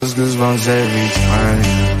those goosebumps every time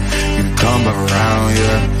you come around,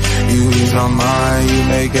 yeah. You ease my mind, you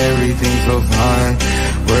make everything feel fine.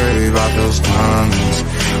 Worry about those comments,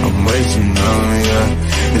 I'm way too numb,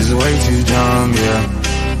 yeah. It's way too dumb, yeah.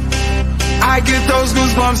 I get those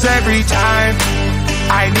goosebumps every time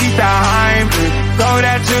I need the Heimlich, throw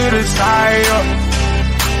that to the side, yeah.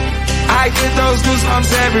 I get those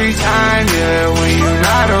goosebumps every time, yeah. When you're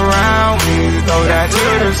not around, when you throw that to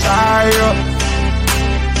the side, yeah.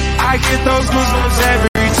 I get those goosebumps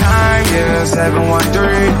every time, yeah. 713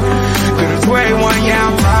 to the 281, yeah,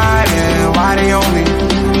 I'm riding. Why they on me?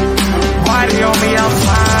 Why they on me? I'm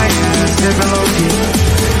flying, sipping low key.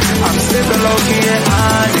 I'm sipping low key and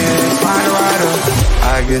honest, rider, rider.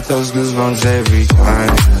 I get those goosebumps every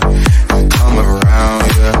time you come around,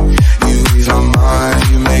 yeah. You ease my mind,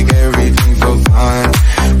 you make everything feel fine.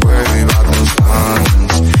 Worry about those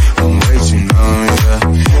comments, I'm way too numb, yeah.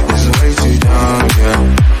 It's way too dumb,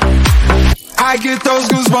 yeah. I get those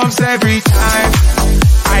goosebumps every time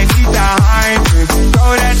I need the Heimlich,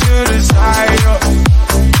 throw that to the side, yeah.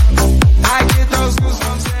 I get those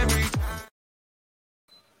goosebumps every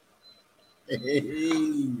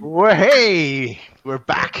time. Hey, we're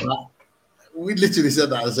back. We literally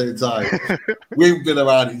said that at the same time. We've been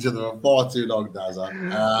around each other for far too long, Dazza.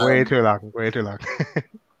 Way too long.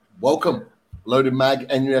 Welcome, Loaded Mag,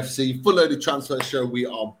 NUFC, Full Loaded Transfer Show. We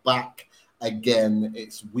are back again.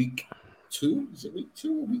 It's week 2. Is it week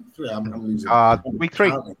 2 or week 3? I'm losing. Week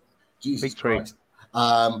 3. Jesus week 3. Christ.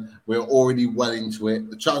 We're already well into it.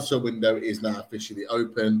 The transfer window is now officially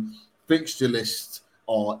open. Fixture lists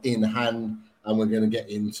are in hand, and we're going to get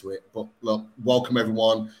into it. But look, welcome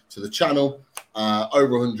everyone to the channel.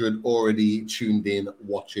 Over 100 already tuned in,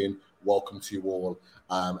 watching. Welcome to you all.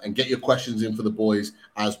 And get your questions in for the boys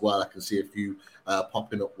as well. I can see a few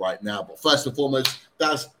popping up right now. But first and foremost,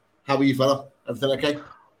 Daz, how are you, fella? Everything okay?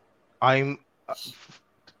 I'm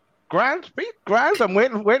grand. I'm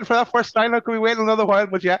waiting for that first sign. I could be waiting another while,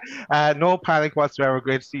 but yeah, no panic whatsoever.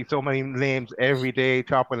 Great to see so many names every day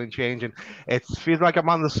chopping and changing. It feels like I'm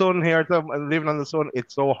on the sun here. I'm living on the sun.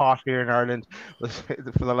 It's so hot here in Ireland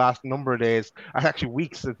for the last number of days, actually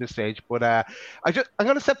weeks at this stage. But I'm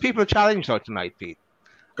going to set people a challenge though tonight, Pete.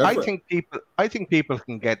 I think people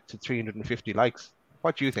can get to 350 likes.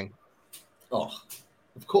 What do you think? Oh,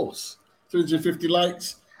 of course, 350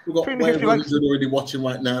 likes. We've got 100 already watching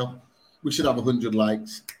right now. We should have 100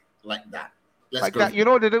 likes like that. Let's go. That. You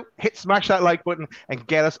know what to do? Smash that like button and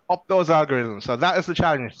get us up those algorithms. So that is the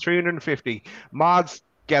challenge. 350. Mods,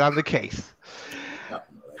 get on the case.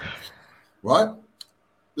 Right.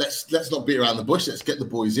 Let's not beat around the bush. Let's get the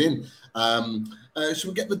boys in. Should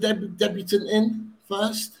we get the debutant in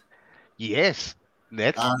first? Yes.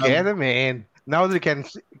 Let's get him in. Now that he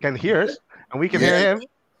can hear us and we can hear him.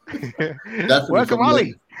 Welcome,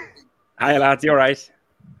 Olly. Hi, lads. You all right?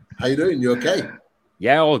 How you doing? You okay?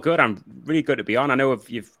 Yeah, all good. I'm really good to be on. I know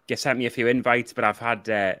you've sent me a few invites, but I've had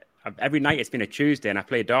every night it's been a Tuesday, and I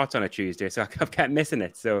play darts on a Tuesday, so I've kept missing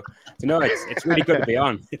it. So it's really good to be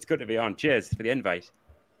on. It's good to be on. Cheers for the invite.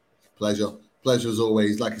 Pleasure as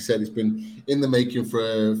always. Like I said, it's been in the making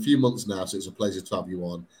for a few months now, so it's a pleasure to have you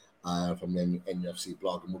on. From the NUFC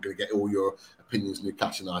blog, and we're going to get all your opinions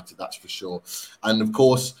Newcastle United, that's for sure. And of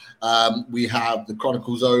course, we have the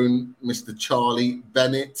Chronicles' own Mr. Charlie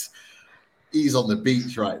Bennett. He's on the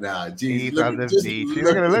beach right now. Jeez, he's on the beach.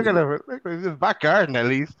 Look at his back garden at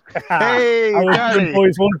least. Hey, Charlie.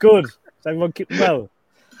 Boys, one good. Is everyone keeping well?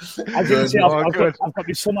 As you can see, I've got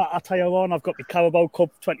my summer attire on. I've got my Carabao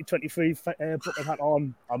Cup 2023 booking hat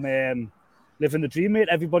on. I'm living the dream, mate.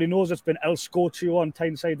 Everybody knows it's been El Scorchio on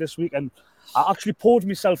Tyneside this week, and I actually poured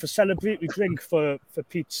myself a celebratory drink for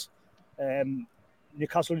Pete's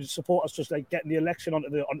Newcastle supporters, just like getting the election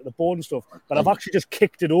onto the board and stuff. But I've actually just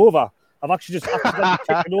kicked it over. I've actually just accidentally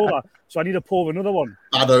kicked it over, so I need to pour another one.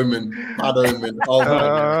 Bad omen.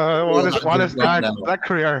 Oh, what is that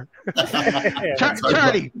career?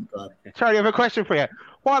 Charlie, I have a question for you.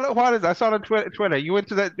 What is? I saw on Twitter. You went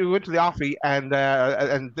to the offie and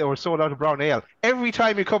they were sold out of brown ale. Every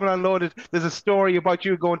time you come and unloaded, there's a story about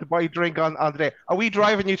you going to buy a drink on the day. Are we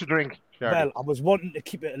driving you to drink? Charlie? Well, I was wanting to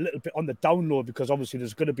keep it a little bit on the download because obviously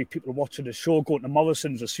there's going to be people watching the show going to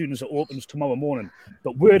Morrison's as soon as it opens tomorrow morning.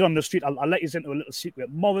 But word on the street, I'll let you into a little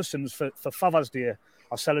secret. Morrison's for Father's Day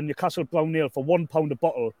are selling Newcastle brown ale for £1 a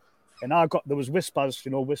bottle. And there was whispers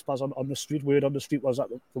on the street. Word on the street was that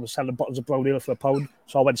they were selling bottles of brown ale for £1.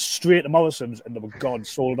 So I went straight to Morrison's and they were gone,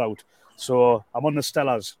 sold out. So I'm on the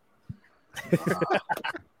Stellas.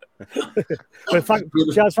 But in fact,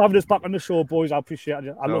 cheers for having us back on the show, boys. I appreciate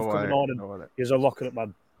it. I love coming on, and you're a rocking it,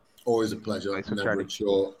 man. Always a pleasure. Nice Never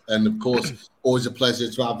short. And of course, always a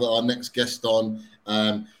pleasure to have our next guest on.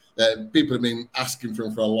 People have been asking for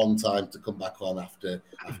him for a long time to come back on after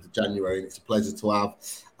January, and it's a pleasure to have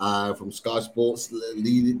from Sky Sports,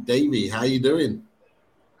 Lee Davey. How you doing?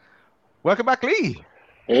 Welcome back, Lee.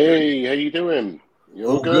 Hey, how you doing? You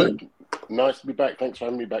all good? Nice to be back. Thanks for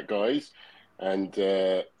having me back, guys. And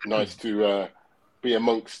nice to be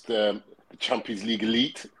amongst the Champions League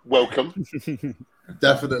elite. Welcome.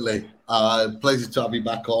 Definitely. Pleasure to have you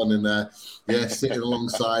back on, and sitting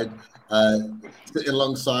alongside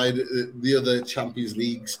the other Champions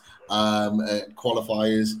Leagues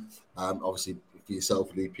qualifiers. Obviously for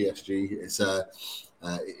yourself, the PSG, it's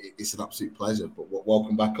an absolute pleasure. But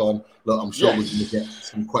welcome back on. Look, I'm sure we're going to get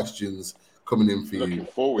some questions coming in for Looking you.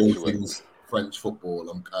 forward all to things it. French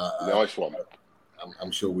football. Nice one.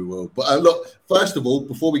 I'm sure we will. But look, first of all,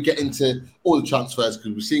 before we get into all the transfers,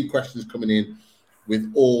 because we're seeing questions coming in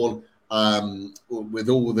with all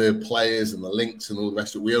the players and the links and all the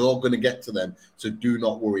rest of it, we are all going to get to them. So do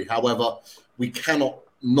not worry. However, we cannot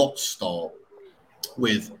not start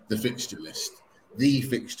with the fixture list. The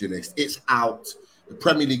fixture list. It's out. The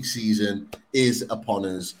Premier League season is upon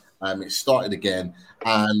us. It started again.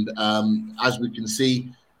 And as we can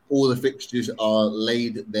see, all the fixtures are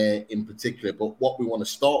laid there in particular, but what we want to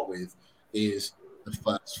start with is the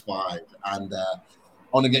first five. And I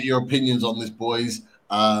want to get your opinions on this, boys.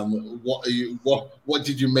 What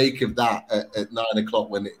did you make of that at 9 o'clock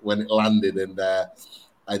when it landed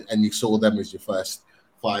and you saw them as your first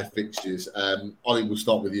five fixtures? Ollie, we'll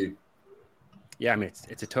start with you. Yeah, I mean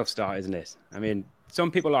it's a tough start, isn't it? I mean,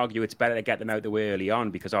 some people argue it's better to get them out the way early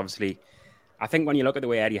on because obviously, I think when you look at the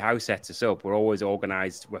way Eddie Howe sets us up, we're always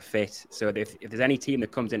organised, we're fit. So if there's any team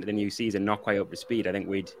that comes into the new season not quite up to speed, I think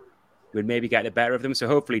we'd maybe get the better of them. So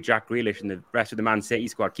hopefully Jack Grealish and the rest of the Man City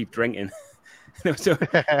squad keep drinking. So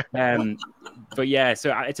it's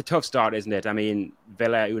a tough start, isn't it? I mean,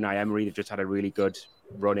 Villa, Unai Emery, they've just had a really good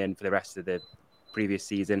run in for the rest of the previous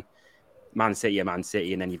season. Man City, and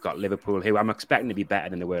then you've got Liverpool, who I'm expecting to be better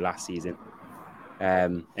than they were last season.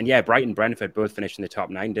 Brighton, Brentford both finished in the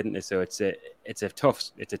top 9, didn't they? So it's a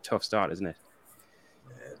tough start, isn't it?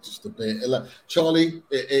 Yeah, just a bit. Charlie,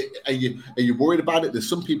 are you worried about it? There's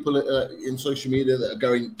some people in social media that are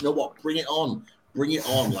going, you know what, bring it on.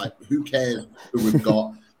 Like, who cares who we've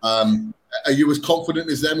got? Are you as confident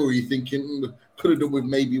as them, or are you thinking could have done with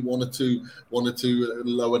maybe one or two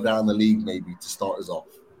lower down the league, maybe to start us off?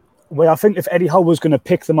 Well, I think if Eddie Howe was going to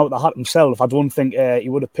pick them out of the hat himself, I don't think he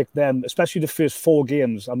would have picked them, especially the first 4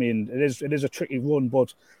 games. I mean, it is a tricky run,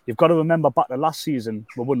 but you've got to remember back to last season,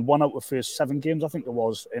 we won 1 out of the first 7 games, I think it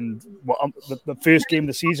was. And the first game of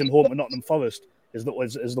the season, home to Nottingham Forest, is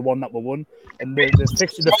the one that we won. And the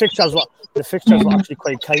fixtures were actually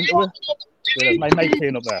quite kind to it. Yeah, my mic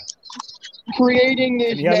playing up there. Creating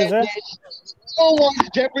this madness. No one's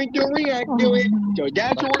different to react to it. So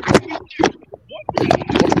that's what we're going to do.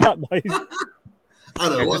 What's that noise? I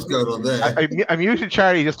don't know what's going on there. I muted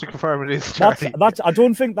Charlie just to confirm it is Charlie. I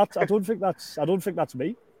don't think that's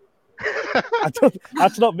me.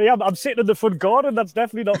 That's not me. I'm sitting in the front garden. That's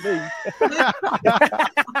definitely not me.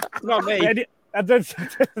 Not me.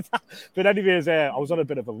 But anyways, I was on a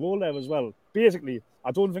bit of a roll there as well. Basically, I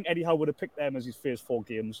don't think Eddie Howe would have picked them as his first 4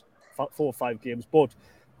 or 5 games. But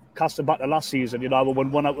casting back to last season, we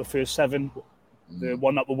won 1 out of the first 7. The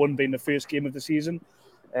one that we won being the first game of the season.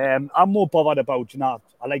 I'm more bothered about, I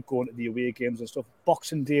like going to the away games and stuff.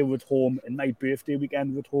 Boxing Day with home and my birthday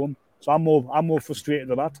weekend with home. So I'm more frustrated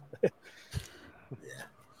with that. Yeah,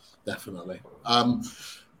 definitely.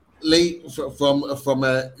 Lee, from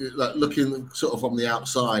looking sort of from the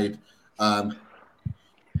outside,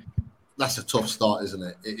 that's a tough start, isn't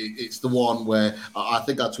it? It's the one where I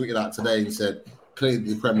think I tweeted out today and said, clearly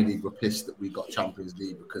the Premier League were pissed that we got Champions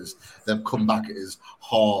League because they've come back at us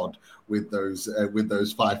hard with those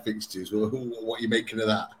 5 fixtures. What are you making of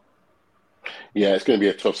that? Yeah, it's going to be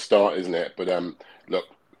a tough start, isn't it? But look,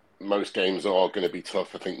 most games are going to be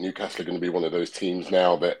tough. I think Newcastle are going to be one of those teams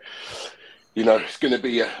now that, it's going to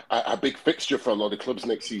be a big fixture for a lot of clubs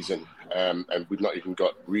next season. And we've not even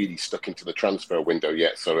got really stuck into the transfer window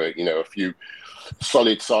yet. So, a few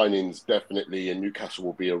solid signings, definitely, and Newcastle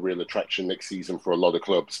will be a real attraction next season for a lot of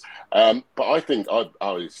clubs. But I think I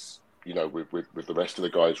was, with the rest of the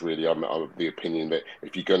guys, really, I'm of the opinion that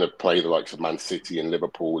if you're going to play the likes of Man City and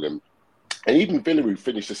Liverpool and even Villa, who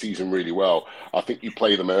finished the season really well, I think you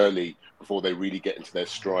play them early before they really get into their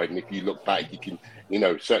stride. And if you look back, you can,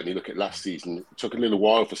 certainly look at last season. It took a little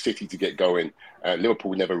while for City to get going.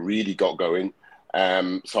 Liverpool never really got going. So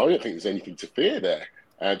I don't think there's anything to fear there.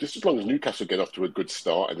 just as long as Newcastle get off to a good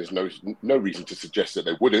start, and there's no reason to suggest that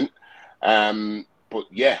they wouldn't. But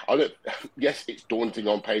yeah, yes, it's daunting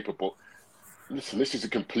on paper, but listen, this is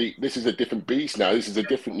a different beast now. This is a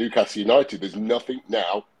different Newcastle United. There's nothing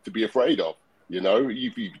now to be afraid of. You know,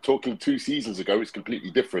 you're talking 2 seasons ago, it's completely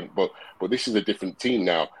different, but this is a different team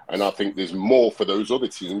now. And I think there's more for those other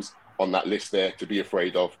teams on that list there to be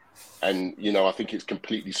afraid of. And, you know, I think it's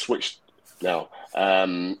completely switched now.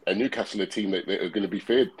 And Newcastle are a team that are going to be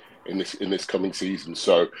feared in this coming season.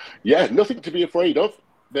 So, yeah, nothing to be afraid of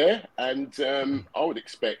there. And I would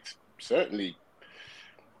expect certainly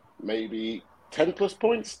maybe 10 plus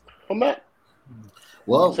points on that.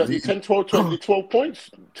 Well, 10, 12 points,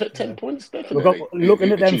 10 points, definitely.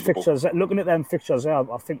 Looking at them fixtures, I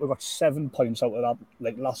think we got 7 points out of that,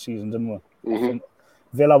 like last season, didn't we? I think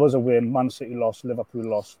Villa was a win, Man City lost, Liverpool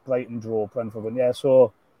lost, Brighton draw, Brentford win. Yeah,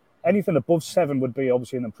 so anything above 7 would be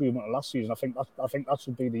obviously an improvement of last season. I think that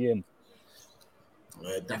should be the aim.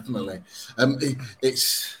 Definitely.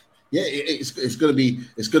 It's going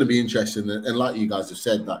to be interesting, and like you guys have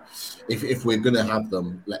said, that if we're going to have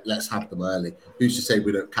them, let's have them early. Who's to say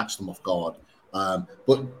we don't catch them off guard?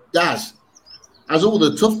 But Daz, as all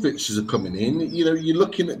the tough fixtures are coming in, you know, you're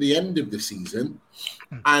looking at the end of the season,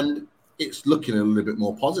 and it's looking a little bit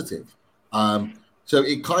more positive. So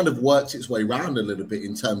it kind of works its way around a little bit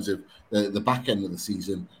in terms of the back end of the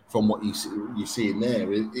season. From what you see in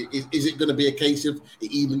there, is it going to be a case of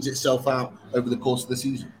it evens itself out over the course of the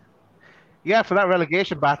season? Yeah, for that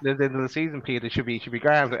relegation battle at the end of the season, Pete, it should be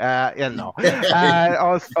grand. No.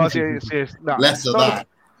 All serious. No. Less of that.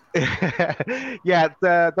 Yeah,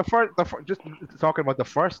 the first, just talking about the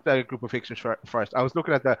first group of fixtures first. I was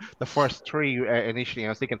looking at the first 3 initially. I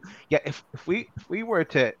was thinking, yeah, if we were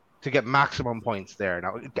to get maximum points there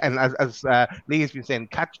now, and as Lee has been saying,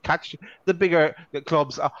 catch the bigger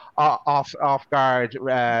clubs off guard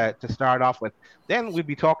to start off with, then we'd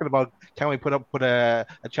be talking about, can we put a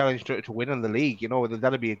challenge to win in the league? You know,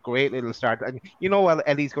 that'd be a great little start. And you know,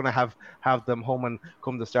 Eddie's going to have them home and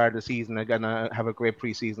come the start of the season. They're going to have a great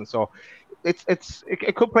preseason. So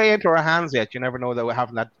it could play into our hands yet. You never know that we're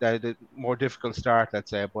having that the more difficult start, let's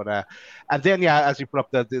say. But and then as you put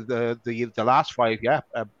up the last 5,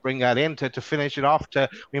 bring that in to finish it off.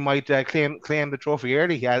 We might claim the trophy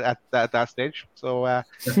early at that stage. So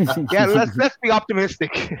let's be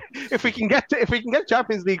optimistic. If we can get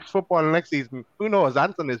Champions League football next season, who knows?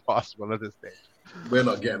 Anything is possible at this stage. We're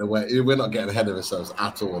not getting ahead of ourselves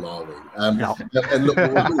at all, are we? No. And look,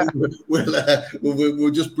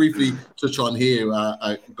 we'll just briefly touch on here.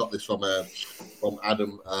 I got this from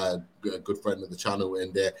Adam, a good friend of the channel,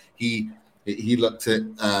 and he looked at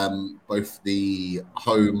both the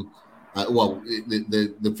home,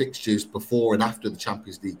 the fixtures before and after the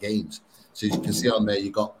Champions League games. So as you can see on there, you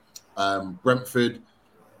got Brentford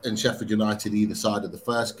and Sheffield United either side of the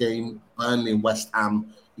first game, Burnley and West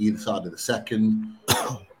Ham either side of the second,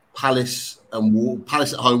 Palace at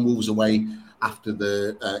home, Wolves away after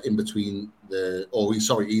the either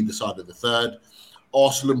side of the third,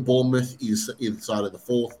 Arsenal and Bournemouth either side of the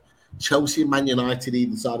fourth, Chelsea and Man United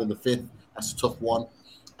either side of the fifth. That's a tough one,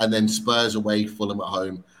 and then Spurs away, Fulham at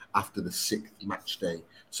home after the 6th match day.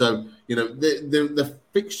 So you know the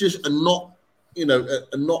fixtures are not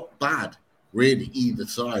bad really either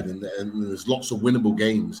side, and there's lots of winnable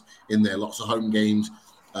games in there, lots of home games.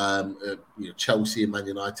 Chelsea and Man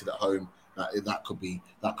United at home, that could be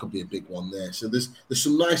a big one there. So there's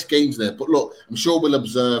some nice games there. But look, I'm sure we'll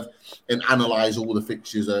observe and analyse all the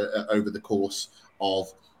fixtures over the course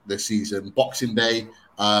of the season. Boxing Day,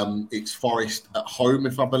 it's Forest at home,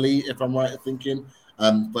 if I'm right in thinking.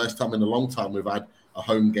 First time in a long time we've had a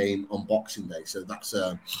home game on Boxing Day. So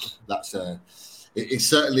it's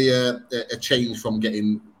certainly a change from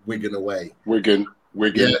getting Wigan away.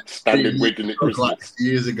 Wigan, standard Wigan at Christmas. Like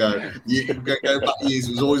years ago, going back years,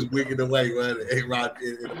 it was always Wigan away, weren't it?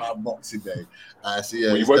 Around Boxing Day. Well,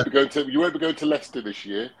 you won't be going to Leicester this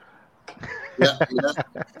year. Yeah.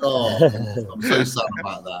 Oh, I'm so sad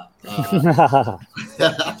about that.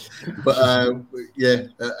 But it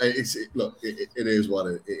is what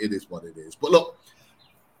it is. But look,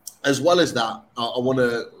 as well as that, I want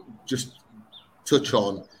to just touch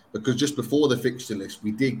on, because just before the fixture list,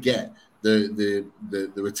 we did get the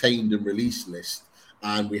retained and released list,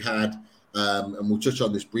 and we had and we'll touch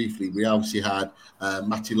on this briefly. We obviously had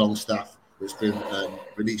Matty Longstaff, that's been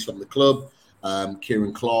released from the club,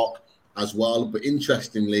 Kieran Clark as well, but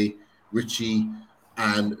interestingly, Richie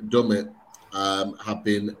and Dummett have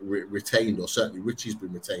been retained, or certainly Richie's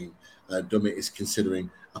been retained. Dummett is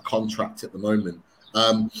considering a contract at the moment.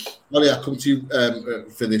 Olly, I'll come to you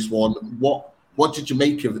for this one. What what did you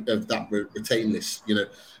make of that retain list? You know,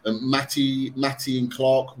 Matty and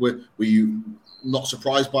Clark, were you not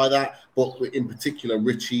surprised by that? But in particular,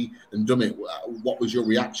 Richie and Dummett, what was your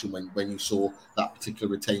reaction when you saw that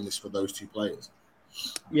particular retain list for those two players?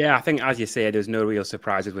 Yeah, I think, as you say, there's no real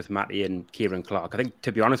surprises with Matty and Kieran Clark. I think,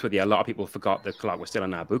 to be honest with you, a lot of people forgot that Clark was still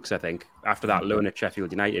in our books, I think. After that loan at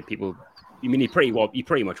Sheffield United, he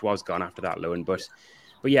pretty much was gone after that loan. But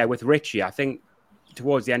yeah, with Richie, I think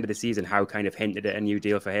towards the end of the season, Howe kind of hinted at a new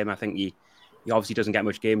deal for him. I think he obviously doesn't get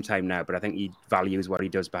much game time now, but I think he values what he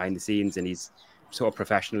does behind the scenes and he's sort of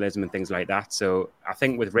professionalism and things like that. So I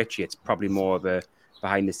think with Richie, it's probably more of a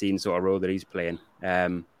behind the scenes sort of role that he's playing.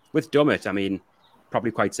 With Dummett, I mean,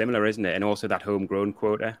 probably quite similar, isn't it? And also that homegrown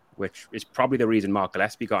quota, which is probably the reason Mark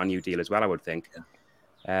Gillespie got a new deal as well, I would think.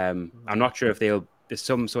 I'm not sure if there's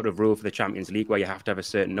some sort of rule for the Champions League where you have to have a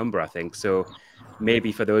certain number, I think. So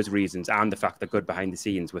maybe for those reasons and the fact they're good behind the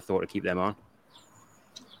scenes, we're thought to keep them on.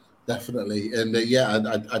 Definitely. And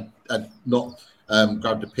I'd not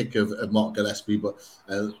grabbed a pick of Mark Gillespie, but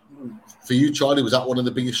for you, Charlie, was that one of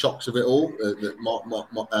the biggest shocks of it all?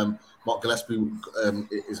 That Mark Gillespie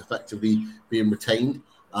is effectively being retained.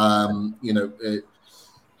 Paul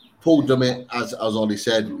Dummett, as Olly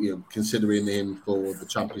said, considering him for the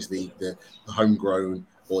Champions League, the homegrown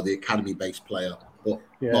or the academy-based player. But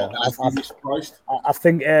yeah, I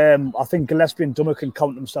think Gillespie and Dummett can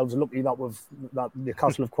count themselves lucky that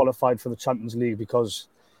Newcastle have qualified for the Champions League, because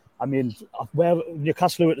I mean, where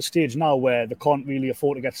Newcastle are at the stage now where they can't really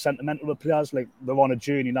afford to get sentimental with players. Like, they're on a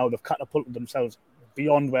journey now. They've catapulted themselves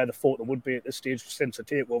beyond where they thought they would be at this stage since the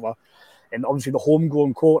takeover. And obviously the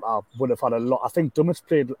homegrown quota would have had a lot. I think Dummett's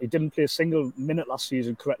didn't play a single minute last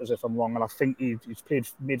season, correct us if I'm wrong, and I think he's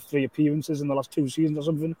made 3 appearances in the last 2 seasons or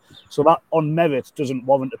something. So that on merit doesn't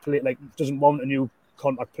warrant a new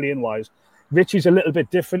contract playing wise. Richie's a little bit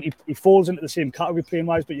different. He falls into the same category playing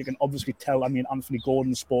wise, but you can obviously tell. I mean, Anthony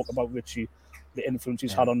Gordon spoke about Richie, the influence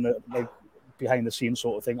he's had on the behind the scenes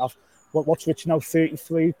sort of thing. What's Richie now?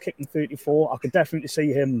 33, kicking 34. I could definitely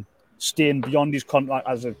see him staying beyond his contract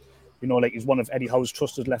as a, he's one of Eddie Howe's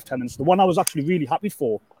trusted lieutenants. The one I was actually really happy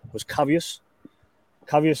for was Karius.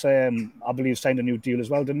 Karius, I believe, signed a new deal as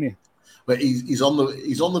well, didn't he? But he's on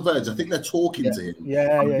the verge. I think they're talking to him.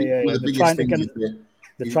 Yeah.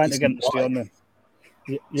 They're trying to get him to stay on there.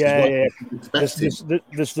 Yeah.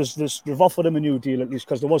 They've offered him a new deal, at least,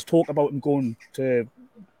 because there was talk about him going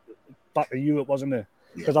back to Europe, wasn't there?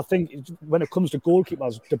 Because I think when it comes to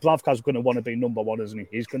goalkeepers, Dubravka's going to want to be number one, isn't he?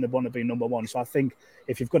 He's going to want to be number one. So I think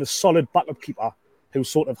if you've got a solid backup keeper who's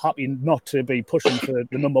sort of happy not to be pushing for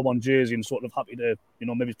the number one jersey and sort of happy to,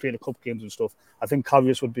 maybe play the cup games and stuff, I think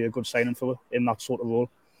Karius would be a good signing for in that sort of role.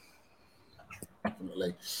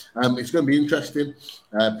 Definitely. It's going to be interesting.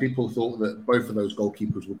 People thought that both of those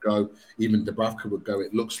goalkeepers would go. Even Dubravka would go.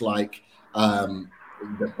 It looks like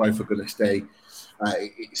that both are going to stay.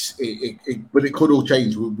 But it could all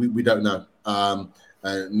change. We don't know.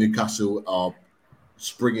 Newcastle are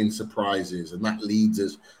springing surprises, and that leads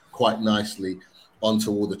us quite nicely onto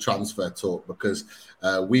all the transfer talk, because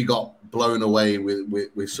we got blown away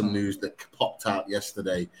with some news that popped out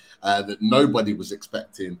yesterday that nobody was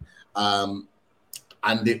expecting.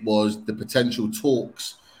 And it was the potential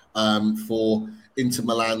talks for Inter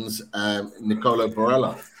Milan's Nicolo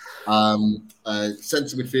Barella,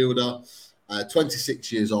 centre midfielder,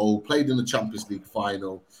 26 years old, played in the Champions League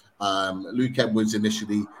final. Luke Edwards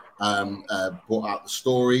initially brought out the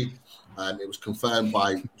story. It was confirmed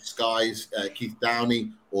by Sky's Keith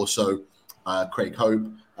Downey, also Craig Hope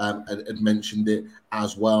had mentioned it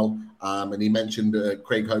as well. And he mentioned,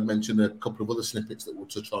 Craig Hope mentioned a couple of other snippets that we'll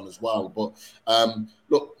touch on as well. But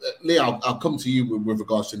look, Lee, I'll come to you with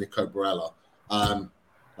regards to Nico Barella.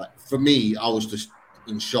 For me, I was just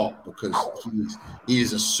in shock, because he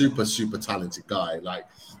is a super, super talented guy.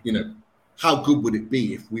 How good would it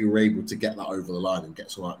be if we were able to get that over the line and get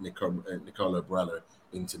someone like Nicolo Barella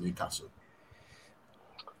into Newcastle?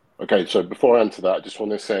 Okay, so before I answer that, I just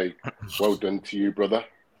want to say well done to you, brother,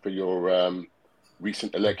 for your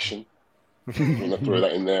recent election. I'm going to throw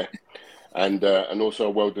that in there. And also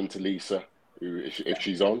well done to Lisa, who, if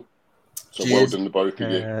she's on. So Cheers. Well done to both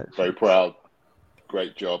of you. Very proud.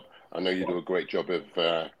 Great job. I know you do a great job of,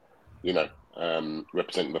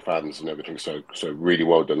 representing the fans and everything. So really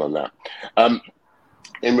well done on that.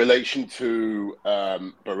 In relation to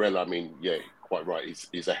Barella, I mean, yeah, quite right.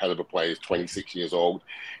 He's a hell of a player. He's 26 years old.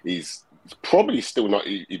 He's probably still not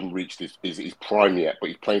even reached his prime yet, but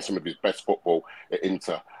he's playing some of his best football at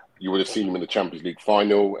Inter. You would have seen him in the Champions League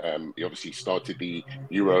final. He obviously started the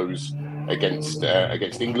Euros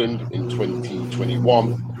against England in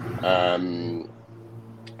 2021.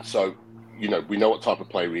 So, you know, we know what type of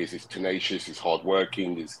player he is. He's tenacious, he's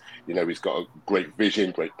hardworking, he's got a great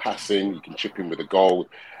vision, great passing. You can chip in with a goal.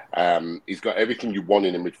 He's got everything you want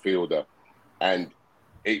in a midfielder. And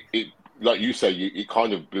it like you say, it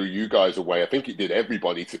kind of blew you guys away. I think it did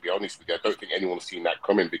everybody, to be honest with you. I don't think anyone's seen that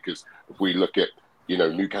coming, because if we look at, you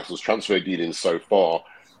know, Newcastle's transfer dealings so far,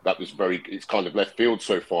 it's kind of left field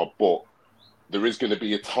so far. But there is going to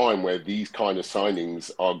be a time where these kind of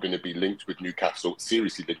signings are going to be linked with Newcastle,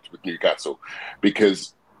 seriously linked with Newcastle,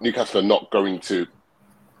 because Newcastle are not going to,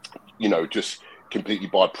 you know, just completely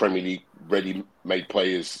buy Premier League ready-made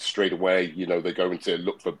players straight away. You know, they're going to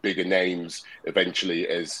look for bigger names eventually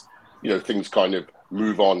as, you know, things kind of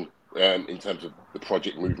move on in terms of the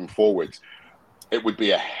project moving forward. It would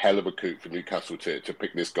be a hell of a coup for Newcastle to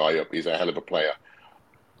pick this guy up. He's a hell of a player.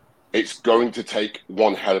 It's going to take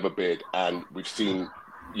one hell of a bid, and we've seen,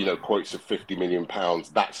 you know, quotes of £50 million.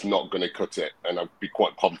 That's not going to cut it, and I'd be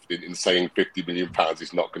quite confident in saying £50 million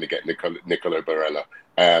is not going to get Nicolo Barella,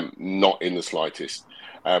 not in the slightest.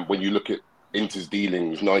 When you look at Inter's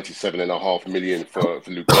dealings, $97.5 million for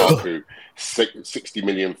Lukaku, $60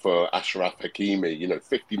 million for Achraf Hakimi, you know,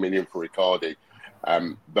 $50 million for Icardi.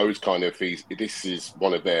 Those kind of fees. This is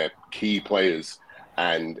one of their key players,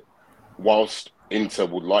 and whilst Inter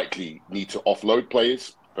would likely need to offload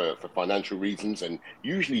players for financial reasons, and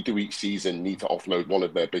usually do each season need to offload one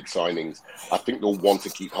of their big signings, I think they'll want to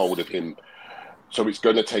keep hold of him. So it's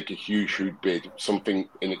going to take a huge bid, something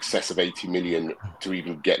in excess of 80 million, to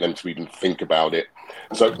even get them to even think about it.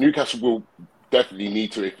 So Newcastle will definitely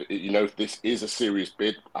need to, if this is a serious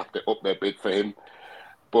bid, have to up their bid for him.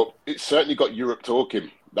 But it's certainly got Europe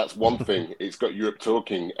talking. That's one thing. It's got Europe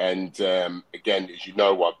talking. And again, as you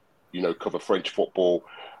know, I cover French football.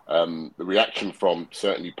 The reaction from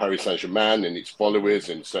certainly Paris Saint-Germain and its followers,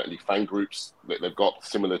 and certainly fan groups that they've got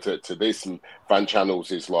similar to this, and fan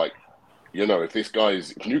channels, is like, you know, if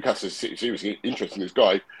Newcastle is seriously interested in this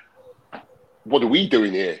guy, what are we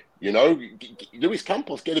doing here? You know, Luis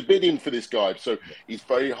Campos, get a bid in for this guy. So he's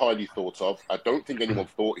very highly thought of. I don't think anyone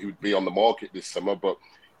thought he would be on the market this summer, but,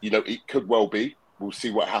 you know, it could well be. We'll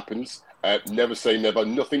see what happens. Never say never.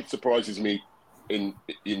 Nothing surprises me in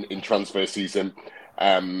transfer season.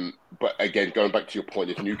 But again, going back to your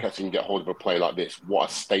point, if Newcastle can get hold of a player like this, what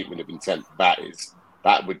a statement of intent that is.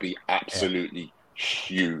 That would be absolutely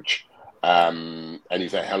huge. And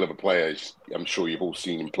he's a hell of a player. I'm sure you've all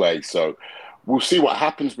seen him play. So we'll see what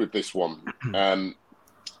happens with this one. I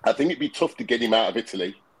think it'd be tough to get him out of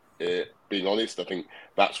Italy, being honest. I think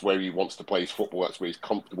that's where he wants to play his football. That's where he's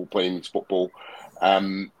comfortable playing his football.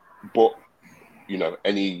 But, you know,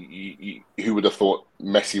 who would have thought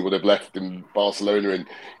Messi would have left in Barcelona, and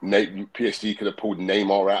PSG could have pulled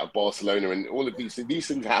Neymar out of Barcelona, and all of these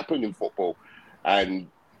things happen in football. And,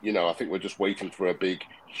 you know, I think we're just waiting for a big,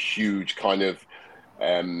 huge kind of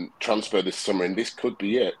transfer this summer, and this could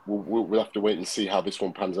be it. We'll have to wait and see how this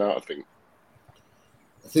one pans out, I think.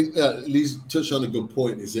 Lee's touched on a good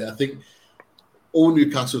point, is it? I think all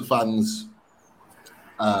Newcastle fans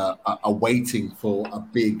are waiting for a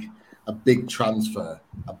big transfer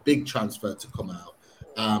to come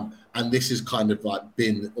out. And this has kind of like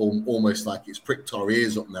been almost like it's pricked our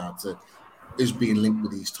ears up now to is being linked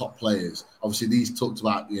with these top players. Obviously, these talked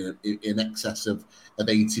about, you know, in excess of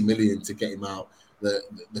 80 million to get him out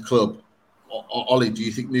the club. Ollie, do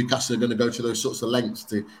you think Newcastle are going to go to those sorts of lengths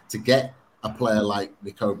to get a player like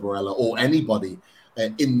Nico Barella or anybody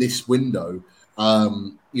in this window,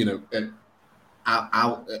 you know,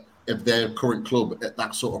 out of their current club at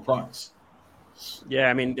that sort of price? Yeah,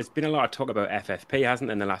 I mean, there's been a lot of talk about FFP, hasn't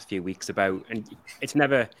there, in the last few weeks about, and it's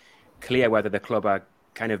never clear whether the club are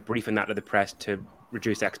kind of briefing that to the press to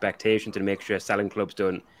reduce expectations and make sure selling clubs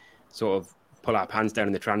don't sort of pull our pants down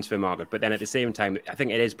in the transfer market. But then at the same time, I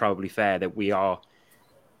think it is probably fair that we are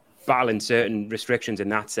battling certain restrictions in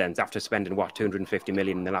that sense after spending, 250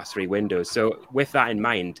 million in the last 3 windows. So with that in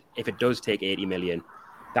mind, if it does take 80 million,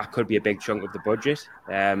 that could be a big chunk of the budget.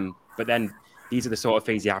 But then these are the sort of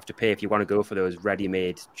fees you have to pay if you want to go for those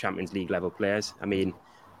ready-made Champions League level players. I mean,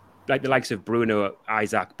 like the likes of Bruno,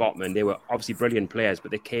 Isaac, Botman, they were obviously brilliant players,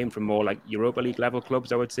 but they came from more like Europa League level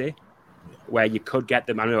clubs, I would say, where you could get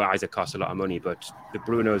them. I know Isaac costs a lot of money, but the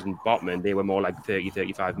Brunos and Botman, they were more like 30,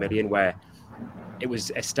 35 million, where it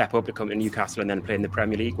was a step up to come to Newcastle and then play in the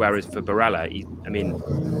Premier League. Whereas for Barella, he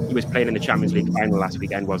was playing in the Champions League final last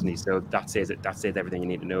weekend, wasn't he? So that says everything you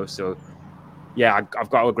need to know. So yeah, I've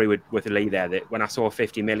got to agree with Lee there that when I saw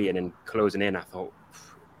 50 million and closing in, I thought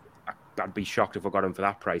I'd be shocked if we got him for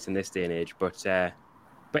that price in this day and age. But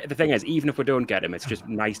the thing is, even if we don't get him, it's just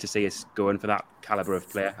nice to see us going for that caliber of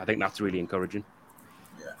player. I think that's really encouraging.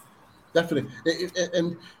 definitely.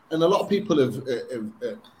 And a lot of people have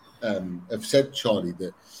said, Charlie,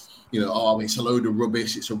 that it's a load of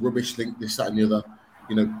rubbish. It's a rubbish link. This, that, and the other.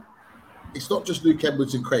 It's not just Luke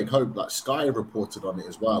Edwards and Craig Hope. Like Sky have reported on it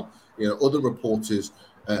as well. Other reporters,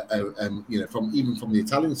 from the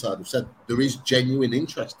Italian side, have said there is genuine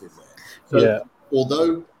interest in there. So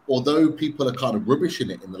although people are kind of rubbishing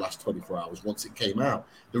it in the last 24 hours once it came out,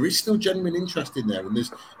 there is still genuine interest in there, and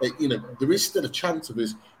there's there is still a chance of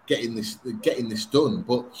us getting this done.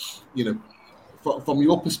 But from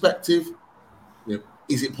your perspective,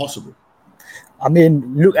 is it possible? I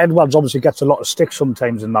mean, Luke Edwards obviously gets a lot of stick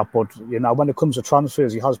sometimes in that, but when it comes to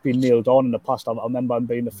transfers, he has been nailed on in the past. I remember him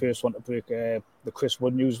being the first one to break the Chris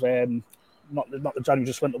Wood news, not the Jan who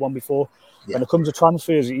just went the one before. Yeah. When it comes to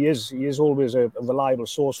transfers, he is always a reliable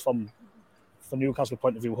source from Newcastle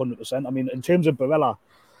point of view, 100%. I mean, in terms of Barella,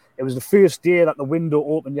 it was the first day that the window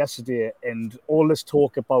opened yesterday, and all this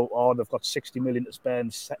talk about, they've got 60 million to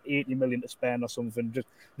spend, 80 million to spend or something, just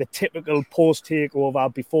the typical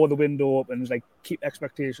post-takeover before the window opens, like keep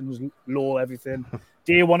expectations low, everything.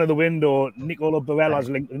 Day one of the window, Nicola Barella's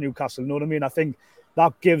linked to Newcastle, you know what I mean? I think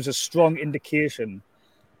that gives a strong indication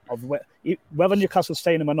of whether Newcastle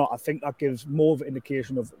sign him or not. I think that gives more of an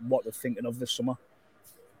indication of what they're thinking of this summer.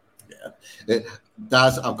 Yeah,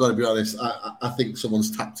 Daz, I've got to be honest. I think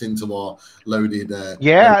someone's tapped into our loaded.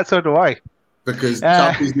 So do I. Because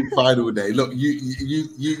Champions League final day. Look,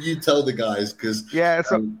 you tell the guys because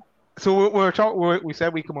So we're talking. We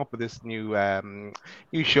said we come up with this new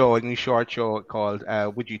short show called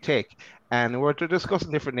 "Would You Take?" And we're discussing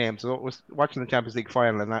different names. So we're watching the Champions League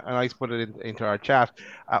final, and I put it into our chat.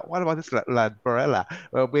 What about this lad Barella?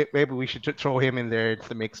 Well, maybe we should throw him in there into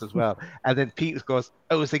the mix as well. And then Pete goes,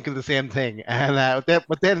 "I was thinking the same thing." And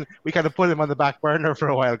but then we kind of put him on the back burner for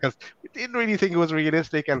a while because we didn't really think it was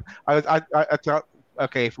realistic. And I thought,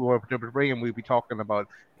 okay, if we were to bring him, we'd be talking about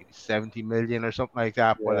maybe 70 million or something like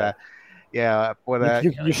that. Yeah. But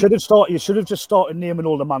you should have started. You should have just started naming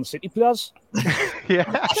all the Man City players. Yeah,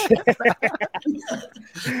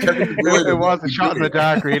 it was a shot in the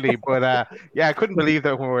dark, really. But I couldn't believe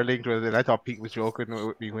that when we were linked with it. I thought Pete was joking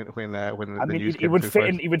when the news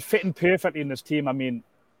came. He would fit in perfectly in this team. I mean,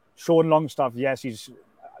 Sean Longstaff, yes, he's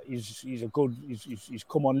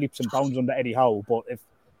come on leaps and bounds under Eddie Howe. But if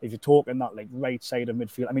you're talking that like right side of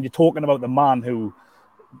midfield, I mean, you're talking about the man who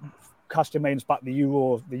cast your minds back the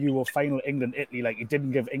Euro final, England-Italy, like he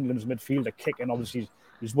didn't give England's midfield a kick, and obviously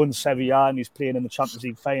he's won Serie A and he's playing in the Champions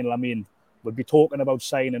League final. I mean, we'd be talking about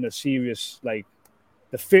signing a serious, like,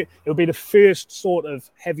 it would be the first sort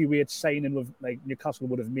of heavyweight signing with like Newcastle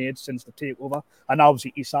would have made since the takeover, and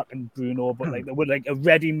obviously Isak and Bruno, but like they would like a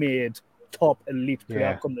ready-made top elite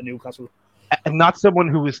player come to Newcastle. And not someone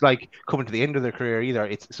who is like coming to the end of their career either.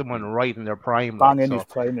 It's someone right in their prime. His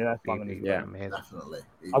prime, amazing. Definitely.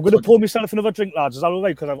 I'm going to pour myself another drink, lads. Is that all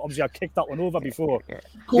right? Because obviously I kicked that one over before.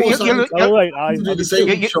 Of course, all right. I need to do the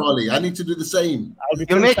same, Charlie. I need to do the same.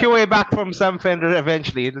 You'll make your way back from Sam Fender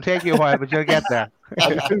eventually. It'll take you a while, but you'll get there.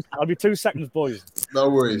 I'll be 2 seconds, boys. No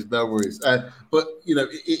worries. But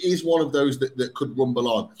it is one of those that could rumble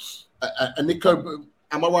on. And Nico.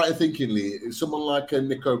 Am I right in thinking, Lee, someone like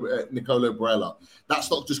Nicolo Barella,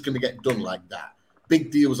 that's not just going to get done like that.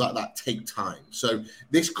 Big deals like that take time. So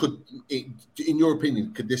this could, in your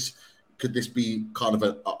opinion, could this be kind of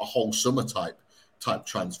a whole summer type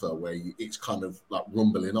transfer where it's kind of like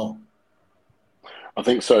rumbling on? I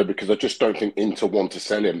think so, because I just don't think Inter want to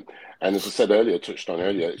sell him. And as I said earlier, touched on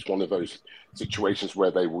earlier, it's one of those situations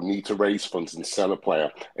where they will need to raise funds and sell a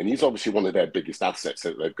player. And he's obviously one of their biggest assets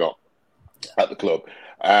that they've got at the club.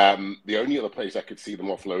 The only other place I could see them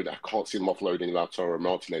offload, I can't see them offloading Lautaro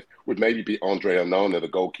Martinez, would maybe be Andre Onana, the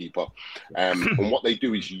goalkeeper. And what they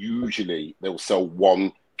do is usually they'll sell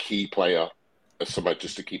one key player somewhere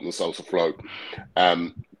just to keep themselves afloat.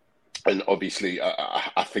 And obviously,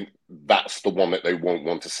 I think that's the one that they won't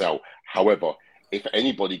want to sell. However, if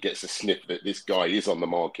anybody gets a sniff that this guy is on the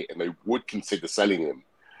market and they would consider selling him,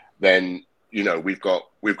 then you've got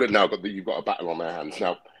a battle on their hands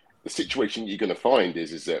now. The situation you're going to find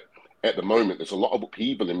is that at the moment, there's a lot of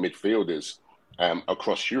upheaval in midfielders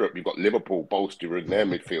across Europe. You've got Liverpool bolstering their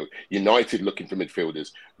midfield, United looking for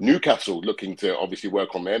midfielders, Newcastle looking to obviously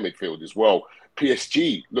work on their midfield as well,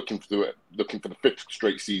 PSG looking for the fifth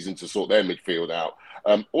straight season to sort their midfield out.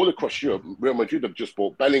 All across Europe, Real Madrid have just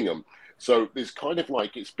bought Bellingham. So there's kind of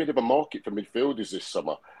like, it's a bit of a market for midfielders this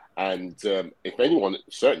summer. And if anyone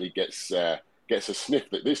certainly gets a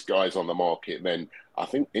sniff that this guy's on the market, then I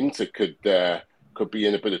think Inter could be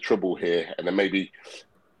in a bit of trouble here, and then maybe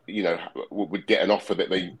would get an offer that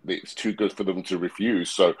it's too good for them to refuse.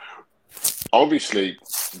 So obviously,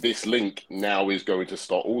 this link now is going to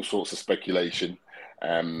start all sorts of speculation.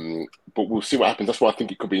 But we'll see what happens. That's why I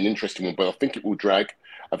think it could be an interesting one. But I think it will drag.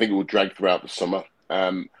 I think it will drag throughout the summer.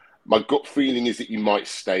 My gut feeling is that he might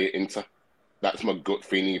stay at Inter. That's my gut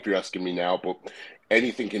feeling if you're asking me now. But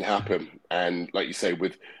anything can happen. And like you say,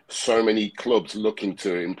 with so many clubs looking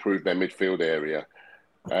to improve their midfield area,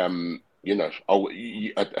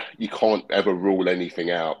 you can't ever rule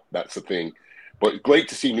anything out. That's the thing. But great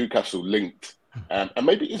to see Newcastle linked. And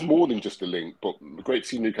maybe it's more than just a link, but great to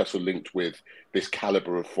see Newcastle linked with this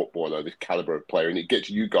caliber of footballer, this caliber of player. And it gets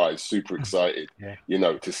you guys super excited,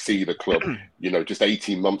 to see the club, just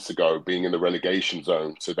 18 months ago being in the relegation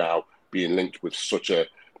zone to now being linked with such a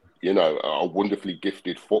wonderfully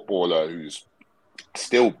gifted footballer who's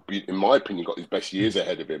still, in my opinion, got his best years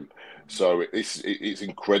ahead of him. So it's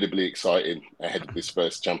incredibly exciting ahead of this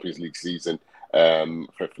first Champions League season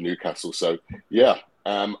for Newcastle. So, yeah.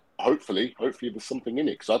 Hopefully there's something in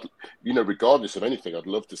it, because regardless of anything, I'd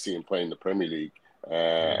love to see him play in the Premier League,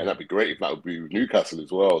 and that'd be great if that would be Newcastle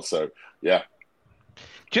as well. So yeah.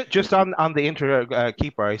 Just on the Inter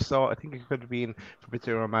keeper, I think it could have been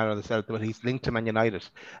Fabrizio Romano that said, but he's linked to Man United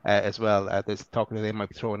as well. There's talking that they might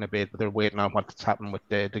be throwing a bid, but they're waiting on what's happening with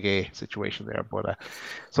the Gay situation there. But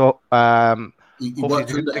he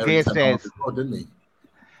worked under De Gea says, didn't he?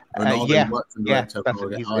 That's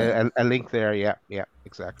a link there. Yeah,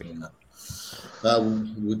 exactly. Yeah.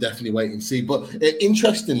 We'll definitely wait and see. But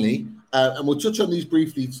interestingly, and we'll touch on these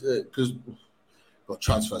briefly because we've got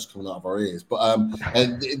transfers coming out of our ears. But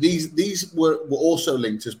these were also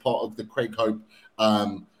linked as part of the Craig Hope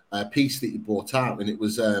piece that you brought out, and it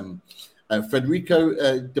was Federico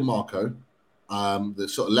DiMarco, the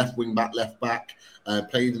sort of left back,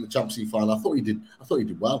 played in the Champions League final. I thought he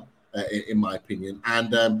did well. In my opinion,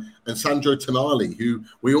 and Sandro Tonali, who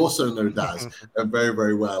we also know Daz very,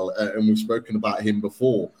 very well, and we've spoken about him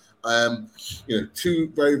before. Two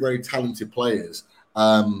very, very talented players.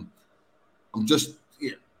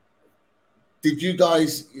 Did you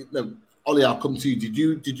guys, Olly? I'll come to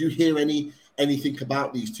you. Did you hear anything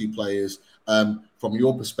about these two players from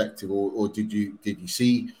your perspective, or did you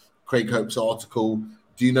see Craig Hope's article?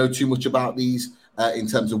 Do you know too much about these? In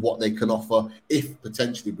terms of what they can offer, if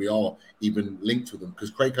potentially we are even linked with them,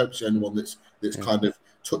 because Craig Hope's the only one that's kind of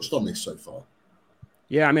touched on this so far.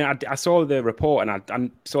 Yeah, I mean, I saw the report and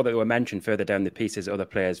I saw that they were mentioned further down the pieces other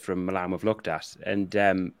players from Milan we've looked at. And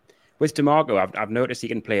with DiMarco, I've noticed he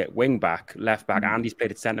can play at wing back, left back, and he's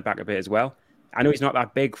played at centre back a bit as well. I know he's not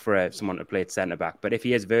that big for someone to play at centre back, but if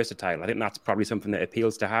he is versatile, I think that's probably something that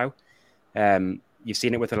appeals to Howe. You've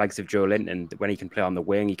seen it with the likes of Joe Linton. When he can play on the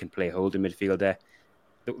wing, he can play holding midfielder,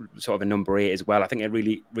 sort of a number 8 as well. I think it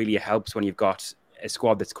really, really helps when you've got a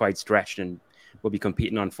squad that's quite stretched and will be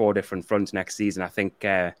competing on 4 different fronts next season. I think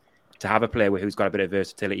to have a player who's got a bit of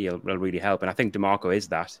versatility will really help. And I think DiMarco is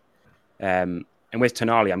that. And with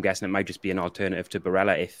Tonali, I'm guessing it might just be an alternative to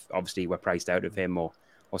Barella if obviously we're priced out of him or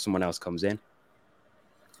someone else comes in.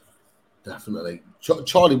 Definitely.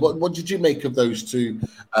 Charlie, what did you make of those two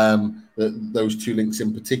links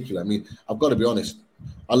in particular? I mean, I've got to be honest,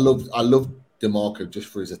 I love DiMarco just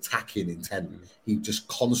for his attacking intent. He just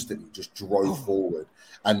constantly just drove forward.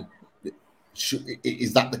 And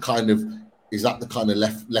is that the kind of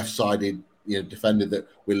left-sided defender that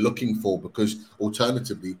we're looking for? Because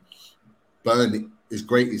alternatively, Burnley, as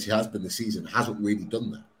great as he has been this season, hasn't really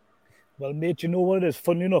done that. Well, mate, you know what it is?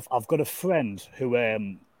 Funny enough, I've got a friend who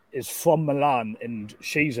is from Milan, and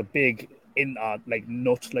she's a big Inter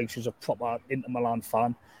nut. Like, she's a proper Inter Milan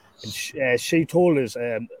fan. And she told us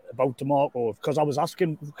about DiMarco, because I was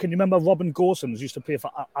asking, can you remember Robin Gosens used to play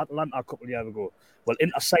for Atlanta a couple of years ago? Well,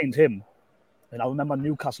 Inter signed him, and I remember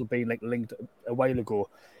Newcastle being linked a while ago.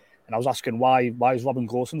 And I was asking why is Robin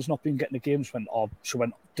Gosens not been getting the games? She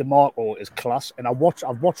went, DiMarco is class. And I've watched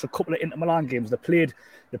a couple of Inter Milan games. They played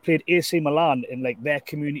AC Milan in their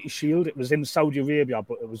Community Shield. It was in Saudi Arabia,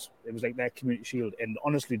 but it was their Community Shield. And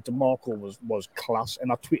honestly, DiMarco was class. And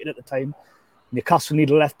I tweeted at the time, Newcastle need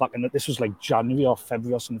a left back, and this was January or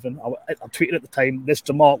February or something. I tweeted at the time, this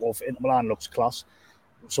DiMarco for Inter Milan looks class.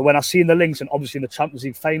 So when I seen the links, and obviously in the Champions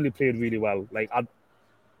League finally played really well,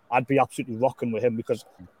 I'd be absolutely rocking with him, because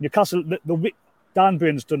Newcastle, Dan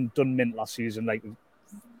Burns done mint last season.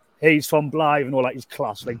 He's from Blythe and all that. He's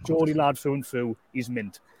class. Geordie lad through and through, he's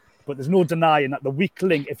mint. But there's no denying that the weak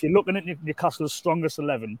link, if you're looking at Newcastle's strongest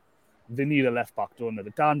 11, they need a left back, don't they?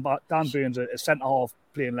 Dan Burns, a centre half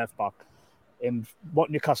playing left back. And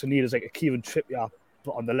what Newcastle need is a Kieran Trippier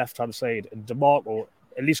on the left-hand side. And DiMarco,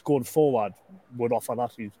 at least going forward, would offer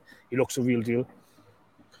that. He looks a real deal.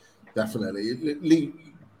 Definitely. Lee,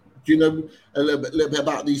 do you know a little bit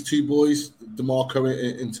about these two boys?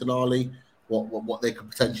 DeMarco and Tonali, what they could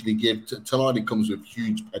potentially give? Tonali comes with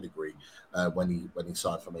huge pedigree when he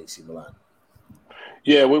signed from AC Milan.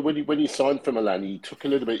 Yeah, when he signed for Milan, he took a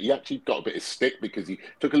little bit. He actually got a bit of stick because he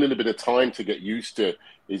took a little bit of time to get used to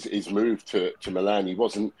his move to Milan. He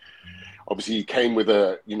wasn't obviously he came with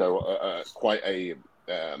quite a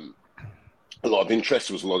lot of interest.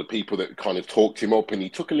 There was a lot of people that kind of talked him up, and he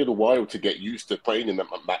took a little while to get used to playing in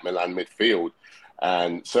that Milan midfield.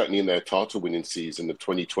 And certainly in their title-winning season of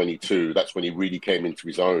 2022, that's when he really came into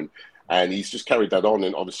his own. And he's just carried that on,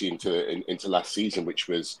 and obviously into last season, which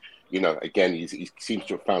was, again, he seems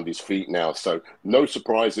to have found his feet now. So no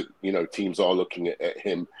surprise that, teams are looking at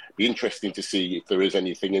him. Be interesting to see if there is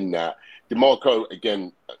anything in that. DeMarco,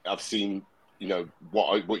 again, I've seen,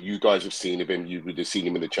 what you guys have seen of him. You would have seen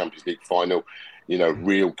him in the Champions League final,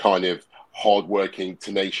 real kind of hard-working,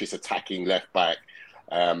 tenacious, attacking left back.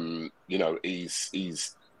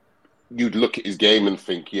 He's you'd look at his game and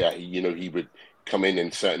think, he would come in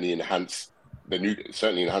and certainly enhance the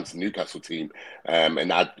Newcastle team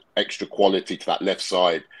and add extra quality to that left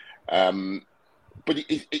side. But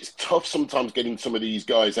it's tough sometimes getting some of these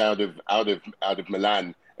guys out of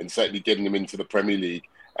Milan and certainly getting them into the Premier League.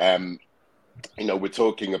 We're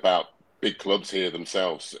talking about big clubs here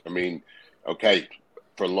themselves. I mean, okay,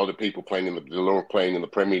 for a lot of people playing in the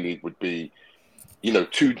Premier League would be,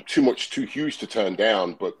 too huge to turn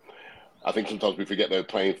down. But I think sometimes we forget they're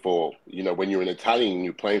playing for, when you're an Italian and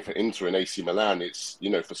you're playing for Inter and AC Milan, it's,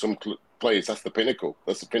 for some players, that's the pinnacle.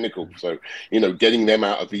 So, getting them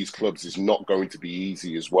out of these clubs is not going to be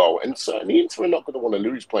easy as well. And certainly Inter are not going to want to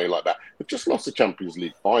lose playing like that. They've just lost the Champions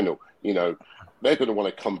League final. They're going to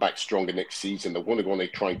want to come back stronger next season. They want to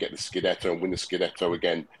try and get the Scudetto and win the Scudetto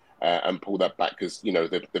again and pull that back because,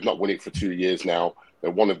 they've not won it for 2 years now.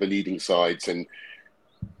 They're one of the leading sides. And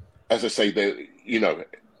as I say,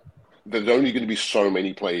 there's only going to be so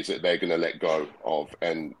many players that they're going to let go of.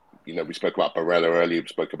 And, we spoke about Barella earlier, we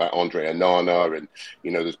spoke about Andre Onana, and,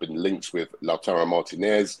 there's been links with Lautaro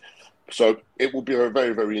Martinez. So it will be a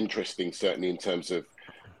very, very interesting, certainly in terms of,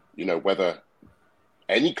 whether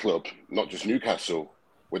any club, not just Newcastle,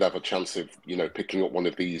 would have a chance of, picking up one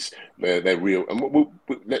of these. They're real, and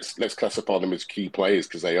let's classify them as key players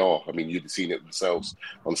because they are. I mean, you'd have seen it themselves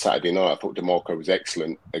on Saturday night. I thought DeMarco was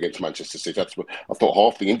excellent against Manchester City. I thought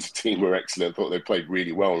half the Inter team were excellent. I thought they played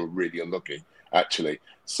really well and really unlucky, actually.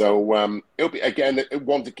 So it'll be again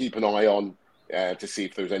one to keep an eye on to see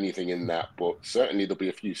if there's anything in that. But certainly there'll be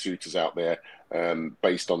a few suitors out there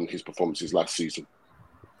based on his performances last season.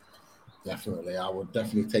 Definitely, I would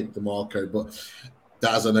definitely take DeMarco, but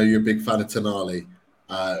Daz, I know you're a big fan of Tonali,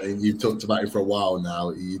 and you've talked about it for a while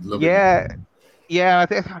now. You'd love it. Yeah,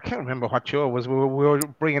 I can't remember what show it was. We were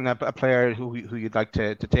bringing a player who you'd like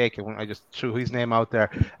to take, and I just threw his name out there.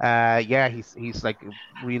 He's like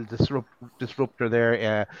a real disruptor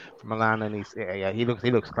there from Milan, and he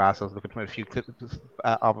looks class. I was looking at a few clips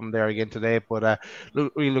of him there again today, but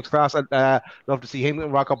really looks class. I'd love to see him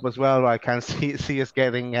rock up as well. I can't see us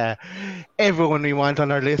getting everyone we want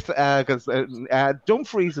on our list because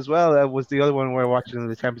Dumfries as well was the other one we're watching in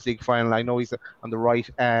the Champions League final. I know he's on the right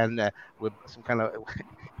and with some kind of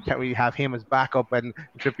can't really have him as backup and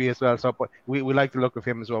Trippier as well. So, but we like the look of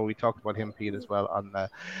him as well. We talked about him, Pete, as well on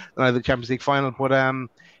the Champions League final. But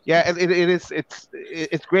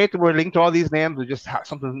it's great that we're linked to all these names. We just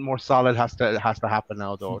something more solid has to happen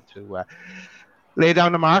now, though, to lay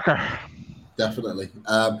down the marker. Definitely.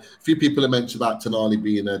 A few people have mentioned about Tonali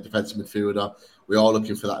being a defensive midfielder. We are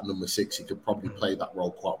looking for that number 6. He could probably play that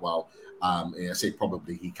role quite well. I say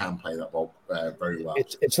probably he can play that role very well.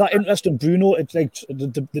 It's that interesting, Bruno. It's like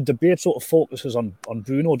the debate sort of focuses on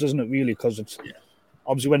Bruno, doesn't it, really? Because it's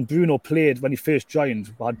obviously when Bruno played, when he first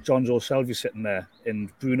joined, we had John Joe Shelby sitting there,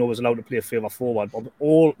 and Bruno was allowed to play further forward. But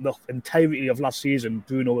all the entirety of last season,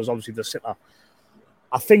 Bruno was obviously the sitter.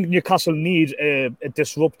 I think Newcastle need a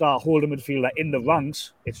disruptor, holding midfielder in the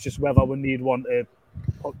ranks. It's just whether we need one to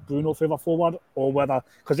put Bruno further forward or whether,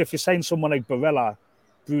 because if you sign someone like Barella,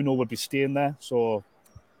 Bruno would be staying there. So,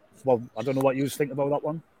 well, I don't know what you think about that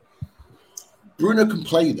one. Bruno can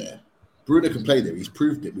play there. He's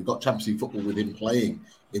proved it. We've got Champions League football with him playing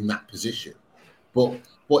in that position. But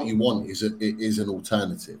what you want is an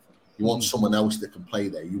alternative. You want someone else that can play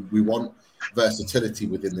there. We want versatility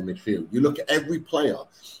within the midfield. You look at every player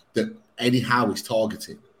that Eddie Howe is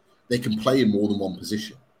targeting. They can play in more than one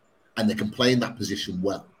position, and they can play in that position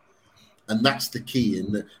well. And that's the key.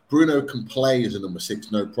 In that Bruno can play as a number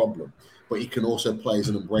 6, no problem, but he can also play as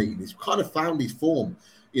a number 8. He's kind of found his form,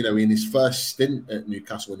 in his first stint at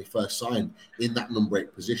Newcastle when he first signed in that number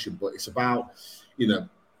 8 position. But it's about, there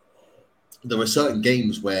are certain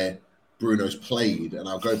games where Bruno's played, and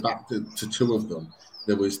I'll go back to two of them.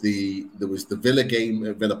 There was the Villa game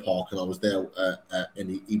at Villa Park, and I was there,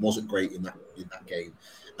 and he wasn't great in that game.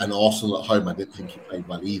 And Arsenal at home, I didn't think he played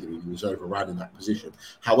well either. He was overran in that position.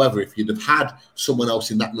 However, if you'd have had someone else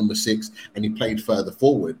in that number 6 and he played further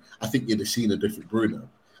forward, I think you'd have seen a different Bruno.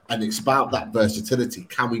 And it's about that versatility.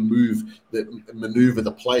 Can we maneuver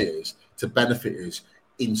the players to benefit us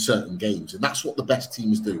in certain games? And that's what the best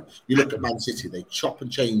teams do. You look at Man City, they chop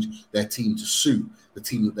and change their team to suit the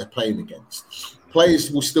team that they're playing against.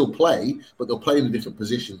 Players will still play, but they'll play in a different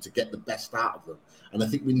position to get the best out of them. And I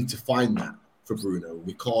think we need to find that for Bruno.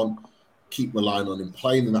 We can't keep relying on him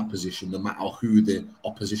playing in that position no matter who the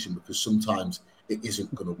opposition, because sometimes it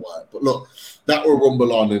isn't going to work. But look, that will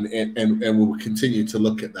rumble on, and we'll continue to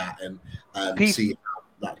look at that and see how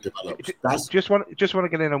that develops. Just want to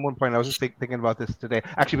get in on one point. I was just thinking about this today.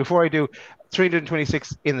 Actually, before I do,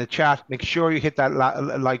 326 in the chat. Make sure you hit that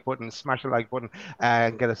like button, smash the like button,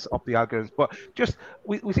 and get us up the algorithms. But just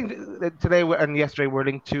we think that today and yesterday we're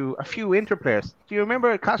linked to a few Inter players. Do you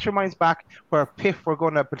remember? Cast your minds back where PIF were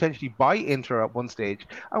going to potentially buy Inter at one stage.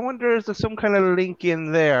 I wonder is there some kind of link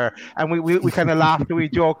in there? And we kind of laughed and we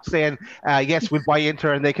joked saying, yes, we'll buy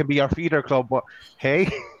Inter and they can be our feeder club. But hey.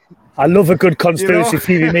 I love a good conspiracy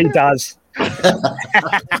theory, me, Daz. Surprised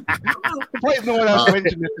no one else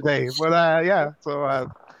mentioned it today, but yeah. So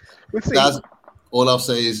we'll see. Daz, all I'll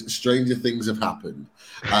say is stranger things have happened.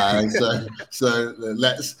 So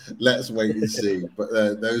let's wait and see.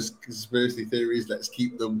 But those conspiracy theories, let's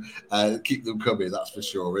keep them coming. That's for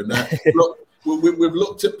sure. And look, we've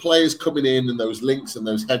looked at players coming in and those links and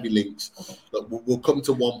those heavy links. Look, we'll come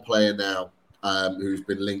to one player now who's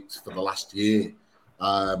been linked for the last year.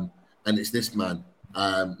 And it's this man,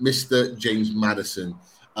 Mr. James Maddison.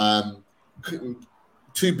 2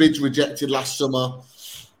 bids rejected last summer.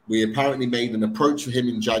 We apparently made an approach for him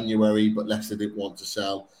in January, but Leicester didn't want to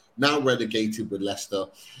sell. Now relegated with Leicester.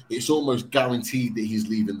 It's almost guaranteed that he's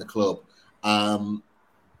leaving the club. And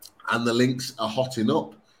the links are hotting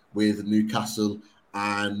up with Newcastle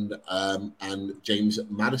and James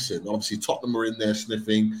Maddison. Obviously, Tottenham are in there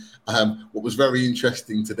sniffing. What was very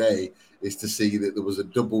interesting today is to see that there was a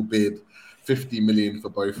double bid, 50 million for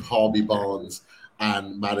both Harvey Barnes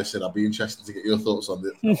and Maddison. I'll be interested to get your thoughts on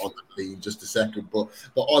the in just a second. But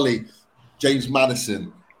Olly, James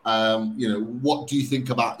Maddison, what do you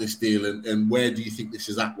think about this deal and where do you think this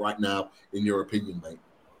is at right now, in your opinion, mate?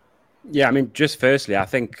 Yeah, I mean, just firstly, I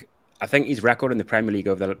think his record in the Premier League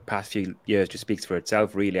over the past few years just speaks for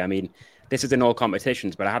itself, really. I mean, this is in all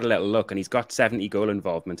competitions, but I had a little look and he's got 70 goal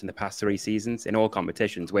involvement in the past 3 seasons in all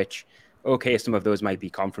competitions, which, okay, some of those might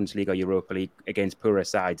be Conference League or Europa League against poorer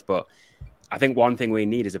sides, but I think one thing we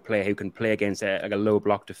need is a player who can play against a low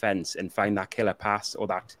block defence and find that killer pass or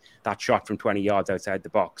that shot from 20 yards outside the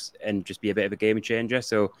box and just be a bit of a game changer.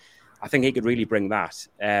 So I think he could really bring that.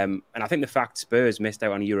 And I think the fact Spurs missed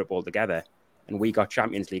out on Europe altogether and we got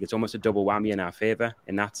Champions League, it's almost a double whammy in our favour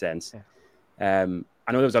in that sense. Yeah.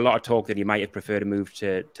 I know there was a lot of talk that he might have preferred to move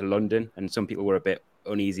to London, and some people were a bit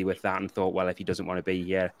uneasy with that and thought, well, if he doesn't want to be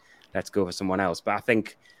here, let's go for someone else. But I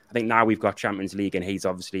think now we've got Champions League and he's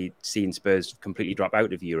obviously seen Spurs completely drop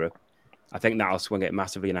out of Europe. I think that'll swing it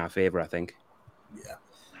massively in our favour, I think. Yeah,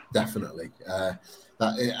 definitely. That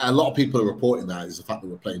a lot of people are reporting that is the fact that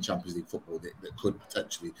we're playing Champions League football that could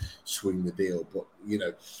potentially swing the deal. But,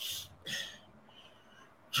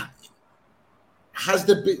 has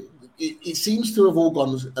there been... It seems to have all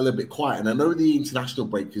gone a little bit quiet. And I know the international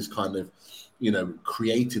break has kind of,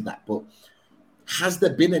 created that. But has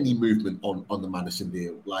there been any movement on the Maddison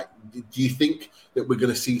deal? Like, do you think that we're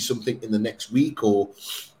going to see something in the next week, or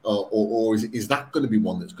is that going to be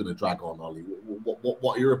one that's going to drag on, Olly?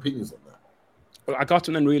 What are your opinions on that? Well, I got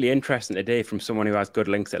something really interesting today from someone who has good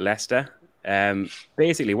links at Leicester.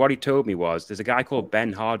 Basically, what he told me was there's a guy called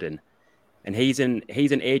Ben Harden, and he's an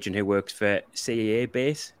agent who works for CAA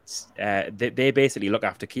Base. They basically look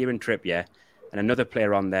after Kieran Trippier, and another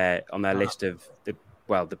player on their list of the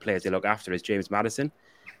players they look after is James Maddison.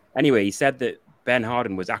 Anyway, he said that Ben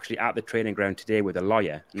Harden was actually at the training ground today with a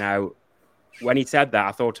lawyer. Now, when he said that,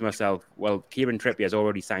 I thought to myself, well, Kieran Trippier has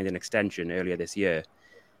already signed an extension earlier this year.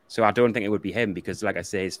 So I don't think it would be him because, like I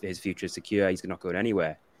say, his future is secure. He's not going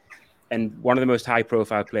anywhere. And one of the most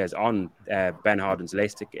high-profile players on Ben Harden's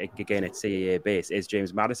list, again, at CAA Base, is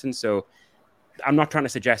James Maddison. So I'm not trying to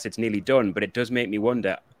suggest it's nearly done, but it does make me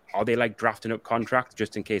wonder, are they like drafting up contracts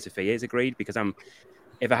just in case if he is agreed? Because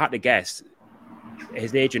if I had to guess,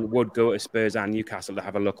 his agent would go to Spurs and Newcastle to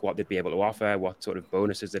have a look what they'd be able to offer, what sort of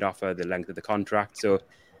bonuses they'd offer, the length of the contract. So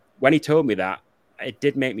when he told me that, it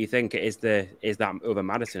did make me think, is that over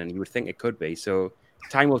Maddison? And you would think it could be. So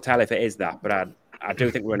time will tell if it is that. But I do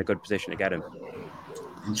think we're in a good position to get him.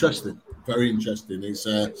 Interesting. Very interesting. It's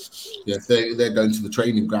they're going to the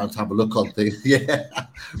training ground to have a look on things. Yeah,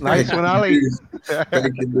 nice one, Olly.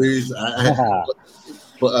 Breaking news.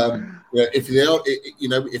 But if they are,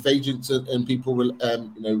 if agents and people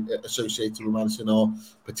associated with Madison are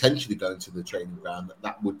potentially going to the training ground,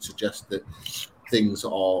 that would suggest that things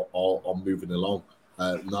are moving along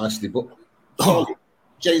nicely. But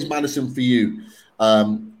James Madison, for you,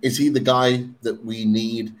 is he the guy that we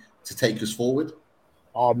need to take us forward?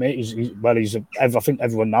 Oh, mate, I think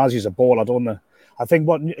everyone knows he's a baller, don't they? I think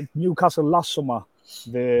what Newcastle last summer,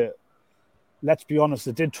 let's be honest,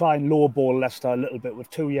 they did try and lowball Leicester a little bit with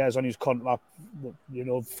 2 years on his contract.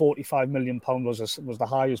 £45 million was the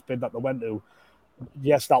highest bid that they went to.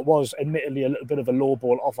 Yes, that was admittedly a little bit of a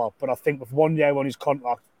lowball offer, but I think with 1 year on his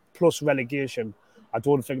contract plus relegation, I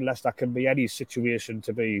don't think Leicester can be any situation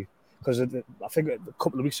to be. Because I think a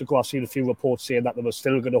couple of weeks ago, I've seen a few reports saying that they were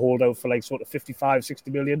still going to hold out for like sort of 55, 60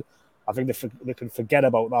 million. I think they can forget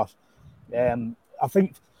about that. I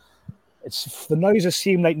think the noises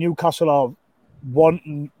seem like Newcastle are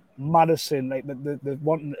wanting Madison, like they're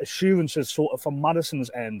wanting assurances sort of from Madison's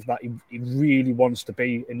end that he really wants to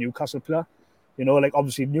be a Newcastle player. Like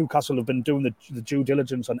obviously Newcastle have been doing the due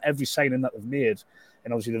diligence on every signing that they've made.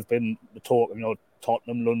 And obviously there've been the talk,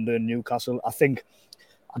 Tottenham, London, Newcastle.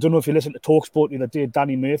 I don't know if you listened to TalkSport the other day,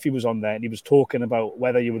 Danny Murphy was on there and he was talking about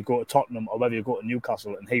whether you would go to Tottenham or whether you go to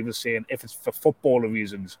Newcastle. And he was saying if it's for footballer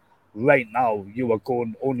reasons, right now you are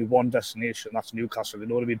going only one destination, that's Newcastle. You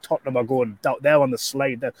know what I mean? Tottenham are going out there on the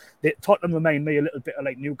slide. Tottenham remind me a little bit of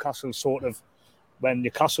like Newcastle sort of when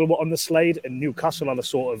Newcastle were on the slide, and Newcastle are the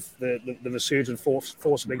sort of the resurgent force of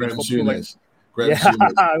football. Right.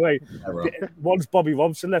 Once Bobby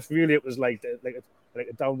Robson left, really it was like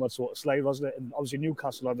a downward sort of slide, wasn't it? And obviously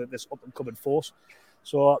Newcastle are this up and coming force.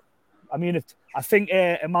 So, I mean, I think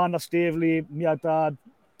Amanda Stavely, Miadad,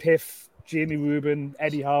 Piff, Jamie Rubin,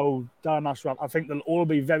 Eddie Howe, Dan Ashworth, I think they'll all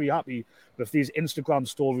be very happy with these Instagram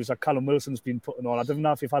stories that Callum Wilson's been putting on. I don't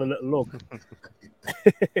know if you've had a little look.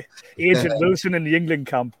 Agent Wilson in the England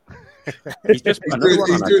camp. He's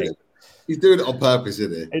doing it on purpose,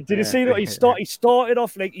 isn't he? Did you see that he started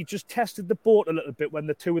off like he just tested the boat a little bit when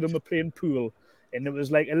the two of them were playing pool, and it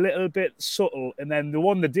was like a little bit subtle. And then the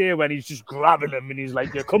one the day when he's just grabbing him and he's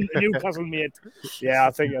like, "You come to Newcastle, mate." Yeah,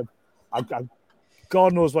 I think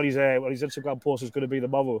God knows what his Instagram post is going to be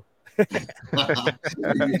tomorrow.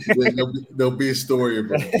 There'll be a story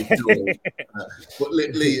about it. But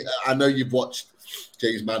Lee, I know you've watched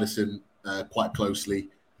James Madison quite closely.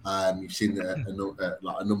 You've seen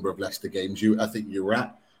a number of Leicester games. I think you were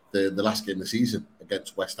at the last game of the season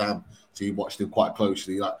against West Ham, so you watched him quite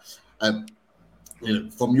closely.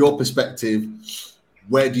 From your perspective,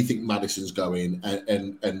 where do you think Madison's going,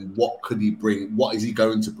 and what could he bring? What is he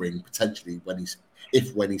going to bring potentially when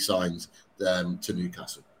he signs to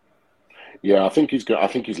Newcastle? Yeah, I think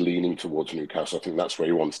he's leaning towards Newcastle. I think that's where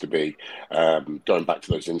he wants to be. Going back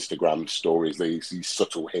to those Instagram stories, these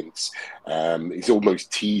subtle hints. He's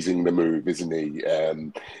almost teasing the move, isn't he?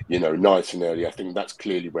 Nice and early. I think that's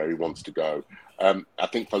clearly where he wants to go. I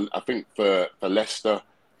think for Leicester.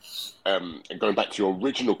 And going back to your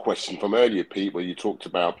original question from earlier, Pete, where you talked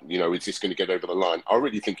about, is this going to get over the line? I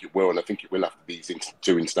really think it will, and I think it will after these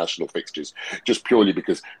two international fixtures, just purely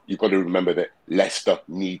because you've got to remember that Leicester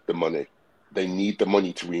need the money. They need the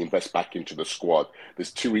money to reinvest back into the squad.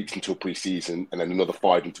 There's 2 weeks until pre-season and then another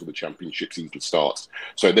 5 until the championship season starts.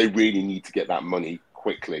 So they really need to get that money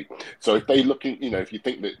quickly. So if they look, if you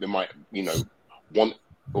think that they might, want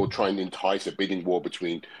or try and entice a bidding war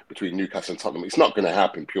between Newcastle and Tottenham, it's not going to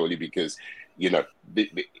happen purely because, they're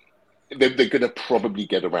going to probably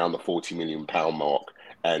get around the £40 million mark.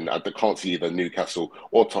 And I can't see either Newcastle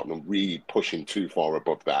or Tottenham really pushing too far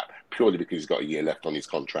above that, purely because he's got a year left on his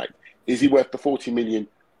contract. Is he worth the 40 million?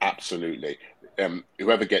 Absolutely.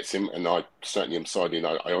 Whoever gets him, and I certainly am siding,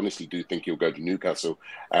 I honestly do think he'll go to Newcastle,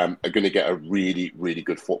 are going to get a really, really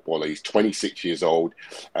good footballer. He's 26 years old.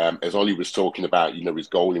 As Olly was talking about, his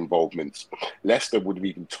goal involvements, Leicester would have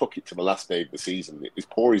even took it to the last day of the season, as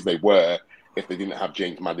poor as they were, if they didn't have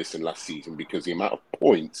James Madison last season, because the amount of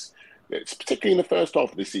points, particularly in the first half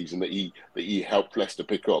of the season, that he helped Leicester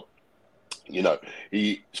pick up.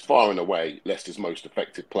 He's far and away Leicester's most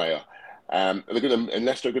effective player. And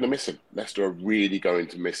Leicester are going to miss him. Leicester are really going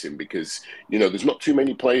to miss him because, there's not too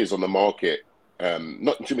many players on the market,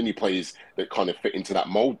 not too many players that kind of fit into that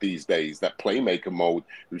mold these days, that playmaker mold,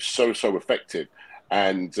 who's so effective.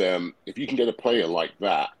 And if you can get a player like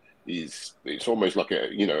that, it's almost like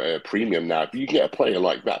a premium now. If you can get a player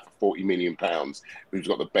like that for £40 million who's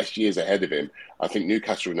got the best years ahead of him, I think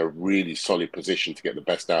Newcastle are in a really solid position to get the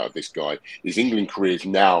best out of this guy. His England career is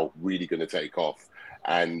now really going to take off,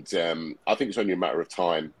 and I think it's only a matter of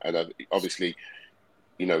time. And obviously,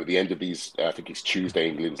 at the end of these, I think it's Tuesday,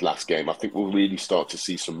 England's last game, I think we'll really start to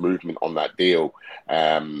see some movement on that deal.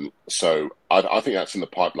 So I think that's in the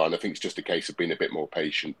pipeline. I think it's just a case of being a bit more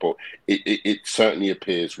patient. But it certainly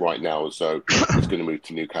appears right now as though he's going to move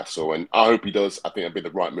to Newcastle. And I hope he does. I think it'll be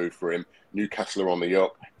the right move for him. Newcastle are on the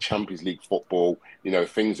up, Champions League football,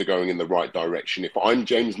 things are going in the right direction. If I'm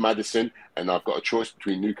James Maddison and I've got a choice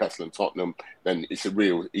between Newcastle and Tottenham, then it's a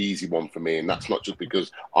real easy one for me. And that's not just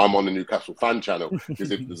because I'm on the Newcastle fan channel.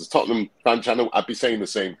 Because if there's a Tottenham fan channel, I'd be saying the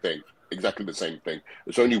same thing, exactly the same thing.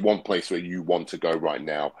 There's only one place where you want to go right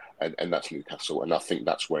now, and that's Newcastle. And I think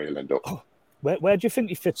that's where he'll end up. Where do you think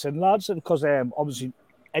he fits in, lads? Because obviously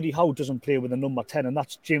Eddie Howe doesn't play with a number 10, and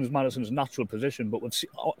that's James Maddison's natural position. But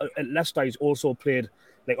at Leicester, he's also played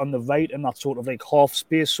like on the right in that sort of like half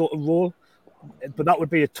space sort of role. But that would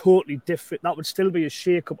be a totally different. That would still be a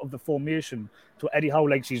shake-up of the formation to Eddie Howe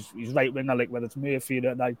likes. He's right winger, like whether it's Mayfield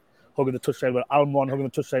at night hugging the touchline, with Almiron hugging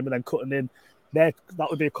the touchline, but then cutting in. That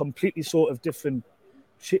would be a completely sort of different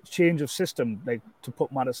change of system, like to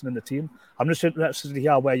put Maddison in the team. I'm just interested to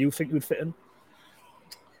hear where you think he would fit in.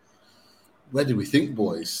 Where do we think,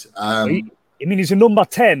 boys? He's a number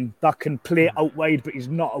 10 that can play out wide, but he's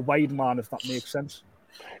not a wide man, if that makes sense.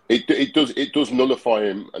 It does nullify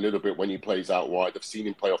him a little bit when he plays out wide. I've seen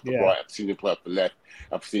him play off the right. I've seen him play off the left.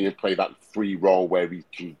 I've seen him play that free role where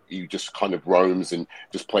he just kind of roams and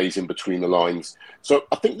just plays in between the lines. So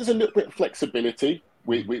I think there's a little bit of flexibility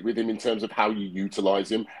with him in terms of how you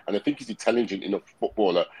utilise him. And I think he's intelligent enough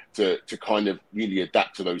footballer to kind of really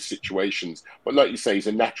adapt to those situations. But like you say, he's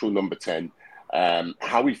a natural number 10.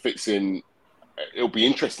 How he fits in, it'll be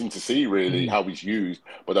interesting to see really how he's used,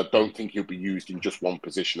 but I don't think he'll be used in just one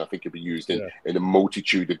position. I think he'll be used in a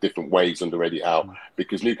multitude of different ways under Eddie Howe,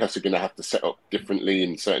 because Newcastle are going to have to set up differently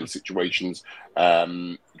in certain situations.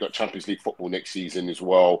 You've got Champions League football next season as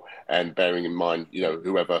well, and bearing in mind,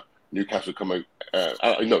 whoever Newcastle come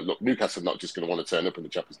out, look, Newcastle are not just going to want to turn up in the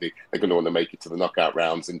Champions League; they're going to want to make it to the knockout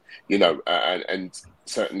rounds, and and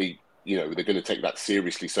certainly, they're going to take that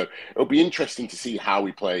seriously. So it'll be interesting to see how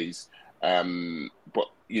he plays. But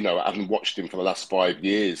I haven't watched him for the last 5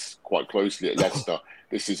 years quite closely at Leicester.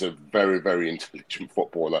 This is a very, very intelligent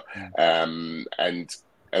footballer, and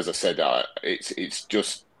as I said, it's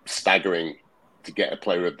just staggering to get a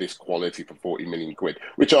player of this quality for £40 million,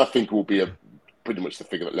 which I think will be pretty much the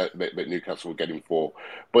figure that Newcastle will get him for.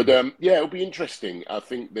 But it'll be interesting. I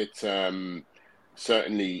think that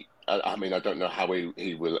certainly. I mean, I don't know how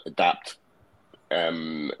he will adapt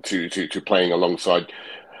to playing alongside.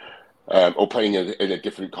 Or playing in a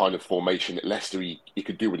different kind of formation at Leicester. He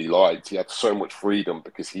could do what he liked. He had so much freedom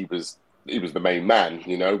because he was the main man.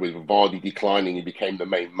 With Vardy declining, he became the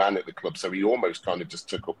main man at the club. So he almost kind of just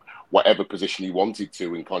took up whatever position he wanted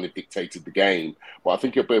to and kind of dictated the game. But I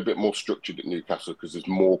think he'll be a bit more structured at Newcastle because there's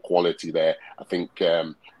more quality there. I think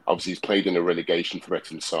obviously he's played in a relegation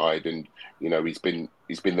threatened side, and he's been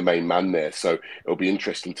the main man there. So it'll be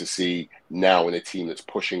interesting to see now in a team that's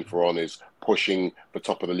pushing for honours, pushing for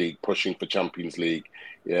top of the league, pushing for Champions League,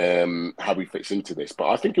 how he fits into this. But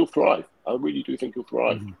I think he'll thrive. I really do think he'll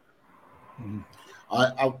thrive.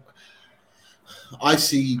 I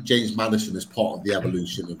see James Maddison as part of the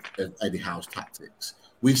evolution of Eddie Howe's tactics.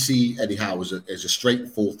 We see Eddie Howe as a straight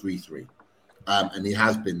 4-3-3. And he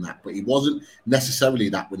has been that, but he wasn't necessarily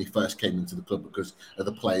that when he first came into the club because of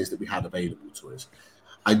the players that we had available to us.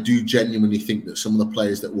 I do genuinely think that some of the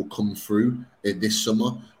players that will come through this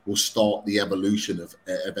summer will start the evolution of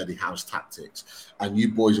Eddie Howe's tactics. And you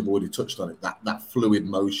boys have already touched on it, that fluid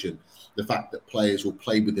motion, the fact that players will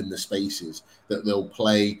play within the spaces, that they'll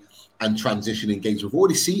play and transition in games. We've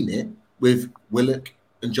already seen it with Willock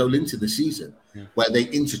and Joe Linton this season, where they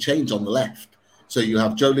interchange on the left. So you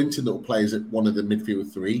have Joe Linton that will play as one of the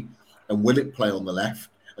midfield three, and Willock play on the left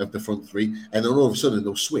of the front three, and then all of a sudden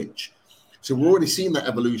they'll switch. So we're already seeing that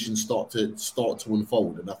evolution start to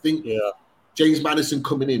unfold, and I think James Maddison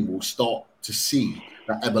coming in will start to see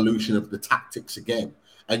that evolution of the tactics again.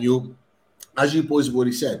 And as you boys have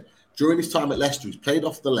already said, during his time at Leicester, he's played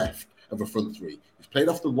off the left of a front three, he's played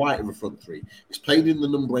off the right of a front three, he's played in the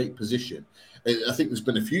number 8 position. I think there's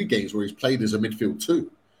been a few games where he's played as a midfield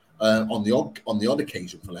 2. On the odd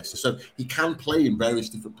occasion for Leicester. So he can play in various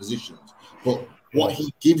different positions. But what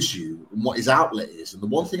he gives you and what his outlet is, and the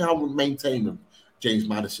one thing I would maintain of James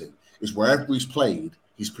Maddison is wherever he's played,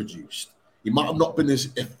 he's produced. He might have not been as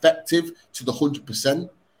effective to the 100%,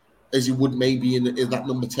 as he would maybe in that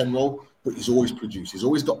number 10 role, but he's always produced. He's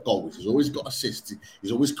always got goals. He's always got assists.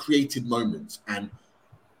 He's always created moments. And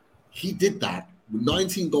he did that with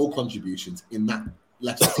 19 goal contributions in that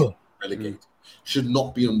Leicester relegated. Should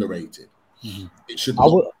not be underrated. It should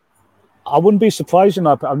not. I wouldn't be surprised in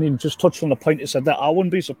that. I mean, just touching on the point you said that, I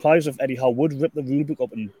wouldn't be surprised if Eddie Howe would rip the rulebook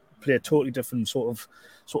up and play a totally different sort of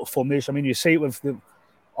formation. I mean, you see it with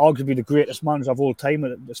arguably the greatest manager of all time,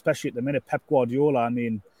 especially at the minute, Pep Guardiola. I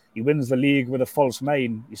mean, he wins the league with a false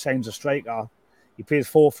nine. He signs a striker. He plays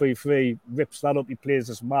 4-3-3, rips that up. He plays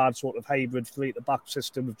this mad sort of hybrid 3-at-the-back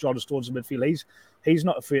system with John Stones in midfield. He's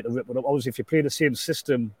not afraid to rip it up. Obviously, if you play the same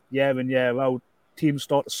system year in, year out, teams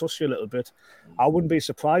start to suss you a little bit. I wouldn't be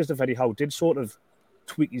surprised if Eddie Howe did sort of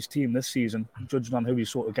tweak his team this season, judging on who he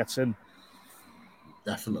sort of gets in.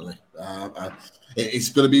 Definitely. It's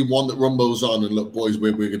going to be one that rumbles on. And look, boys,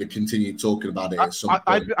 we're going to continue talking about it at some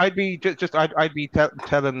point. I'd be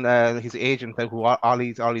telling his agent who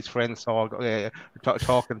Olly's friends saw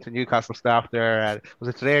talking to Newcastle staff there. Was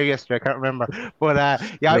it today or yesterday? I can't remember. But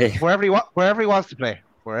wherever he wants to play.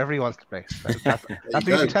 Wherever he wants to play. That's what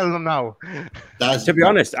you're telling them now. To be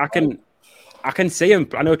honest, I can see him.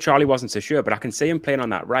 I know Charlie wasn't so sure, but I can see him playing on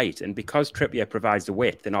that right. And because Trippier provides the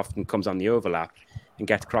width and often comes on the overlap and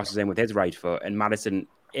gets crosses in with his right foot, and Maddison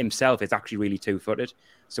himself is actually really two-footed.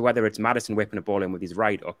 So whether it's Maddison whipping a ball in with his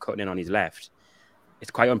right or cutting in on his left, it's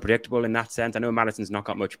quite unpredictable in that sense. I know Maddison's not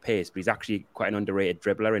got much pace, but he's actually quite an underrated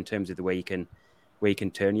dribbler in terms of the way he can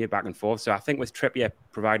turn you back and forth. So I think with Trippier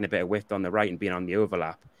providing a bit of width on the right and being on the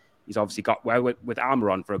overlap, he's obviously got, well, with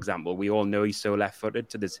Almiron, for example, we all know he's so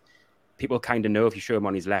left-footed. So there's people kind of know if you show him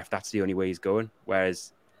on his left, that's the only way he's going.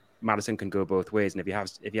 Whereas Maddison can go both ways. And if he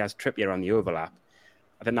has Trippier on the overlap,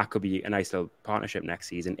 I think that could be a nice little partnership next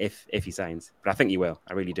season if he signs. But I think he will.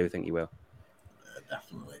 I really do think he will.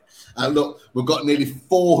 Definitely. Look, we've got nearly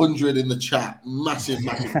 400 in the chat. Massive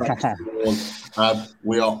thanks to everyone.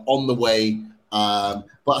 We are on the way. But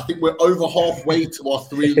I think we're over halfway to our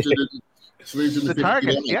 350 the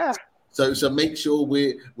target, yeah. So make sure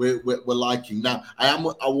we're liking. Now, I am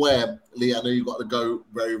aware, Lee, I know you've got to go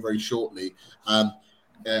very, very shortly.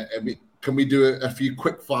 Can we do a few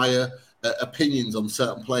quick fire opinions on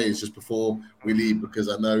certain players just before we leave? Because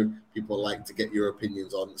I know people like to get your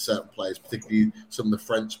opinions on certain players, particularly some of the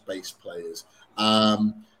French-based players.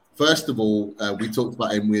 First of all, we talked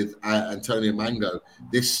about him with Antonio Mango.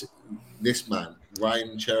 This man,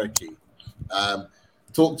 Ryan Cherokee.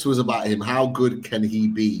 Talk to us about him. How good can he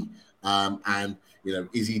be? And,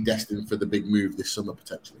 is he destined for the big move this summer,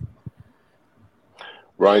 potentially?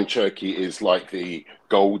 Ryan Cherokee is like the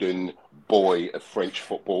golden boy of French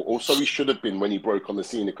football. Also, he should have been when he broke on the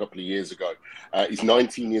scene a couple of years ago. He's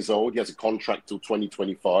 19 years old. He has a contract till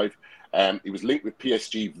 2025. He was linked with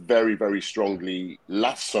PSG very, very strongly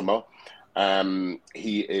last summer.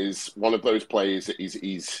 He is one of those players that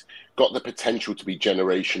he's got the potential to be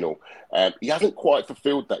generational. He hasn't quite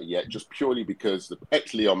fulfilled that yet, just purely because the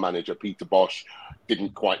ex-Lyon manager, Peter Bosch,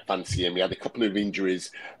 didn't quite fancy him. He had a couple of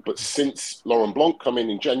injuries. But since Laurent Blanc come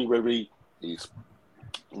in January, he's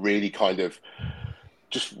really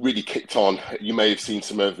just really kicked on. You may have seen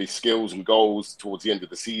some of his skills and goals towards the end of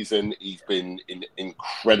the season. He's been in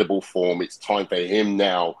incredible form. It's time for him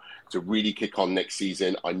now to really kick on next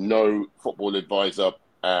season. I know football advisor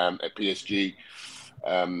at PSG,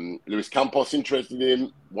 Luis Campos, interested in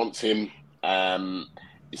him, wants him.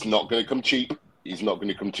 It's not going to come cheap. He's not going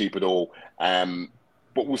to come cheap at all.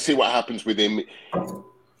 But we'll see what happens with him.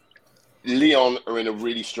 Lyon are in a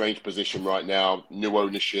really strange position right now. New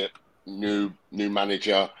ownership, new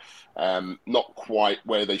manager, not quite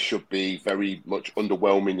where they should be. Very much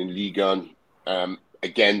underwhelming in Ligue 1.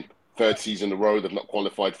 Again, third season in a row, they've not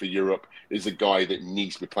qualified for Europe. Is a guy that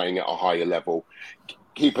needs to be playing at a higher level.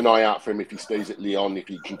 Keep an eye out for him if he stays at Lyon. If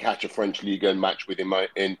he can catch a French Ligue 1 match with him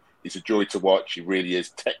in, he's a joy to watch. He really is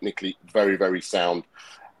technically very, very sound.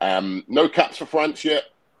 No caps for France yet.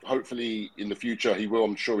 Hopefully in the future he will.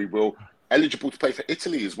 I'm sure he will. Eligible to play for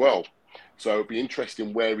Italy as well. So it'll be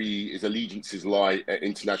interesting where his allegiances lie at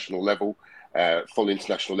international level, full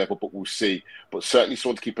international level, but we'll see. But certainly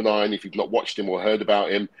someone to keep an eye on if you've not watched him or heard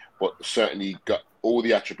about him, but certainly got all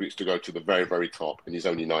the attributes to go to the very, very top, and he's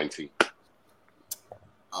only 19.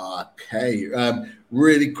 Okay.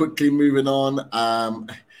 Really quickly moving on.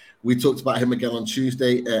 We talked about him again on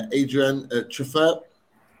Tuesday. Adrien Truffert.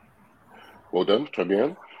 Well done, très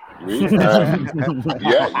bien. Oui.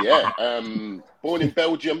 Born in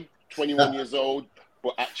Belgium, 21 years old,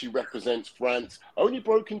 but actually represents France. Only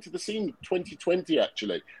broke into the scene 2020,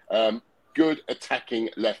 actually. Good attacking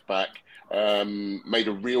left back. Made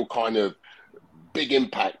a real kind of big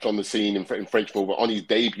impact on the scene in French football. On his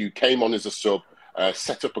debut, came on as a sub,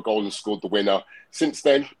 set up a goal and scored the winner. Since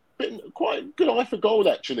then, been quite a good eye for goal,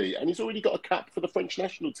 actually. And he's already got a cap for the French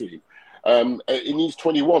national team. He's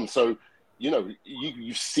 21. So,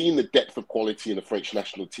 you've seen the depth of quality in the French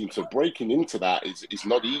national team. So breaking into that is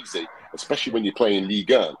not easy, especially when you're playing Ligue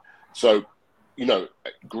 1. So,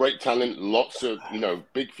 great talent, lots of,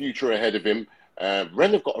 big future ahead of him.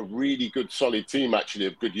 Rennes have got a really good, solid team, actually,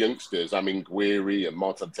 of good youngsters. I mean, Guiri and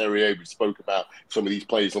Martin Terrier, we spoke about some of these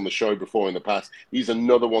players on the show before in the past. He's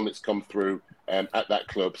another one that's come through at that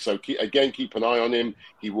club. So, keep an eye on him.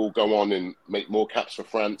 He will go on and make more caps for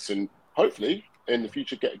France and hopefully in the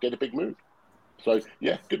future get a big move. So,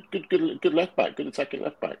 yeah, good left back, good attacking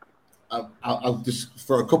left back. I'll just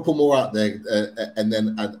throw a couple more out there, and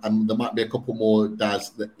then there might be a couple more, Daz,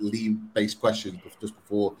 that leave-based questions just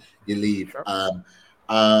before you leave. Sure.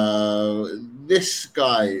 This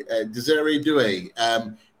guy, Desiree Douay,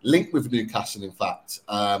 linked with Newcastle, in fact.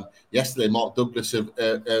 Yesterday, Mark Douglas of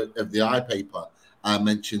the iPaper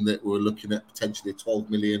mentioned that we're looking at potentially a £12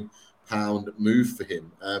 million move for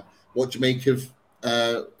him. What do you make of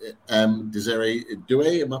Desiree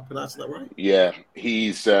Douay? Am I pronouncing that right? Yeah,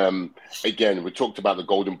 he's again, we talked about the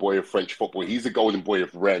golden boy of French football. He's the golden boy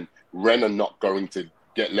of Rennes. Rennes are not going to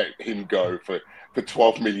let him go for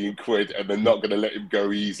 12 million quid, and they're not going to let him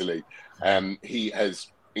go easily. He has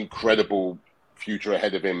incredible future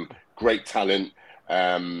ahead of him, great talent,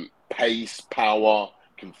 pace, power,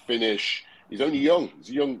 can finish. He's only young.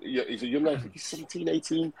 He's a young lad. He's 17,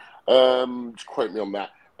 18. Just quote me on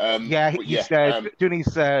that. He's doing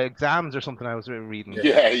his exams or something. I was reading.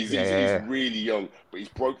 He's really young, but he's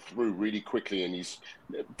broke through really quickly, and he's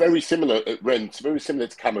very similar at Rennes. Very similar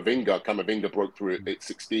to Camavinga. Camavinga broke through at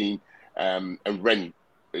 16, and Rennes,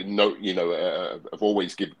 have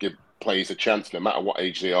always give players a chance, no matter what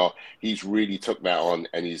age they are. He's really took that on,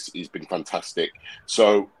 and he's been fantastic.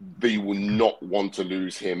 So they will not want to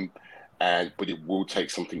lose him, but it will take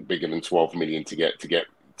something bigger than 12 million to get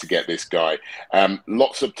this guy.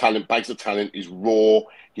 Lots of talent, bags of talent. Is raw.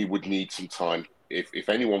 He would need some time. If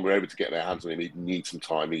anyone were able to get their hands on him, he'd need some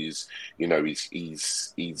time. He's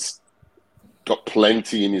got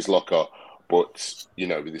plenty in his locker, but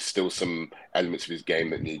there's still some elements of his game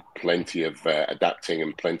that need plenty of adapting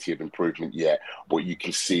and plenty of improvement yet. But you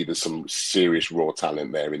can see there's some serious raw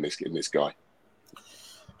talent there in this guy.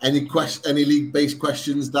 Any league-based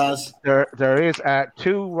questions, Daz? There is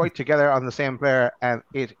two right together on the same player, and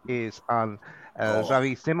it is on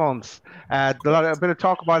Xavi Simons. A bit of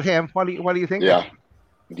talk about him. What do you think?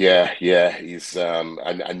 Yeah. He's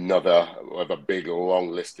another of a big, long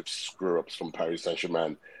list of screw-ups from Paris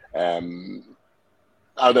Saint-Germain. I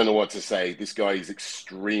don't know what to say. This guy is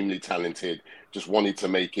extremely talented. Just wanted to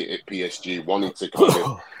make it at PSG. Wanted to kind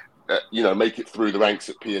of make it through the ranks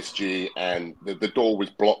at PSG, and the door was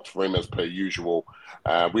blocked for him as per usual.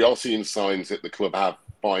 We are seeing signs that the club have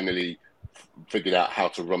finally figured out how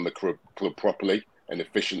to run the club properly and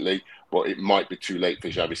efficiently, but it might be too late for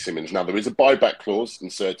Xavi Simons. Now, there is a buyback clause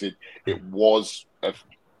inserted. It was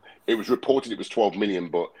reported it was 12 million,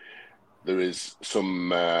 but there is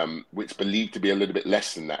some which believed to be a little bit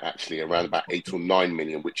less than that, actually, around about 8 or 9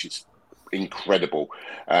 million, which is incredible.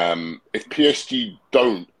 If PSG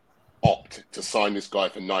don't opt to sign this guy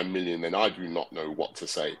for 9 million, then I do not know what to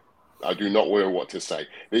say. I do not know what to say.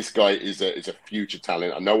 This guy is a future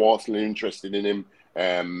talent. I know Arsenal are interested in him.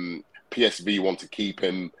 PSV want to keep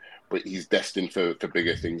him, but he's destined for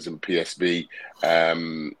bigger things than PSV.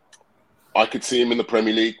 I could see him in the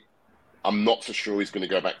Premier League. I'm not so sure he's going to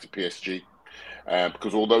go back to PSG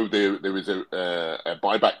because although there is a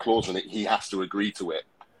buyback clause in it, he has to agree to it.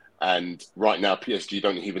 And right now, PSG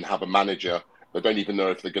don't even have a manager. They don't even know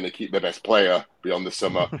if they're going to keep their best player beyond the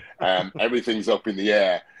summer. Everything's up in the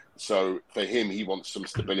air. So for him, he wants some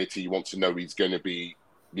stability. He wants to know he's going to be,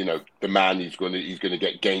 the man. He's going to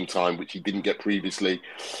get game time, which he didn't get previously.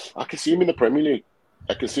 I can see him in the Premier League.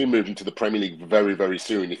 I can see him moving to the Premier League very, very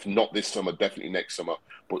soon. If not this summer, definitely next summer.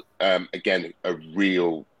 But again, a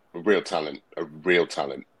real talent.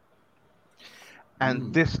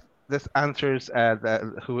 And this answers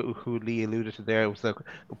who Lee alluded to there. It was a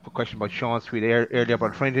question about Sean's tweet earlier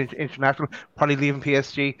about French international probably leaving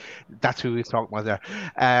PSG. That's who he's talking about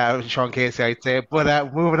there. Sean Casey, I'd say.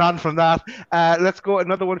 But moving on from that, let's go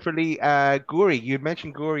another one for Lee. Guri, you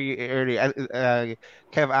mentioned Guri earlier.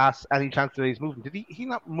 Kev asked, any chance that he's moving? Did he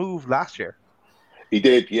not move last year? He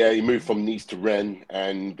did, yeah. He moved from Nice to Rennes,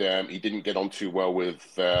 and he didn't get on too well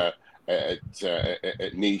with at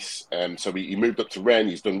Nice. So he moved up to Rennes.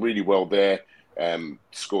 He's done really well there.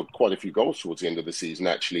 scored quite a few goals towards the end of the season,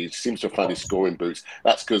 actually. He seems to have found his scoring boots.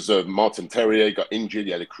 That's because Martin Terrier got injured.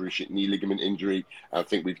 He had a cruciate knee ligament injury. I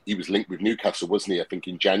think he was linked with Newcastle, wasn't he? I think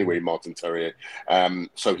in January, Martin Terrier.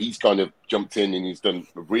 So he's kind of jumped in and he's done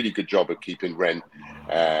a really good job of keeping Rennes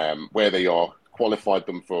where they are, qualified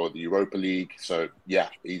them for the Europa League. So, yeah,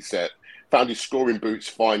 he's found his scoring boots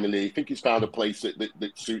finally. I think he's found a place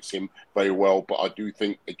that suits him very well. But I do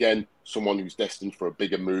think, again, someone who's destined for a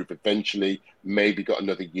bigger move eventually, maybe got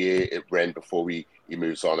another year at Rennes before he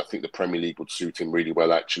moves on. I think the Premier League would suit him really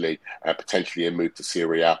well, actually. Potentially a move to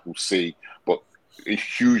Serie A, we'll see. But a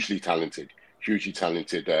hugely talented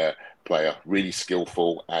player, really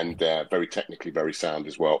skillful and very technically very sound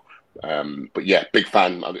as well. But yeah, big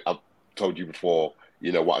fan. I've told you before,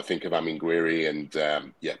 what I think of Amin Gouiri,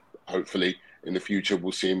 and hopefully in the future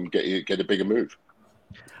we'll see him get a bigger move.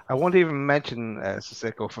 I won't even mention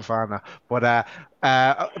Sissoko Fofana,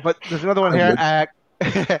 but there's another one here.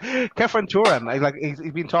 Kefren Turam, like he's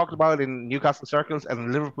been talked about in Newcastle circles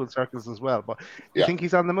and Liverpool circles as well. But you think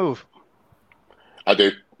he's on the move? I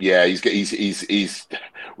do. Yeah, he's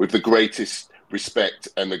with the greatest respect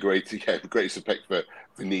and the greatest respect for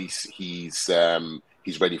Nice.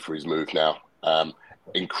 He's ready for his move now.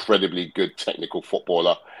 Incredibly good technical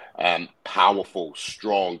footballer, powerful,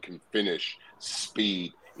 strong, can finish,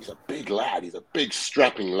 speed. He's a big lad. He's a big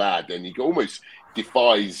strapping lad, and he almost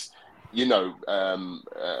defies,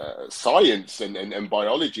 science and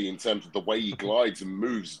biology in terms of the way he glides and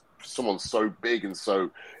moves. Someone so big and so,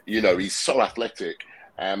 he's so athletic.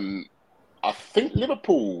 I think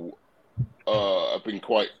Liverpool have been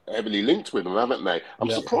quite heavily linked with him, haven't they? I'm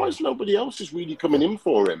surprised nobody else is really coming in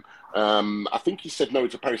for him. I think he said no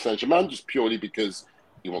to Paris Saint-Germain just purely because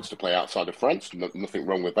he wants to play outside of France. Nothing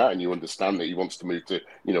wrong with that, and you understand that he wants to move to,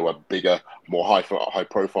 a bigger, more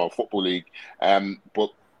high-profile football league.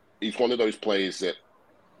 But he's one of those players that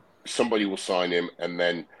somebody will sign him, and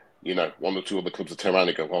then one or two other clubs will turn around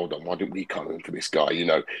and go, hold on, why didn't we come in for this guy?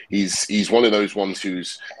 He's one of those ones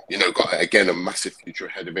who's, got, again, a massive future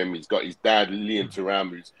ahead of him. He's got his dad, Liam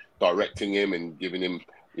Thuram, who's directing him and giving him,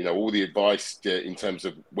 all the advice in terms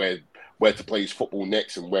of where to play his football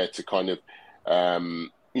next and where to kind of,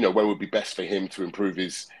 where would be best for him to improve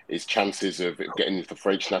his chances of getting into the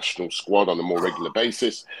French national squad on a more regular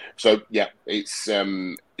basis. So, yeah, this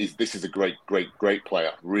is a great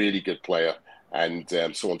player, really good player. And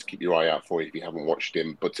someone to keep your eye out for if you haven't watched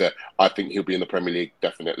him. But I think he'll be in the Premier League,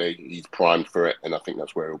 definitely. He's primed for it, and I think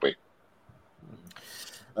that's where he'll be.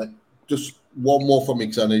 Just one more from me,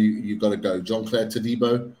 because I know you've got to go. Jean-Claire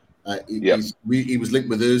Todibo, he was linked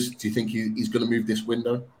with us. Do you think he's going to move this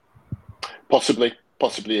window? Possibly.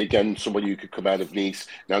 Again, somebody who could come out of Nice.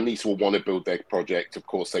 Now, Nice will want to build their project. Of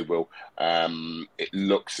course they will. It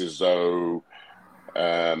looks as though...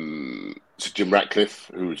 Jim Ratcliffe,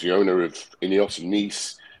 who's the owner of Ineos and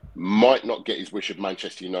Nice, might not get his wish of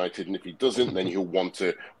Manchester United, and if he doesn't, then he'll want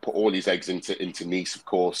to put all his eggs into Nice, of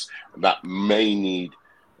course. That may need,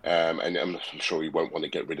 and I'm sure he won't want to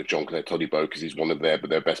get rid of Jean-Claire Todibo because he's one of their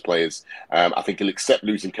best players. I think he'll accept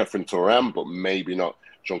losing Kefren Turam, but maybe not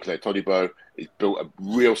Jean-Claire Todibo. He's built a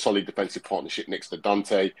real solid defensive partnership next to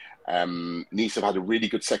Dante. Nice have had a really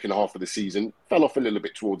good second half of the season. Fell off a little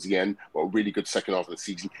bit towards the end, but a really good second half of the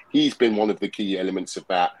season. He's been one of the key elements of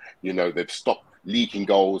that. They've stopped leaking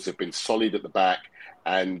goals. They've been solid at the back,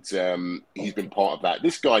 and he's been part of that.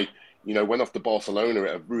 This guy, went off to Barcelona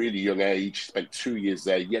at a really young age, spent 2 years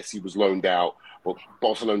there. Yes, he was loaned out, but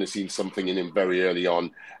Barcelona seen something in him very early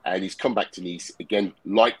on, and he's come back to Nice. Again,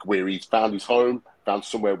 like where he's found his home, found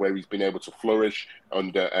somewhere where he's been able to flourish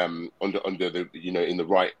under the in the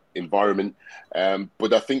right environment.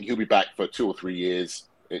 But I think he'll be back for 2 or 3 years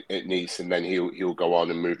at Nice, and then he'll go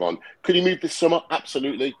on and move on. Could he move this summer?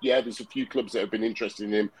 Absolutely. Yeah, there's a few clubs that have been interested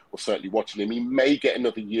in him or certainly watching him. He may get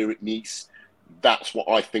another year at Nice. That's what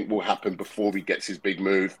I think will happen before he gets his big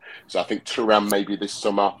move. So I think Thuram maybe this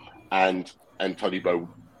summer, and Todibo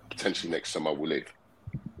potentially next summer will leave.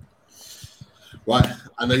 Right,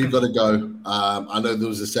 I know you've got to go. I know there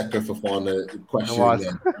was a Seko Fofana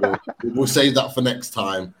question. We'll save that for next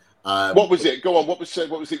time. What was it? Go on. What was it?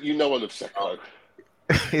 I love Seko.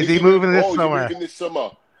 Is he moving this summer? Is he moving this summer?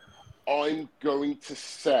 I'm going to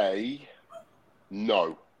say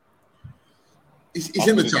no. He's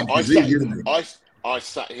in the Champions League, isn't he? I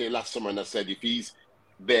sat here last summer and I said, if he's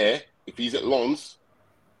at Lens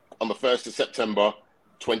on the 1st of September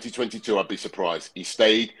 2022, I'd be surprised. He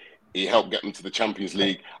stayed. He helped get them to the Champions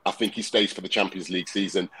League. I think he stays for the Champions League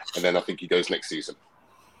season, and then I think he goes next season.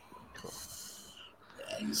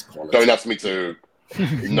 Don't ask me to.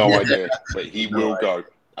 No idea, but he will go.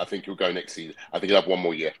 I think he'll go next season. I think he'll have one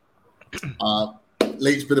more year.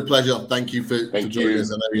 Lee, it's been a pleasure. Thank you for joining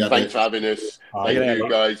us. I know Thanks for having us. Thank you,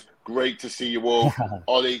 guys. Great to see you all.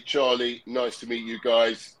 Ollie, Charlie, nice to meet you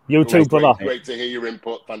guys. You too, brother. Great to hear your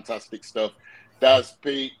input. Fantastic stuff. Daz,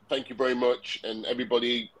 Pete, thank you very much. And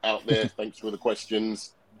everybody out there, thanks for the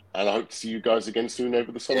questions. And I hope to see you guys again soon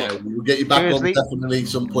over the summer. Yeah, we'll get you back on definitely at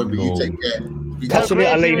some point, but you take care. Take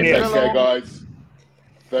care, guys.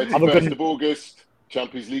 31st of August,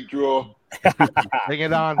 Champions League draw. Bring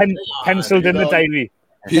it on. Penciled in the diary.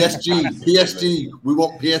 PSG. We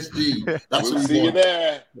want PSG. That's we'll what we see want. You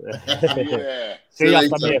there. See you there. See you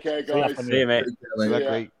later. Take care, guys. See you, mate.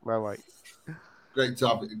 Bye. Great to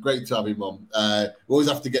have him on. We always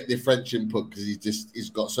have to get the French input because he's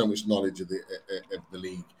got so much knowledge of the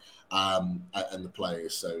league and the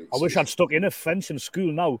players. So I wish I'd stuck in a French in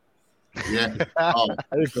school now. Yeah. Oh,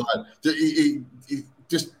 God. He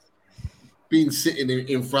just being sitting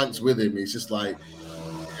in France with him, it's just like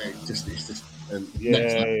it's just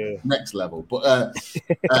next level. But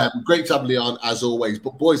great to have Leon as always.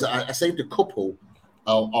 But boys, I saved a couple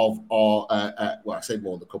of our well, I saved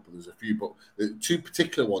more than a couple. There's a few, but two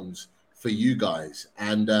particular ones for you guys.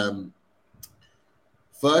 And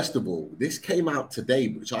first of all, this came out today,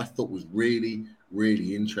 which I thought was really,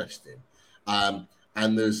 really interesting.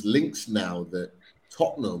 And there's links now that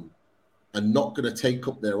Tottenham are not going to take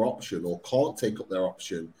up their option or can't take up their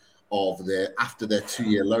option of after their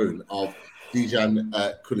 2-year loan of Dejan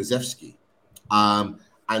Kulusevski.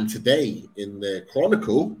 And today in the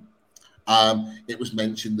Chronicle, it was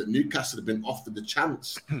mentioned that Newcastle had been offered the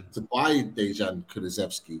chance to buy Dejan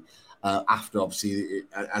Kulusevski after, obviously,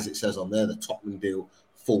 as it says on there, the Tottenham deal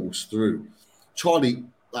falls through. Charlie,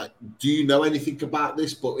 do you know anything about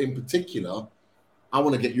this? But in particular, I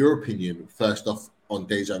want to get your opinion first off on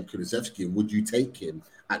Dejan Kulusevski, and would you take him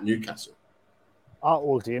at Newcastle?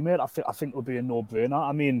 All day, mate. I think it would be a no-brainer.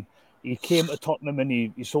 I mean, he came to Tottenham and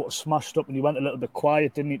he sort of smashed up and he went a little bit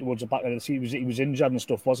quiet, didn't he, towards the back of the season. He was injured and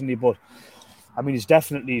stuff, wasn't he? But, I mean, he's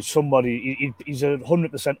definitely somebody, he's a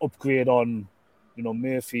 100% upgrade on,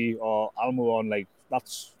 Murphy or Almiron. Like,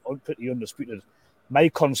 that's pretty undisputed. My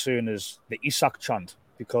concern is the Isak chant,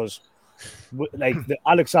 because the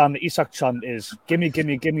Alexander Isak chant is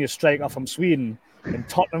gimme a striker from Sweden, and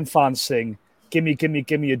Tottenham fans sing gimme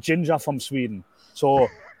a ginger from Sweden. So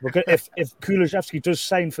if Kulusevski does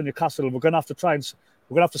sign for Newcastle, we're gonna have to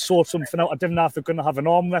sort something out. I don't know if they're gonna have an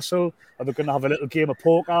arm wrestle, or they're gonna have a little game of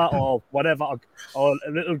poker or whatever, or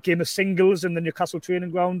a little game of singles in the Newcastle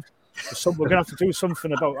training ground. We're gonna have to do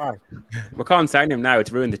something about that. We can't sign him now;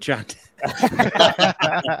 it's ruined the chant.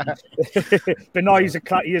 But no, he is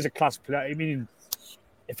a class player. I mean,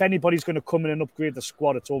 if anybody's going to come in and upgrade the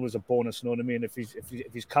squad, it's always a bonus. You know what I mean? If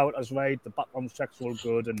his character's right, the background check's all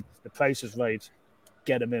good, and the price is right,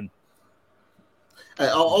 get him in.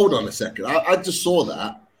 Hold on a second. I just saw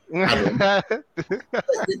that.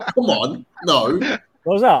 Come on, no.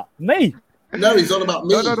 What was that? Me? No, he's on about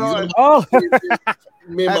me. No. Oh,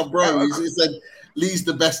 me and my bro. He said Lee's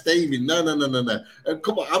the best Davey. No.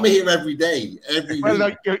 Come on, I'm here every day. Well,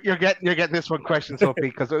 look, you're getting this one question, Sophie,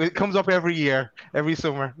 because it comes up every year, every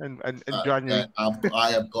summer, and January.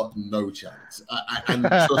 I have got no chance. And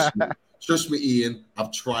trust me, Ian.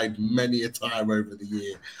 I've tried many a time over the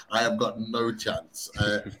year. I have got no chance.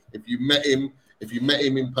 If you met him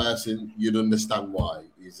in person, you'd understand why.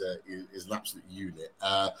 He's an absolute unit.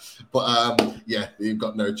 Yeah, you've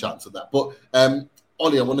got no chance of that. But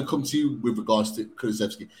Ollie, I want to come to you with regards to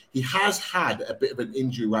Kulusevski. He has had a bit of an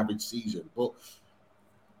injury-ravaged season, but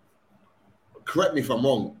correct me if I'm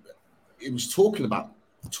wrong, it was talking about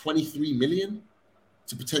 23 million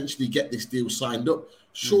to potentially get this deal signed up.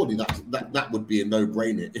 Surely that would be a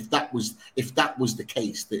no-brainer if that was the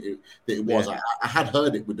case that it was. Yeah. I had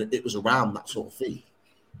heard it was around that sort of fee.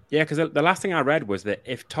 Yeah, because the last thing I read was that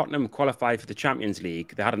if Tottenham qualified for the Champions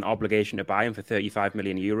League, they had an obligation to buy him for 35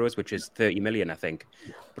 million euros, which is 30 million, I think.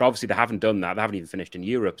 But obviously they haven't done that. They haven't even finished in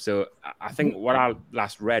Europe. So I think what I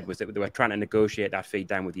last read was that they were trying to negotiate that fee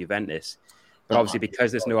down with Juventus. But obviously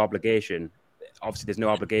because there's no obligation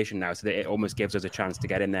now, so that it almost gives us a chance to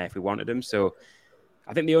get in there if we wanted him. So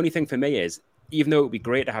I think the only thing for me is, even though it would be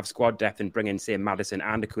great to have squad depth and bring in, say, Maddison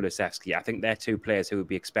and a Kulusevski, I think they're two players who would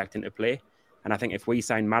be expecting to play. And I think if we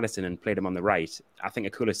signed Maddison and played him on the right, I think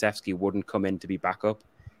a Kulusevski wouldn't come in to be backup.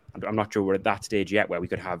 I'm not sure we're at that stage yet where we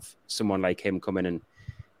could have someone like him come in, and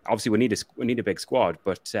obviously we need a big squad.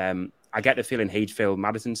 But I get the feeling he'd fill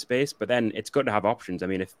Maddison's space. But then it's good to have options. I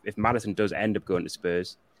mean, if Maddison does end up going to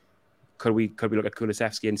Spurs, could we look at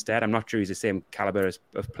Kulusevski instead? I'm not sure he's the same caliber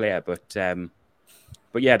of player, but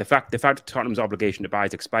yeah, the fact that Tottenham's obligation to buy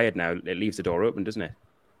is expired now, it leaves the door open, doesn't it?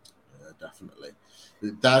 Yeah, definitely.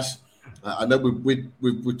 Daz, I know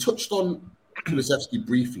we touched on Kulusevski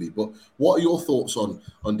briefly, but what are your thoughts on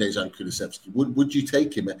Dejan Kulusevski? Would you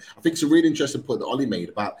take him? I think it's a really interesting point that Olly made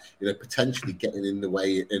about potentially getting in the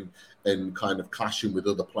way and kind of clashing with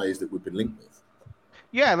other players that we've been linked with.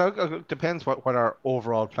 Yeah, look, it depends what our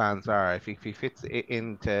overall plans are. If he fits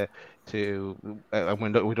into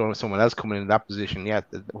when we don't have someone else coming in that position yet,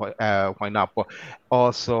 why not? But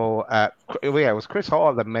also, it was Chris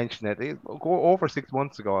Hall that mentioned it. Over 6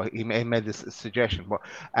 months ago, he made this suggestion. But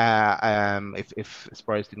if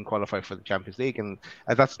Spurs didn't qualify for the Champions League, and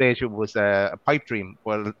at that stage it was a pipe dream.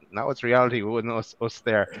 Well, now it's reality. We wouldn't us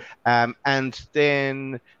there. And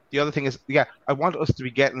then. The other thing is, I want us to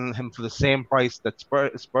be getting him for the same price that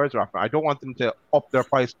Spurs are offering. I don't want them to up their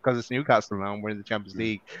price because it's Newcastle now and we're in the Champions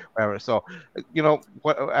League, whatever. So,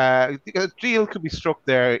 a deal could be struck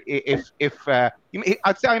there if I'd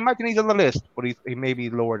say I imagine he's on the list, but he may be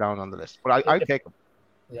lower down on the list. But I'd take him.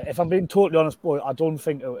 Yeah, if I'm being totally honest, boy, I don't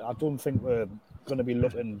think we're going to be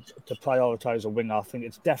looking to prioritise a winger. I think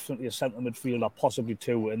it's definitely a centre midfielder, possibly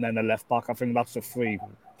two, and then a left back. I think that's the three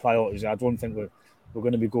priorities. I don't think we're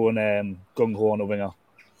going to be going gung-ho on a winger.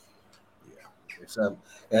 Yeah,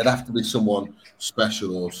 it'd have to be someone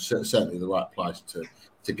special or certainly the right price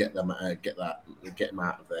to get them get him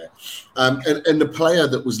out of there. And the player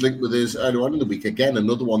that was linked with us earlier on in the week, again,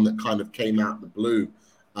 another one that kind of came out of the blue,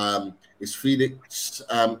 is Felix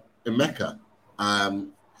Emeka.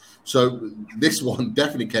 So this one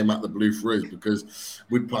definitely came out of the blue for us because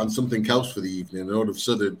we'd planned something else for the evening, and all of a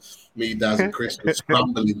sudden, me, Daz, and Chris were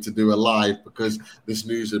scrambling to do a live because this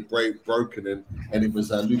news had broken, and it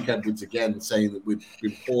was Luke Edwards again saying that we'd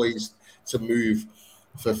been poised to move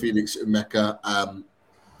for Felix Emeka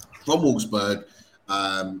from Wolfsburg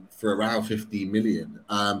for around 15 million.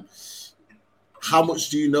 How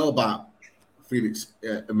much do you know about Felix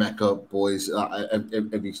Emeka, boys?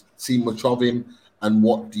 Have you seen much of him? And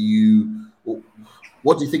what do you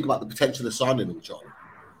think about the potential of signing him, Charlie?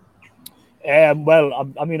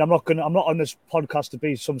 Well, I mean, I'm not on this podcast to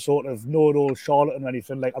be some sort of know-it-all charlatan or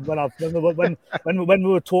anything. Like when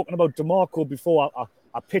we were talking about DeMarco before,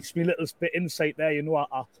 I pitched me a little bit insight there.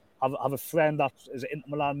 I have a friend that is an Inter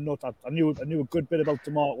Milan nut. I knew a good bit about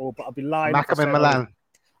DeMarco, but I'd be lying. Milan.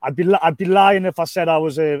 I'd be lying if I said I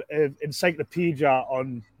was a encyclopedia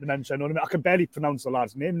on the mention. You know what I mean? I can barely pronounce the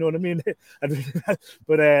lad's name. You know what I mean?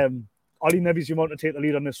 But Olly, maybe you want to take the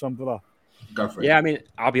lead on this one, brother. Go for it. Yeah, I mean,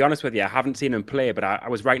 I'll be honest with you. I haven't seen him play, but I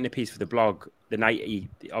was writing a piece for the blog the night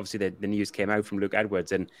obviously the news came out from Luke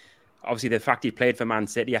Edwards, and obviously the fact he played for Man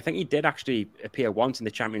City. I think he did actually appear once in the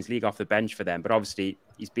Champions League off the bench for them, but obviously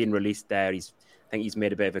he's been released there. I think he's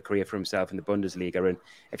made a bit of a career for himself in the Bundesliga. And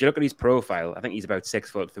if you look at his profile, I think he's about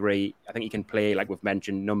 6'3". I think he can play, like we've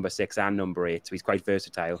mentioned, number 6 and number 8. So he's quite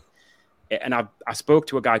versatile. And I spoke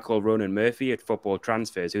to a guy called Ronan Murphy at Football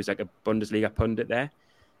Transfers, who's like a Bundesliga pundit there.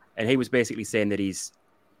 And he was basically saying that he's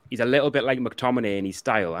a little bit like McTominay in his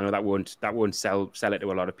style. I know that won't sell it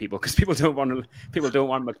to a lot of people because people don't want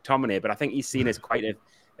McTominay, but I think he's seen as quite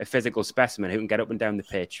a physical specimen who can get up and down the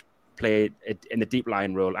pitch, play in the deep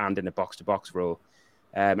line role and in the box-to-box role.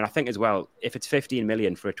 And I think as well, if it's 15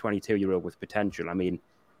 million for a 22-year-old with potential, I mean,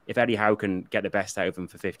 if Eddie Howe can get the best out of him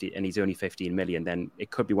for 50 and he's only 15 million, then it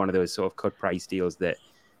could be one of those sort of cut price deals that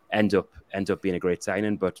end up being a great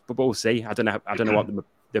signing. But we'll see. I don't know what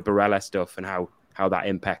the Barella stuff and how that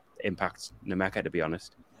impacts Nemeka, to be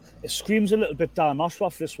honest. It screams a little bit Dan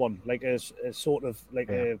Ashworth, this one, like a sort of like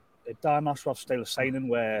a Dan Ashworth style of signing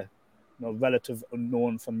where, relative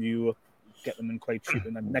unknown from Europe, get them in quite cheap,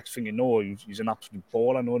 and then next thing you know, he's an absolute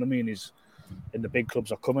baller. I know what I mean. He's in the big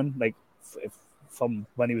clubs are coming, like from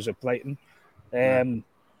when he was at Brighton. I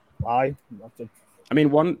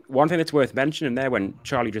mean, one thing that's worth mentioning there, when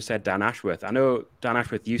Charlie just said Dan Ashworth, I know Dan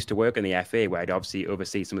Ashworth used to work in the FA, where he'd obviously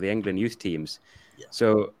oversee some of the England youth teams. Yeah.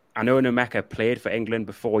 So I know Nemeka played for England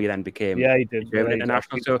before he then became he did. German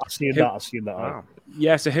international. I've seen that. Wow.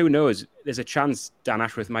 Yeah, so who knows? There's a chance Dan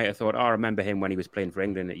Ashworth might have thought, I remember him when he was playing for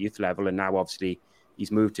England at youth level, and now obviously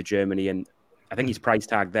he's moved to Germany, and I think he's price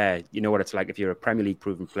tagged there. You know what it's like if you're a Premier League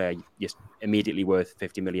proven player, you're immediately worth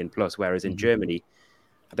 50 million plus, whereas in Germany,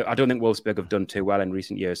 I don't think Wolfsburg have done too well in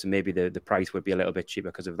recent years, so maybe the price would be a little bit cheaper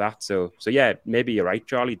because of that. So yeah, maybe you're right,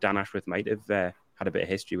 Charlie. Dan Ashworth might have had a bit of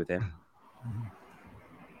history with him.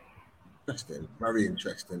 Interesting, very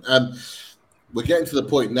interesting. We're getting to the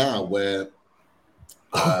point now where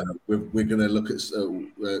we're going to look at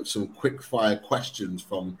some quick fire questions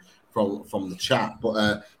from the chat.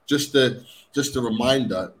 But just a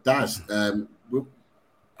reminder, Daz, have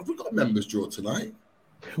we got a members draw tonight?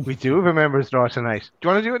 We do have a members draw tonight. Do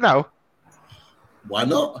you want to do it now? Why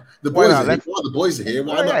not? The boys are here. Well, the boys are here.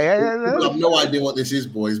 Why not? Yeah. People have no idea what this is,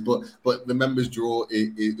 boys, but the members draw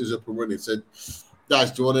is up and running. So,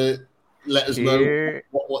 guys, do you want to let us know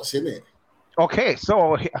what's in it? Okay,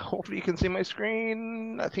 so hopefully you can see my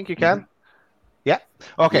screen. I think you can. Yeah.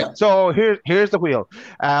 Okay. Yeah. So here's the wheel,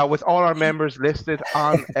 with all our members listed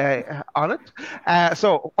on it.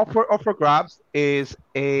 So up for grabs is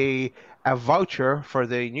a voucher for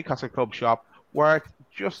the Newcastle Club shop worth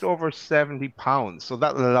just over £70. So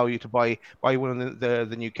that will allow you to buy one of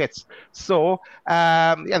the new kits. So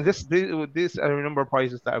this are a number of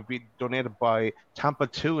prizes that have been donated by Tampa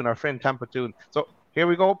Toon, our friend Tampa Toon. So here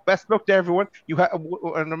we go. Best luck to everyone.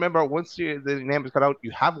 And remember, once the name is cut out,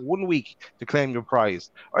 you have 1 week to claim your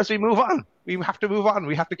prize. Or else we move on. We have to move on.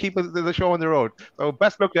 We have to keep the show on the road. So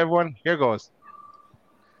best luck to everyone. Here goes.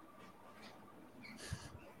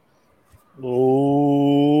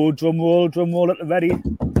 Oh, drum roll at the ready.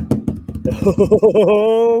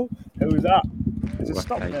 Oh, who's that? Is it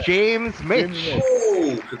stop there? James Mitch.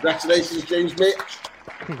 Oh, congratulations, James Mitch.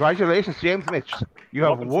 Congratulations, James Mitch. You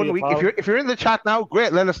have 1 week. If you're in the chat now,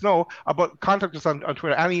 great. Let us know. About contact us on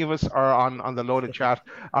Twitter. Any of us are on the loaded chat,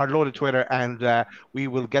 our loaded Twitter, and we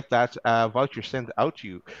will get that voucher sent out to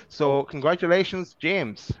you. So congratulations,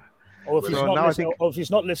 James. Oh, if he's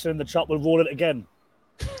not listening, the chat will roll it again.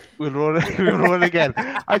 We'll roll it again.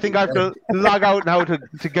 I think I have to log out now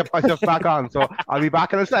to get myself back on. So I'll be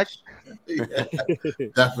back in a sec. Yeah,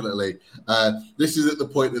 definitely. This is at the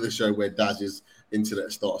point of the show where Daz's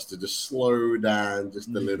internet starts to just slow down just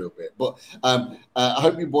a little bit. But I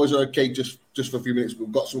hope you boys are okay just for a few minutes.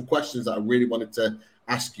 We've got some questions that I really wanted to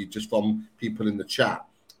ask you just from people in the chat.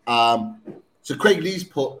 So Craig Lee's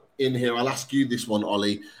put in here, I'll ask you this one,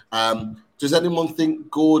 Ollie. Does anyone think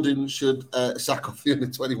Gordon should sack off the under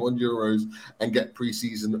 21 Euros and get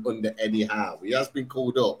pre-season under Eddie Howe? He has been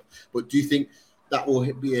called up, but do you think that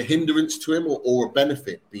will be a hindrance to him or a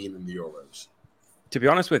benefit being in the Euros? To be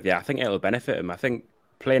honest with you, I think it'll benefit him. I think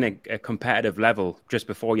playing a competitive level just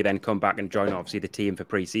before you then come back and join, obviously, the team for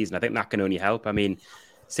pre-season, I think that can only help. I mean,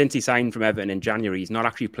 since he signed from Everton in January, he's not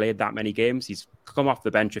actually played that many games. He's come off the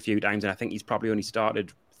bench a few times, and I think he's probably only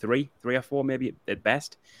started three or four, maybe at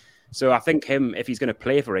best. So I think if he's going to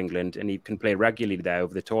play for England and he can play regularly there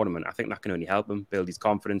over the tournament, I think that can only help him build his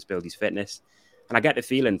confidence, build his fitness. And I get the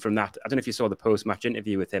feeling from that. I don't know if you saw the post-match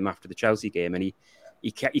interview with him after the Chelsea game, and he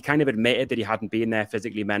kind of admitted that he hadn't been there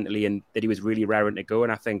physically, mentally, and that he was really raring to go.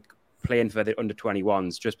 And I think playing for the under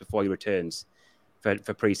 21s just before he returns for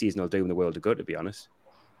pre-season will do him the world of good, to be honest.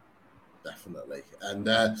 Definitely.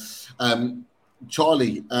 And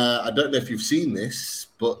Charlie, I don't know if you've seen this,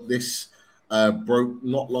 but this broke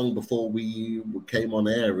not long before we came on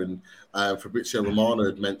air, and Fabrizio Romano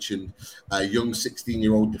had mentioned a young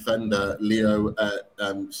 16-year-old defender, Leo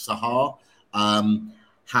Sahar,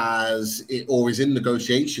 is in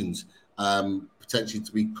negotiations potentially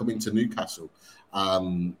to be coming to Newcastle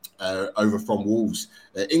over from Wolves.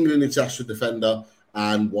 England international defender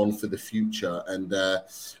and one for the future. And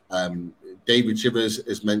David Chivers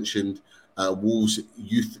has mentioned Wolves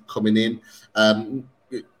youth coming in.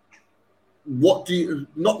 What do you,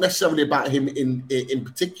 not necessarily about him in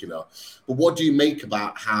particular, but what do you make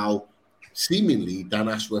about how seemingly Dan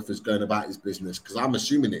Ashworth is going about his business? Because I'm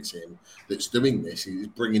assuming it's him that's doing this. He's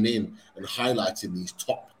bringing in and highlighting these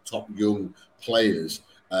top young players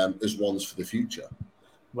as ones for the future.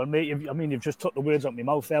 Well, mate, you've just took the words out of my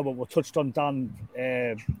mouth there. But we touched on Dan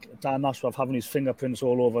Ashworth having his fingerprints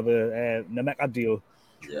all over the Nemeka deal.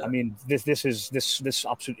 Yeah. I mean, this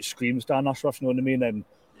absolutely screams Dan Ashworth. You know what I mean? And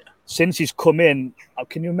since he's come in,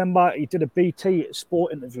 can you remember he did a BT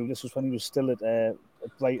Sport interview? This was when he was still at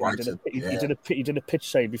Brighton. He did a pitch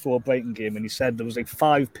side before a Brighton game, and he said there was like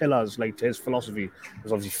 5 pillars like to his philosophy. There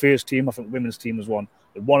was obviously first team. I think women's team was one.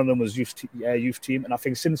 One of them was youth team. And I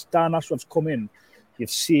think since Dan Ashworth's come in,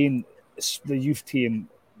 you've seen the youth team.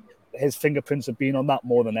 His fingerprints have been on that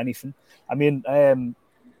more than anything. I mean,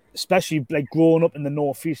 especially like growing up in the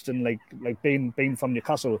northeast and like being from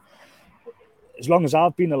Newcastle. As long as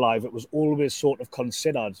I've been alive, it was always sort of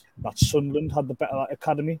considered that Sunderland had the better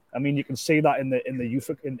academy. I mean, you can see that in the youth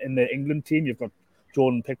in the England team. You've got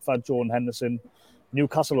Jordan Pickford, Jordan Henderson.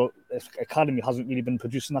 Newcastle academy hasn't really been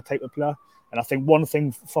producing that type of player. And I think one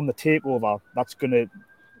thing from the takeover that's going to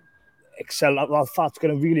excel, that's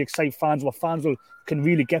going to really excite fans, what fans can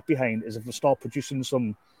really get behind, is if we start producing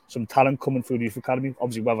some talent coming through the youth academy.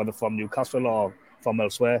 Obviously, whether they're from Newcastle or from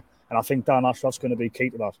elsewhere. And I think Dan Ashworth's going to be key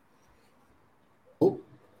to that.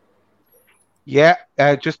 Yeah,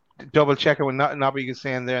 just double checking what Nobby is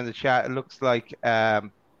saying there in the chat. It looks like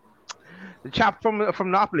the chap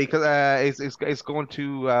from Napoli is going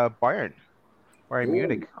to Bayern. Bayern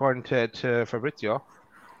Munich, according to Fabrizio.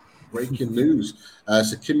 Breaking news.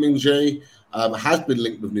 So Kim Min-jae has been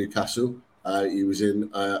linked with Newcastle. He was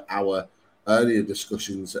in our earlier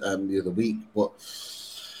discussions the other week, but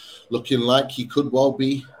looking like he could well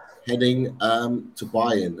be heading to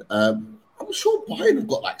Bayern. I'm sure Bayern have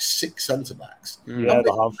got like 6 centre-backs. Yeah,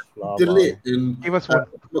 they have. De Ligt and Give us one.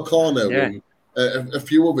 Meccano and a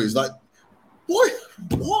few others. Like, what?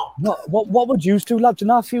 What would you do, lad? Do you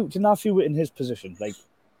know if you were in his position? Like,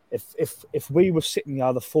 if we were sitting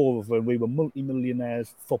here, the four of us, and we were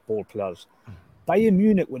multi-millionaires football players, Bayern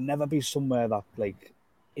Munich would never be somewhere that like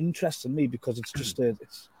interests me, because it's just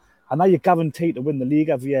I know you're guaranteed to win the league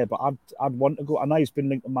every year, but I'd want to go. I know he's been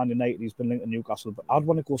linked to Man United, he's been linked to Newcastle, but I'd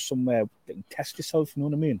want to go somewhere that can test yourself. You know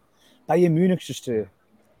what I mean? Bayern Munich's just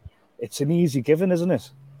it's an easy given, isn't it?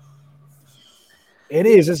 It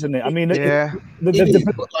is, isn't it? I mean, the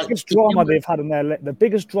biggest drama they've had in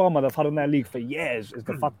their league for years is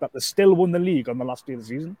the fact that they still won the league on the last day of the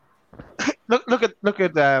season. Look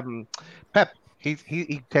at Pep.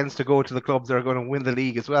 He tends to go to the clubs that are going to win the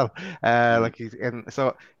league as well. So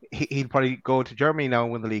he'd probably go to Germany now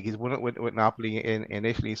and win the league. He's won it with Napoli in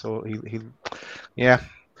Italy. So he'll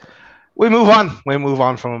we move on. We'll move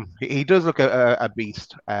on from him. He does look a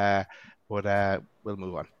beast, but we'll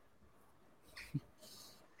move on.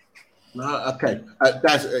 Okay,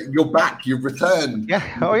 Daz, you're back. You've returned. Yeah.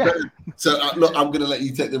 Oh, yeah. So look, I'm going to let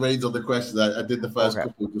you take the reins on the questions. I did the first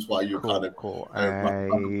couple just while you were cool.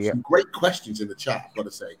 Some great questions in the chat, I've got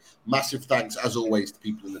to say. Massive thanks, as always, to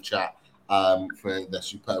people in the chat for their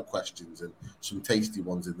superb questions, and some tasty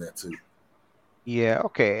ones in there too. Yeah.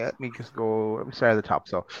 Okay. Let me start at the top.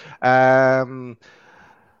 So,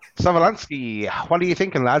 Savalansky, what are you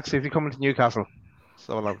thinking, lads? If you're coming to Newcastle,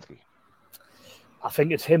 Savalansky. I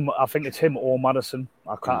think it's him or Madison.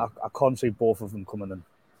 I can't see both of them coming in.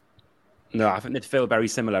 No, I think they'd fill very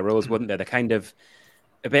similar roles, wouldn't they? They're kind of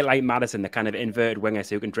a bit like Madison. They're kind of inverted wingers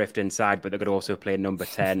who can drift inside, but they could also play number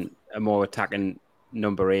 10, a more attacking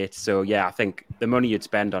number 8. So yeah, I think the money you'd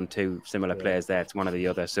spend on two similar players there, it's one or the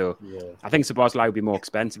other. So I think Szoboszlai would be more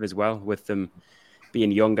expensive as well, with them being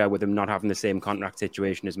younger, with them not having the same contract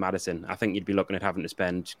situation as Madison. I think you'd be looking at having to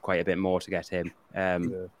spend quite a bit more to get him.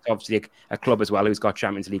 Obviously, a club as well who's got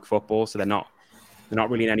Champions League football, so they're not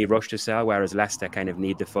really in any rush to sell. Whereas Leicester kind of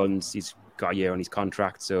need the funds. He's got a year on his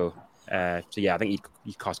contract, so yeah, I think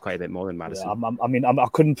he'd cost quite a bit more than Madison. I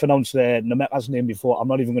couldn't pronounce Nemeta's name before. I'm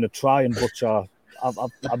not even going to try and butcher. I'll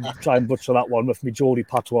try and butcher that one with me Geordie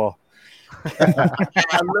patois.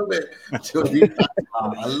 I love it. I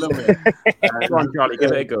love it. Come on, Charlie,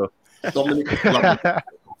 give it a go. Dominic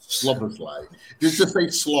Slobberfly. Just say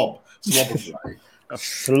Slobberfly.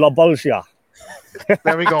 Slobolsha.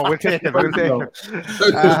 There we go. We'll take it. The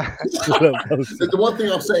one thing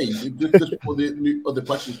I'll say, just before the other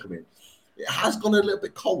questions come in, it has gone a little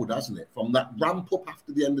bit cold, hasn't it? From that ramp up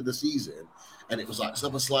after the end of the season, and it was like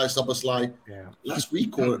Szoboszlai. Yeah. Last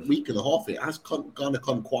week or week and a half, it has kind of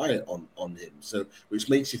gone quiet on him. So, which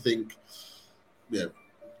makes you think,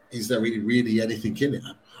 is there really anything in it?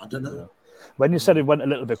 I don't know. When you said it went a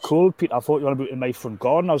little bit cold, Pete, I thought you were about in my front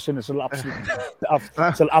garden. I was saying it's still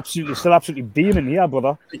absolutely beaming here,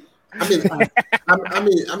 brother.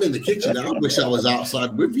 I'm in the kitchen. I wish I was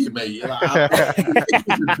outside with you, mate. It's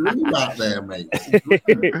a dream out there, mate.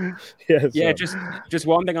 Just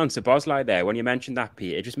one thing on Szoboszlai there. When you mentioned that,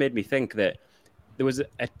 Pete, it just made me think that there was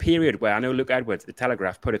a period where I know Luke Edwards, the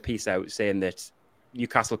Telegraph, put a piece out saying that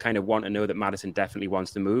Newcastle kind of want to know that Madison definitely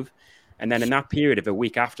wants to move. And then in that period of a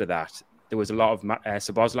week after that, there was a lot of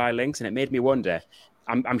Szoboszlai links, and it made me wonder.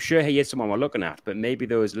 I'm sure he is someone we're looking at, but maybe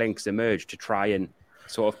those links emerged to try and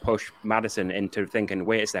sort of push Madison into thinking,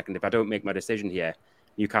 wait a second, if I don't make my decision here,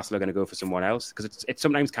 Newcastle are going to go for someone else. Because it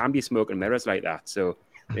sometimes can be smoke and mirrors like that. So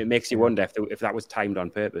it makes you wonder if that was timed on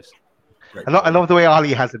purpose. I love the way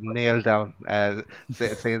Olly has it nailed down,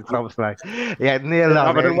 saying Szoboszlai. Yeah, nailed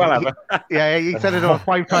down. He said it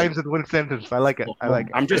 5 times in one sentence. I like it.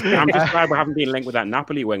 I'm just glad we haven't been linked with that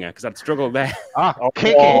Napoli winger, because I'd struggle there.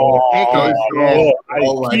 Kiki. Oh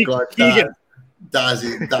my God.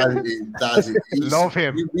 Dazzy. Love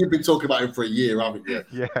him. You've been talking about him for a year, haven't you?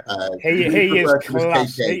 Yeah. He is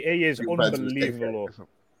class. He is unbelievable.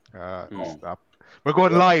 Stop. We're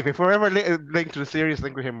going live. If we're ever linked to a serious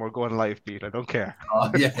link with him, we're going live, Pete. I don't care.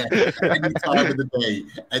 Oh, yeah. Any time of the day.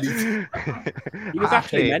 He was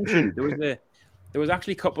actually mentioned. There was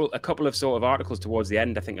actually a couple of sort of articles towards the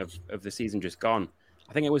end, I think, of the season just gone.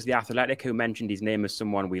 I think it was The Athletic who mentioned his name as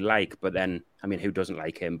someone we like, but then, I mean, who doesn't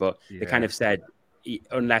like him? But they kind of said,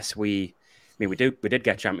 unless we did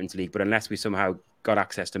get Champions League, but unless we somehow got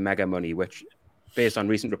access to mega money, which based on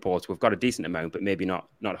recent reports, we've got a decent amount, but maybe not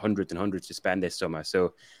hundreds and hundreds to spend this summer.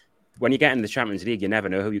 So when you get in the Champions League, you never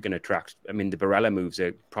know who you're going to attract. I mean, the Barella moves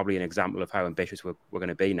are probably an example of how ambitious we're going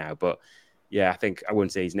to be now. But yeah, I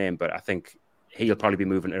wouldn't say his name, but I think he'll probably be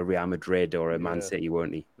moving to a Real Madrid or a Man City,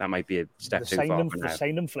 won't he? That might be a step too far for now. They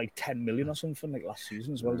signed him for like 10 million or something like last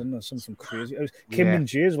season as well, didn't they? Something crazy. It was Kim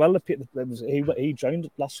Min-jae as well. He joined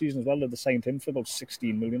last season as well. They signed him for about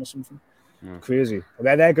 16 million or something. Crazy.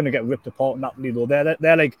 They're going to get ripped apart in Napoli though.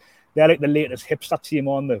 They're like the latest hipster team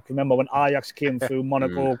on there. Remember when Ajax came through,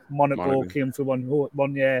 Monaco came through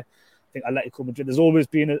one year. I think Atletico Madrid. There's always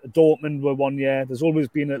been a Dortmund were 1 year. There's always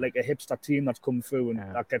been a hipster team that's come through and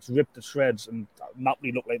that gets ripped to shreds. And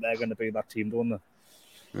Napoli look like they're going to be that team, don't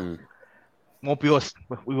they? Won't be us.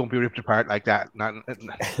 We won't be ripped apart like that.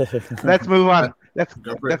 Let's move on. Let's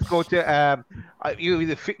go to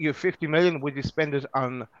you 50 million. Would you spend it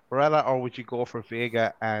on Barella or would you go for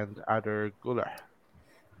Vega and Adder Guller?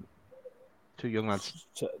 Two young lads.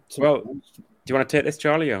 Well, do you want to take this,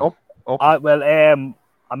 Charlie?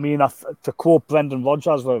 I mean, to quote Brendan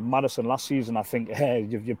Rodgers with Madison last season, I think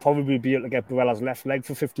you'd probably be able to get Barella's left leg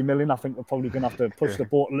for 50 million. I think we're probably going to have to push the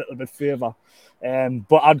boat a little bit further.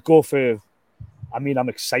 But I'd go for. I mean, I'm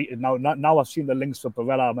excited now. Now I've seen the links for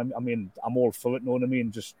Barella. I mean, I'm all for it. Know what I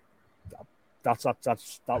mean? Just that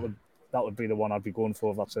would be the one I'd be going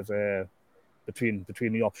for. That's it. Between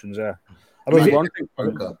the options there.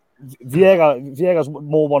 Vieira's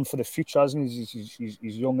more one for the future, isn't he?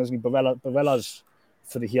 He's young, isn't he? Barella's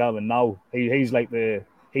for the here and now. He's like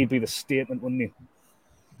he'd be the statement, wouldn't he?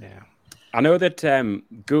 Yeah. I know that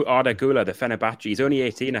Arda Güler, the Fenerbahce, he's only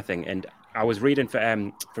 18, I think. And I was reading for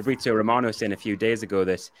Fabrizio Romano saying a few days ago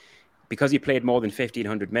that because he played more than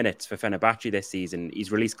 1,500 minutes for Fenerbahce this season,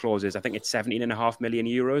 his release clauses, I think it's 17.5 million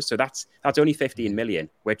euros. So that's only 15 million,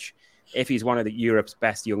 which if he's one of Europe's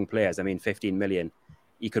best young players, I mean, 15 million,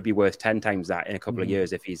 he could be worth 10 times that in a couple of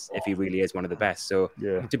years if he really is one of the best. So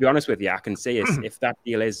to be honest with you, I can see us, if that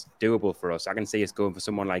deal is doable for us, I can see us going for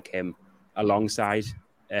someone like him alongside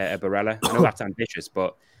Barella. I know that's ambitious,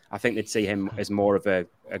 but I think they'd see him as more of a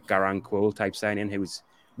Garang Kuhl type signing who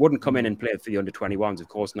wouldn't come in and play for the under-21s, of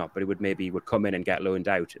course not, but he would come in and get loaned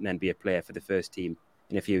out and then be a player for the first team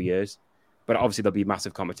in a few years. But obviously there'll be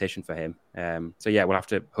massive competition for him. So yeah, we'll have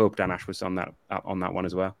to hope Dan Ash was on that one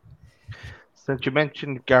as well. Since you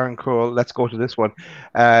mentioned Garang Kuhl, let's go to this one.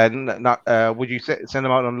 Would you send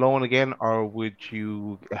him out on loan again, or would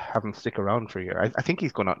you have him stick around for a year? I think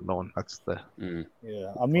he's going out on loan. That's the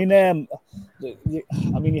yeah. I mean,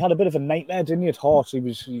 he had a bit of a nightmare, didn't he? At Hearts,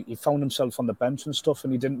 he found himself on the bench and stuff,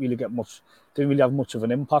 and he didn't really have much of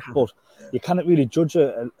an impact. But you can't really judge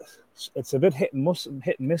it. It's a bit hit and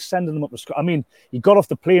miss sending him up to. I mean, he got off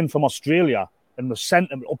the plane from Australia and was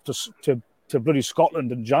sent him up to bloody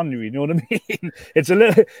Scotland in January, you know what I mean? It's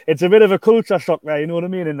a bit of a culture shock there, you know what I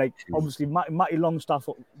mean? And like obviously Matty Longstaff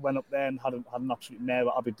went up there and had an absolute nail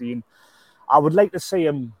at Aberdeen. I'd like to see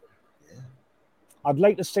him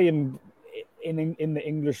in the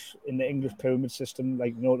English pyramid system,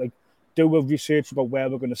 like do a research about where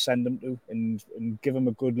we're going to send him to and give him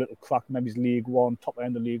a good little crack, maybe his League One, top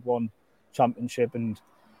end of League One Championship. And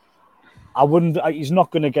he's not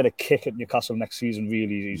going to get a kick at Newcastle next season,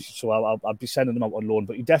 really. So I'd be sending him out on loan.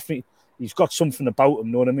 But he's got something about him,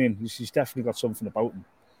 you know what I mean? He's definitely got something about him.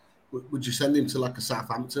 Would you send him to like a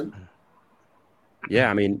Southampton? Yeah,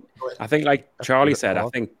 I mean, I think like Charlie said, I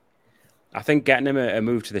think getting him a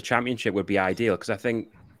move to the Championship would be ideal because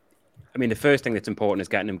the first thing that's important is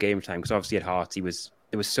getting him game time because obviously at Hearts there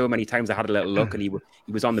was so many times I had a little look and he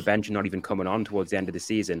was on the bench and not even coming on towards the end of the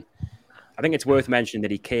season. I think it's worth mentioning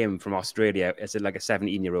that he came from Australia as like a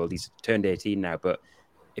 17-year-old. He's turned 18 now, but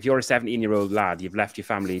if you're a 17-year-old lad, you've left your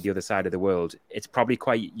family the other side of the world, it's probably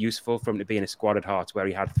quite useful for him to be in a squad at Hearts where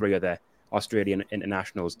he had 3 other Australian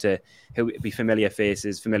internationals who be familiar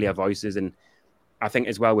faces, familiar voices. And I think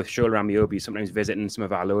as well with Shola Amiobi, sometimes visiting some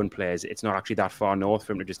of our loan players, it's not actually that far north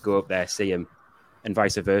for him to just go up there, see him, and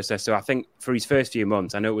vice versa. So I think for his first few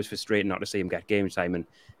months, I know it was frustrating not to see him get game time, and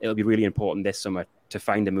it'll be really important this summer to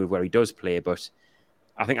find a move where he does play. But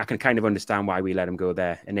I think I can kind of understand why we let him go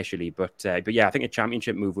there initially. But yeah, I think a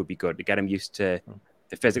Championship move would be good to get him used to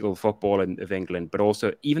the physical football of England, but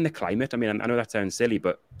also even the climate. I mean, I know that sounds silly,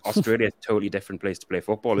 but Australia is a totally different place to play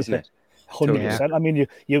football, isn't it? 100%. I mean,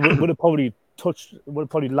 you would have probably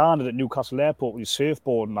landed at Newcastle Airport with your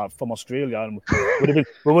surfboard and that from Australia, and we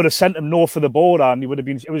would have sent him north of the border, and he would have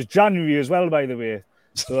been. It was January as well, by the way,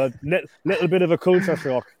 so a little bit of a culture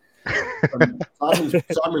shock. Simon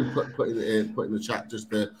put in the chat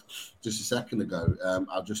just a second ago.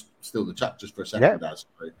 I'll just steal the chat just for a second.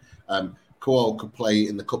 Kowal could play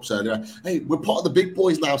in the Cups earlier. Hey, we're part of the big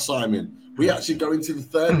boys now, Simon. We actually go into the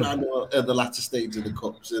third round of the latter stage of the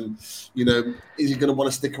Cups. And, you know, is he going to want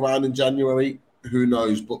to stick around in January? Who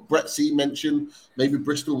knows? But Brett C mentioned maybe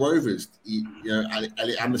Bristol Rovers.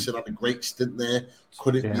 Elliot Anderson had a great stint there.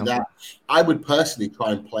 Could it be that? I would personally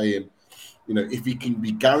try and play him. You know, if he can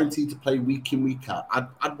be guaranteed to play week in, week out,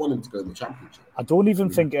 I'd want him to go in the Championship. I don't even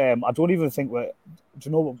think we're. Do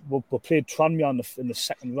you know we played Tranmere in the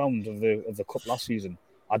second round of the Cup last season?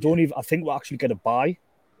 I think we'll actually get a bye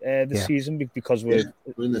this season because we're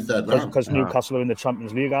in the third round because Newcastle are in the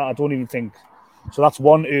Champions League. I don't even think so. That's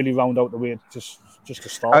one early round out the way just to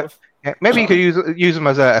start with. Yeah, maybe you could use them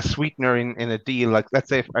as a sweetener in a deal. Like, let's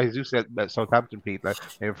say, as you said, Southampton, Pete, like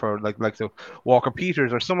maybe for like so Walker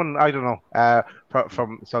Peters or someone, I don't know,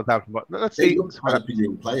 from Southampton. But let's see.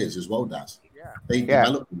 Young players as well, Daz. They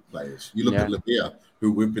develop young players. You look at Lavia,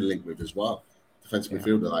 who we've been linked with as well. Defensive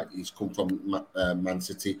midfielder, like he's come from Man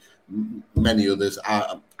City. Many others,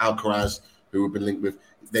 Alcaraz, who we've been linked with.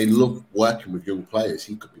 They love working with young players.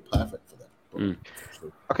 He could be perfect for them.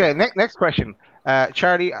 Okay, next question.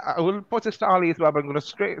 Charlie, I will put this to Olly as well, but I'm going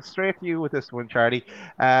to straight to you with this one, Charlie.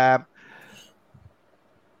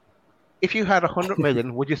 If you had 100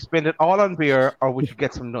 million, would you spend it all on beer or would you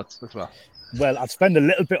get some nuts as well? Well, I'd spend a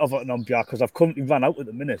little bit of it on beer because I've currently run out at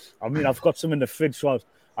the minute. I mean, I've got some in the fridge, so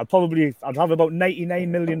I'd have about £99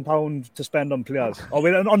 million to spend on players. Oh,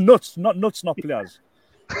 wait, on nuts, not players.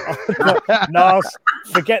 No,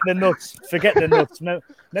 forget the nuts.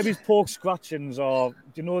 Maybe pork scratchings or do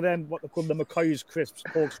you know them? What they call the McCoy's crisps,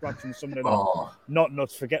 pork scratchings, something like that. Not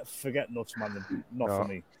nuts. Forget nuts, man. Not for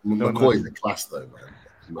me. McCoy's the class, though, man.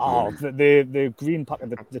 Oh, the green pack,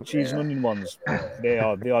 the cheese and onion ones. They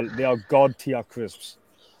are god tier crisps.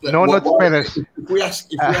 No nuts, Bennett. If we ask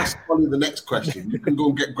Olly the next question, you can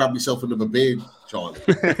go and grab yourself another beer, Charlie.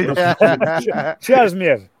 Cheers,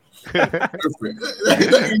 mate. He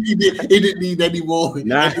didn't need any more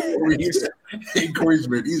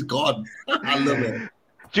encouragement. He's gone. I love it.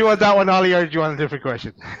 Do you want that one, Olly, or do you want a different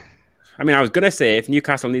question? I mean, I was going to say if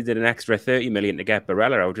Newcastle needed an extra 30 million to get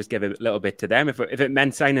Barella, I would just give a little bit to them if it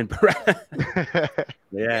meant signing Barella.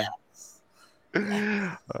 Yeah.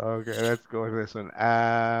 Okay, let's go with this one.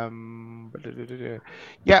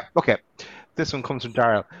 Yeah, okay. This one comes from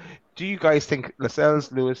Daryl. Do you guys think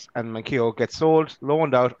Lascelles, Lewis, and Manquillo get sold,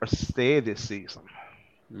 loaned out, or stay this season?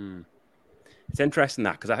 It's interesting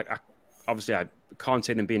that because I can't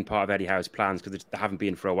see them being part of Eddie Howe's plans because they haven't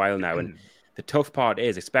been for a while now. And the tough part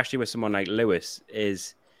is, especially with someone like Lewis,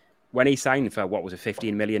 is when he signed for what was a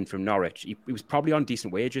 15 million from Norwich, he was probably on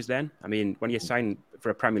decent wages then. I mean, when you sign for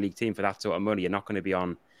a Premier League team for that sort of money, you're not going to be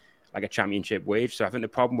on like a Championship wage. So I think the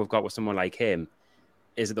problem we've got with someone like him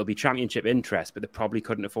is that there'll be Championship interest, but they probably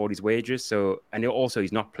couldn't afford his wages. So, and also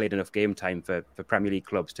he's not played enough game time for Premier League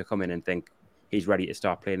clubs to come in and think he's ready to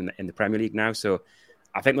start playing in the Premier League now. So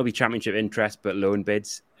I think there'll be Championship interest, but loan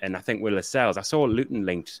bids. And I think with Lascelles, I saw Luton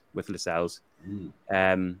linked with Lascelles.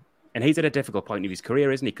 And he's at a difficult point of his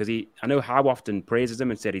career, isn't he? Because I know Howe often praises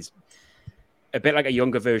him and said he's a bit like a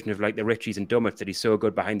younger version of like the Richies and Dummets, that he's so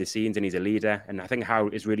good behind the scenes and he's a leader. And I think Howe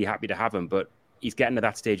is really happy to have him, but he's getting to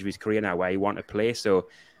that stage of his career now where he wants to play. So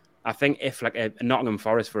I think if like a Nottingham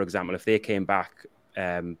Forest, for example, if they came back,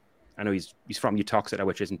 I know he's from Uttoxeter,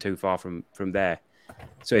 which isn't too far from there.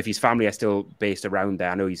 So if his family are still based around there,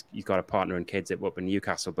 I know he's got a partner and kids up in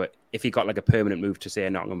Newcastle, but if he got like a permanent move to say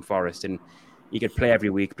Nottingham Forest and he could play every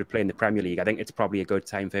week, but play in the Premier League, I think it's probably a good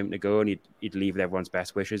time for him to go, and he'd leave with everyone's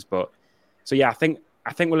best wishes. But so yeah, I think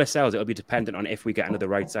with Lascelles, it'll be dependent on if we get another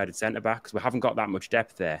right-sided centre-back, because we haven't got that much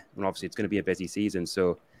depth there, and obviously it's going to be a busy season.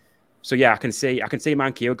 So yeah, I can see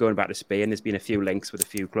Manquillo going back to Spain. There's been a few links with a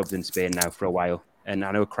few clubs in Spain now for a while, and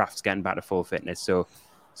I know Kraft's getting back to full fitness. So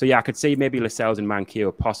yeah, I could see maybe Lascelles and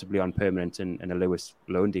Manquillo possibly on permanent and a Lewis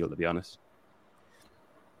loan deal, to be honest.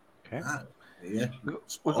 Okay. Yeah.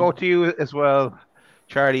 We'll go to you as well,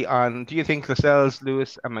 Charlie, on do you think Lascelles,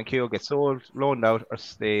 Lewis, and Manquillo get sold, loaned out, or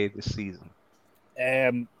stay this season?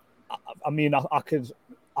 I mean, I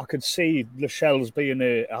could see Lascelles being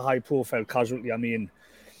a high-profile casualty. I mean,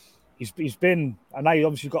 he's been, and I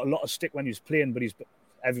obviously got a lot of stick when he was playing, but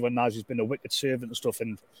everyone knows he's been a wicked servant and stuff,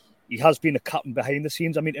 and he has been a captain behind the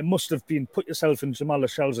scenes. I mean, it must have been, put yourself in Jamal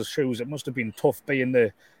Lascelles' shoes, it must have been tough being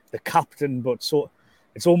the captain, but so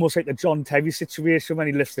it's almost like the John Terry situation when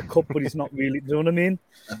he lifts the cup, but he's not really, do you know what I mean?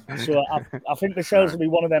 So I think Lascelles will be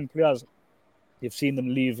one of them players. You've seen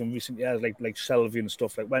them leave in recent years, like Shelby and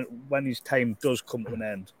stuff. Like when his time does come to an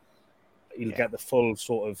end, he'll get the full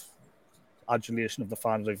sort of. adulation of the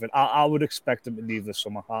fans. I would expect him to leave this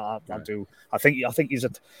summer. I do. I think he's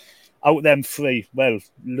out of them three. Well,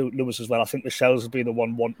 Lewis as well. I think Michelle's will be the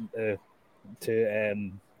one wanting to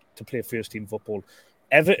play first team football.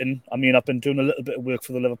 Everton. I mean, I've been doing a little bit of work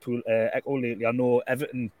for the Liverpool Echo lately. I know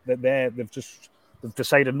Everton. They've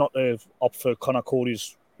decided not to opt for Conor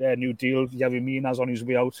Cody's new deal. Yerry Mina's on his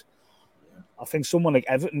way out. I think someone like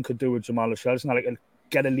Everton could do with Jamal Lascelles and like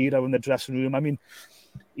get a leader in the dressing room. I mean,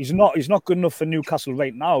 he's not good enough for Newcastle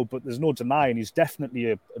right now, but there's no denying he's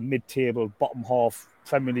definitely a mid-table, bottom half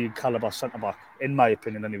Premier League caliber centre back, in my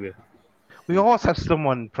opinion, anyway. We always have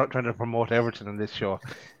someone trying to promote Everton on this show.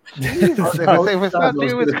 Jesus, if it's not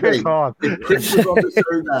you, it's Chris Hall. If Chris was on the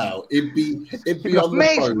show now, it'd be on the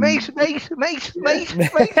phone. Mate,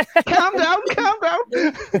 calm down.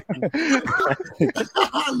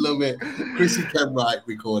 I love it. Chrissy Kenwright,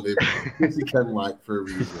 we call him. Chrissy Kenwright for a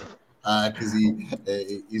reason. Because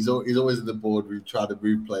he's always in the boardroom trying to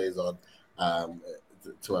move players on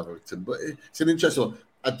to Everton. But it's an interesting one.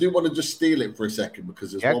 I do want to just steal it for a second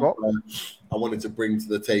because there's one player I wanted to bring to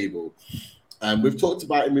the table. We've talked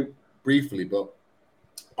about him briefly, but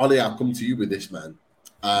Olly, I'll come to you with this, man.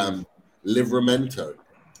 Livramento.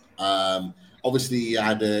 Obviously, he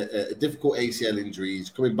had a difficult ACL injury.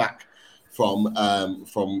 He's coming back from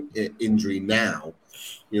injury now.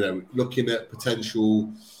 You know, looking at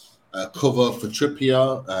potential cover for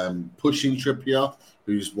Trippier, pushing Trippier,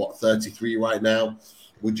 who's 33 right now.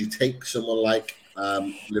 Would you take someone like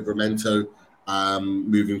Livramento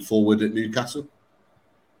moving forward at Newcastle?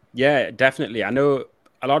 Yeah, definitely. I know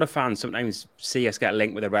a lot of fans sometimes see us get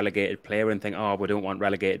linked with a relegated player and think, oh, we don't want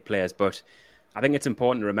relegated players. But I think it's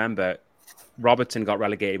important to remember Robertson got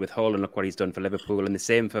relegated with Hull and look what he's done for Liverpool. And the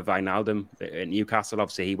same for Wijnaldum at Newcastle.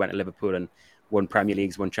 Obviously, he went to Liverpool and won Premier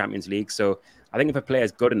Leagues, won Champions League. So I think if a player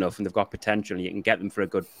is good enough and they've got potential and you can get them for a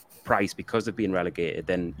good price because they've been relegated,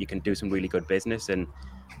 then you can do some really good business. And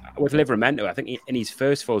with Livramento, I think in his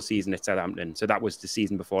first full season at Southampton, so that was the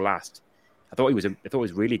season before last, I thought he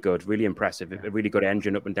was really good, really impressive, a really good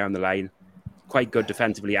engine up and down the line, quite good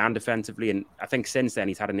defensively and offensively. And I think since then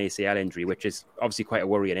he's had an ACL injury, which is obviously quite a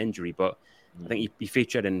worrying injury. But I think he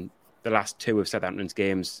featured in the last two of Southampton's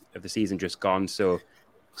games of the season just gone. So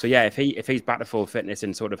yeah, if he's back to full fitness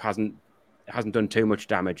and sort of hasn't done too much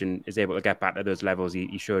damage and is able to get back to those levels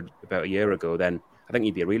he should about a year ago, then I think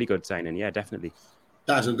he'd be a really good signing. Yeah, definitely.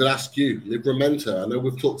 Daz, I'm going to ask you, Livramento. I know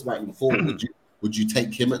we've talked about him before. Would you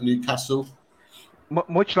take him at Newcastle?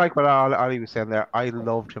 Much like what Olly was saying there, I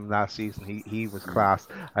loved him last season. He was class.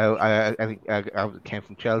 I think I came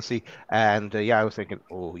from Chelsea, and I was thinking,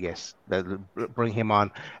 oh yes, bring him on,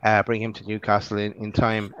 bring him to Newcastle in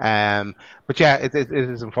time. But yeah, it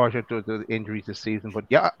is unfortunate the injuries this season. But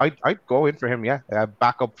yeah, I'd go in for him. Yeah,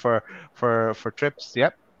 back up for trips.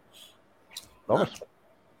 Yep, love it.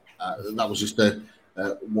 That was just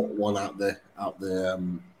one out there.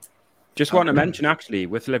 Just want to mention, actually,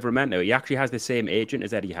 with Livramento, he actually has the same agent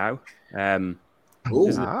as Eddie Howe.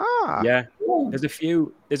 There's a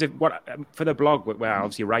few. For the blog where I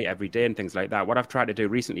obviously write every day and things like that. What I've tried to do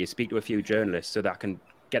recently is speak to a few journalists so that I can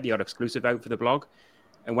get the odd exclusive out for the blog.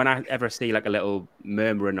 And when I ever see like a little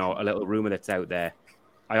murmuring or a little rumor that's out there,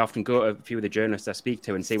 I often go to a few of the journalists I speak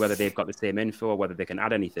to and see whether they've got the same info or whether they can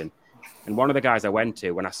add anything. And one of the guys I went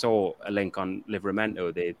to, when I saw a link on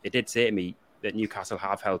Livramento, they did say to me that Newcastle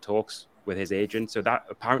have held talks with his agent. So that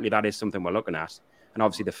apparently that is something we're looking at. And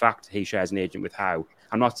obviously the fact he shares an agent with Howe,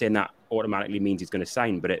 I'm not saying that automatically means he's going to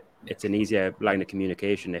sign, but it's an easier line of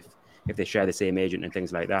communication if they share the same agent and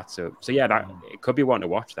things like that. So yeah, that it could be one to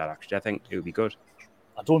watch that, actually. I think it would be good.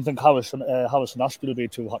 I don't think Harrison Ashby will be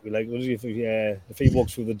too happy, like, would he, if he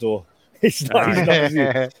walks through the door. He's not.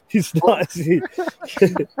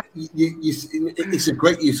 It's a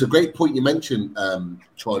great point you mentioned,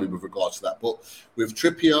 Charlie, with regards to that. But with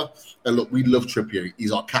Trippier, and look, we love Trippier.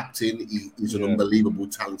 He's our captain. He's an unbelievable,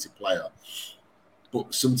 talented player.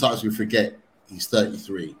 But sometimes we forget he's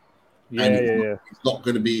 33. He's not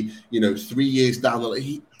going to be, 3 years down the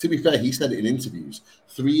line. To be fair, he said it in interviews.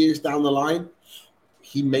 3 years down the line,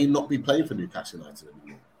 he may not be playing for Newcastle United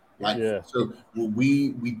anymore. So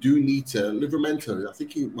we do need to. Livramento, I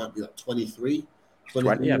think he might be like 23.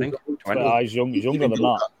 20, I think. 20. He's younger than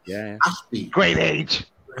that. Yeah. Ashby. Great age.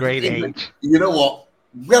 You know what?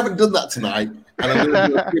 We haven't done that tonight. And I'm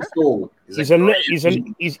going to do a quick call. He's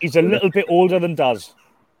a little bit older than Daz.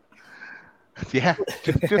 Yeah,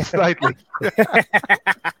 just slightly.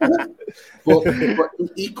 but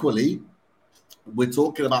equally, we're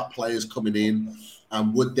talking about players coming in.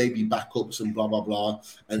 And would they be backups and blah, blah, blah.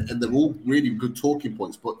 And they're all really good talking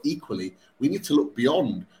points. But equally, we need to look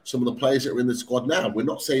beyond some of the players that are in the squad now. We're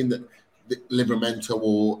not saying that Livramento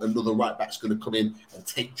or another right back's going to come in and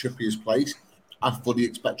take Trippier's place. I fully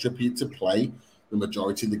expect Trippier to play the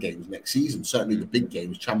majority of the games next season, certainly the big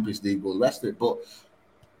games, Champions League, all the rest of it. But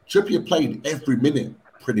Trippier played every minute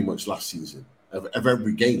pretty much last season of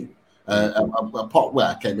every game. Apart where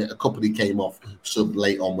a couple he came off sub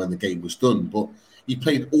late on when the game was done, but he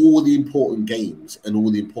played all the important games and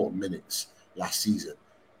all the important minutes last season.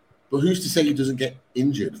 But who's to say he doesn't get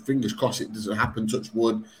injured? Fingers crossed it doesn't happen. Touch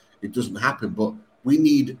wood, it doesn't happen. But we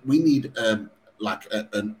need like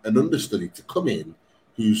an understudy to come in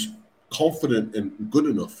who's confident and good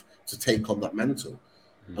enough to take on that mantle.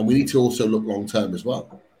 And we need to also look long term as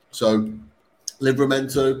well. So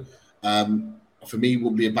Livramento, for me,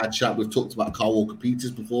 wouldn't be a bad shot. We've talked about Carl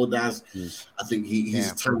Walker-Peters before, Daz. I think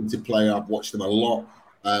he's a talented player. I've watched him a lot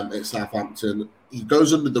at Southampton. He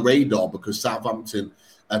goes under the radar because Southampton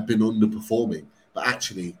have been underperforming. But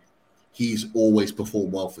actually, he's always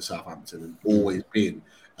performed well for Southampton and always been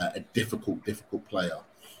a difficult player.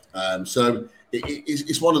 So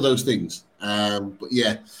it's one of those things. But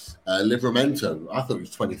yeah, Livramento, I thought he was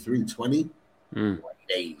 23, 20.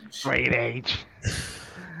 Great age.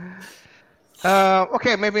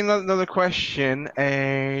 Okay, maybe another question.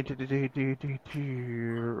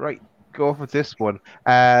 Right, go with this one.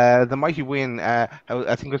 The mighty win. I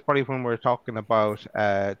think it was probably when we were talking about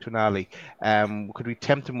Tonali. Could we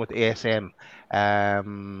tempt him with ASM?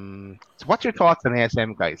 So what's your thoughts on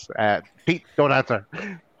ASM, guys? Pete, don't answer.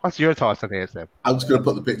 What's your thoughts on ASM? I'm just going to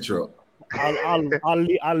put the picture up.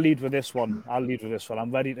 I'll lead with this one.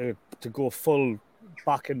 I'm ready to go full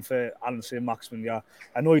backing for Alan Saint-Maximin. Yeah,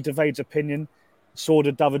 I know he divides opinion. So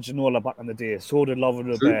did David Ginola back in the day. So did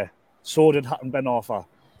Lovren Robert. So did Hatton Ben Arfa.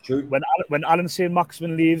 True. When Alan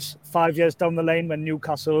Saint-Maximin leaves 5 years down the line, when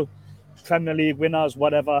Newcastle Premier League winners,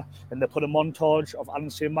 whatever, and they put a montage of Alan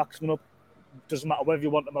Saint-Maximin up, doesn't matter whether you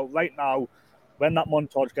want them out right now. When that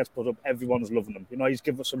montage gets put up, everyone's loving him. You know, he's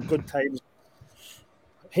given us some good times.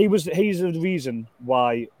 He's the reason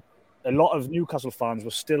why a lot of Newcastle fans were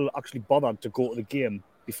still actually bothered to go to the game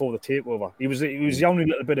before the takeover. He was the only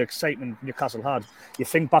little bit of excitement Newcastle had. You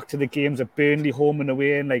think back to the games at Burnley, home and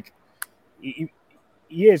away, and like he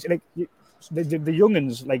is like the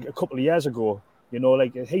youngins like a couple of years ago. You know,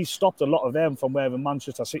 like he stopped a lot of them from wearing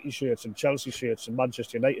Manchester City shirts and Chelsea shirts and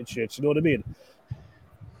Manchester United shirts. You know what I mean?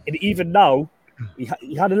 And even now,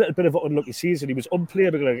 he had a little bit of an unlucky season. He was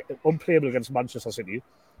unplayable against Manchester City.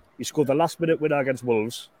 He scored the last-minute winner against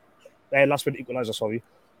Wolves. Last-minute equaliser, sorry.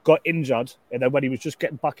 Got injured, and then when he was just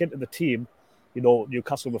getting back into the team, you know,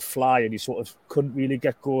 Newcastle were flying. He sort of couldn't really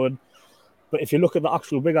get going. But if you look at the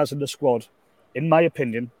actual wingers in the squad, in my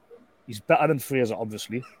opinion, he's better than Fraser,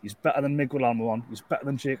 obviously. He's better than Miguel Almiron. He's better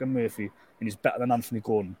than Jacob Murphy. And he's better than Anthony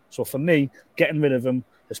Gordon. So for me, getting rid of him,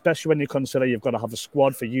 especially when you consider you've got to have a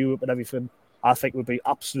squad for Europe and everything, I think would be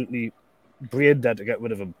absolutely brain dead to get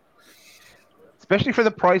rid of him. Especially for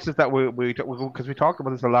the prices that because we talked about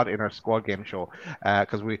this a lot in our squad game show.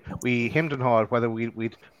 Because we hemmed and hawed whether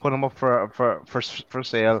we'd put him up for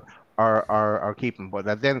sale or keep him.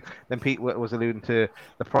 But then Pete was alluding to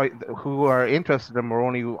the price. Who are interested in him are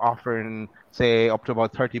only offering say up to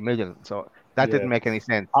about 30 million. So that didn't make any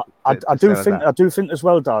sense. I do think as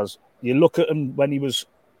well, Daz. You look at him when he was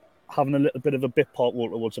having a little bit of a bit part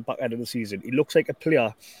towards the back end of the season. He looks like a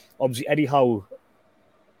player. Obviously, Eddie Howe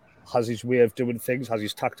has his way of doing things, has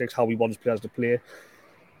his tactics, how he wants players to play.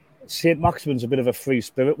 Saint-Maximin's a bit of a free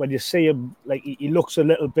spirit. When you see him, like he looks a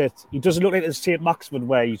little bit. He doesn't look like the Saint-Maximin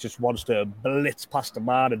where he just wants to blitz past the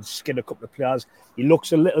man and skin a couple of players. He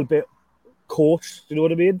looks a little bit coarse. Do you know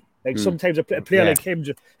what I mean? Like sometimes a player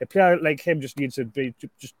like him just needs to be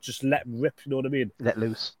just let him rip. You know what I mean? Let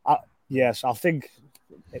loose. Yes, I think.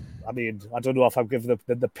 I mean, I don't know if I've given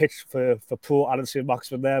the pitch for pro Alan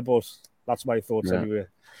Saint-Maximin there, but that's my thoughts anyway.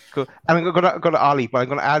 Cool. And I'm going to go to Olly, but I'm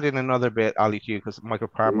going to add in another bit, Olly, to you, because Michael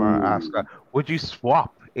Palmer asked, would you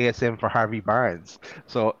swap ASM for Harvey Barnes?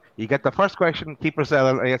 So you get the first question, keep or sell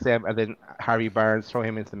on ASM, and then Harvey Barnes, throw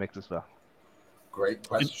him into the mix as well. Great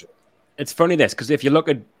question. It's funny this, because if you look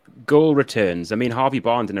at goal returns, I mean, Harvey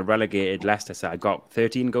Barnes in a relegated Leicester side got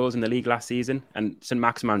 13 goals in the league last season, and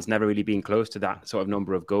Saint-Maximin's never really been close to that sort of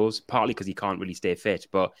number of goals, partly because he can't really stay fit.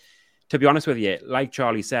 But to be honest with you, like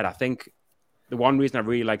Charlie said, I think the one reason I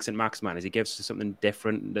really like Saint-Maximin is he gives us something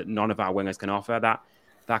different that none of our wingers can offer,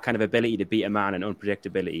 that kind of ability to beat a man and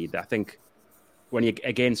unpredictability. That I think when you,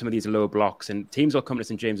 again, some of these low blocks, and teams will come to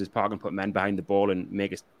St. James's Park and put men behind the ball and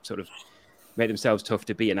make themselves tough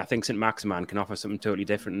to beat. And I think Saint-Maximin can offer something totally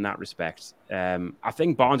different in that respect. I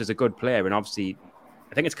think Barnes is a good player, and obviously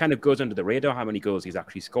I think it's kind of goes under the radar how many goals he's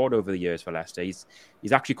actually scored over the years for Leicester. He's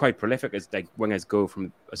actually quite prolific as like wingers go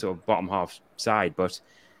from a sort of bottom half side. But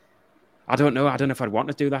I don't know. I don't know if I'd want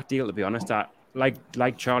to do that deal, to be honest.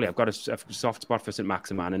 Like Charlie, I've got a soft spot for St.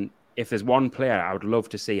 Maximin, and if there's one player I would love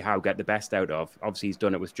to see Howe get the best out of, obviously he's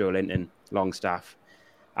done it with Joe Linton, Longstaff,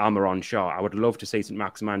 Almiron, Shaw. I would love to see St.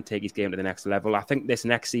 Maximin take his game to the next level. I think this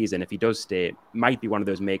next season, if he does stay, might be one of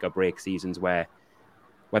those make or break seasons where,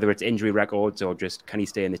 whether it's injury records or just can he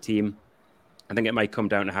stay in the team, I think it might come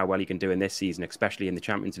down to how well he can do in this season, especially in the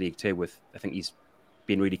Champions League too. I think he's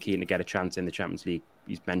been really keen to get a chance in the Champions League.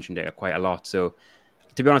 He's mentioned it quite a lot. So,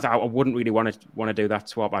 to be honest, I wouldn't really want to do that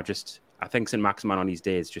swap. I think St. Maximin on these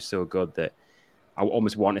days is just so good that I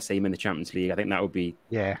almost want to see him in the Champions League. I think that would be,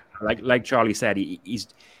 like Charlie said,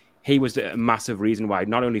 he was a massive reason why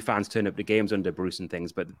not only fans turned up to games under Bruce and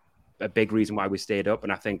things, but a big reason why we stayed up.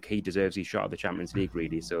 And I think he deserves his shot at the Champions League,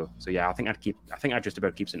 really. So yeah, I think I'd just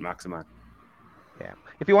about keep St. Maximin. Yeah,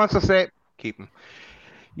 if he wants to stay, keep him.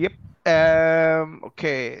 Yep.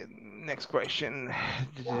 Okay. Next question.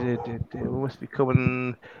 We must be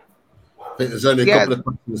coming. I think there's only a couple of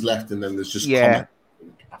questions left, and then there's just comments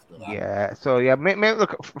after that. Yeah. So yeah,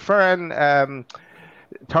 look, Ferran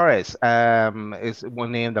Torres is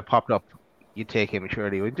one name that popped up. You take him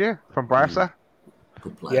surely, would you? From Barca.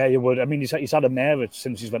 Good player. Yeah, you would. I mean, he's had a merit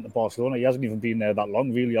since he's went to Barcelona. He hasn't even been there that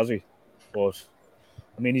long, really, has he? But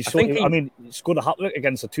I mean, he scored a hat-trick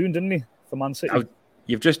against the Toon, didn't he, for Man City?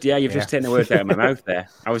 You've just taken the words out of my mouth there.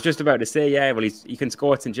 I was just about to say, well, he can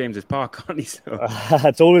score at St. James's Park, can't he? So.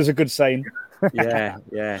 It's always a good sign.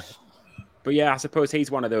 yeah. But yeah, I suppose he's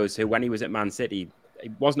one of those who, when he was at Man City, he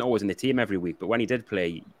wasn't always in the team every week, but when he did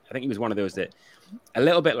play, I think he was one of those that, a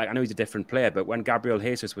little bit like, I know he's a different player, but when Gabriel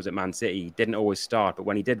Jesus was at Man City, he didn't always start, but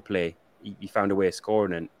when he did play, he found a way of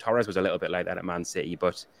scoring, and Torres was a little bit like that at Man City.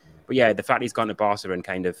 But yeah, the fact he's gone to Barca and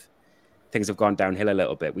kind of things have gone downhill a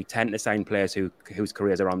little bit. We tend to sign players whose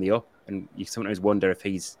careers are on the up, and you sometimes wonder if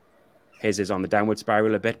his is on the downward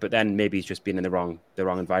spiral a bit. But then maybe he's just been in the wrong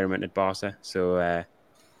environment at Barca. So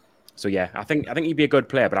yeah, I think he'd be a good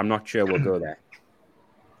player, but I'm not sure we'll go there.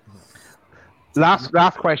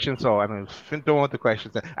 Last question. So I mean, don't want the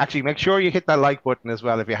questions. Actually, make sure you hit that like button as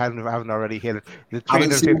well if you haven't already hit it. The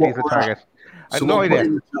 350 is the target. I have no idea.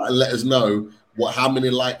 Let us know how many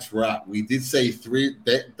likes we're at. We did say 3.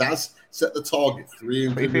 That's set the target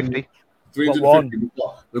 350. 350.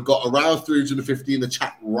 We've got around 350 in the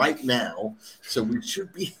chat right now, so we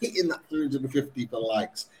should be hitting that 350 for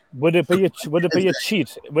likes. Would it be a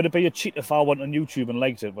cheat? Would it be a cheat if I went on YouTube and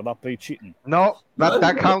liked it? Would that be cheating? No,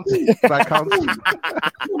 that counts. That counts.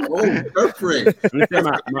 Oh, go for it. If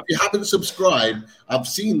you haven't subscribed, I've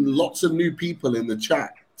seen lots of new people in the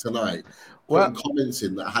chat tonight. Comments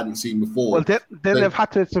in that I hadn't seen before. Well, then they've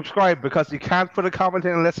had to subscribe because you can't put a comment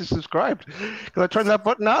in unless you're subscribed. Because I turned that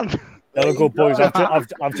button on. There we go, boys.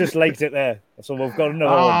 I've just liked it there. So we've got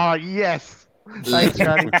another one. Oh, yes. Thanks,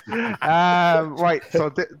 Johnny. Right, so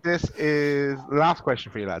this is the last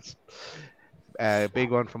question for you, lads.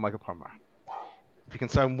 Big one from Michael Palmer. If you can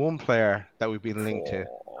sign one player that we've been linked to,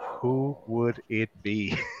 who would it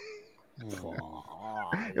be?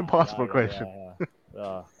 Impossible question.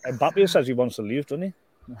 Mbappe says he wants to leave, doesn't he?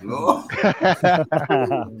 No.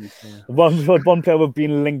 one player we've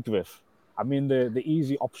been linked with. I mean, the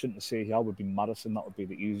easy option to say here would be Maddison. That would be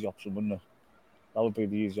the easy option, wouldn't it? That would be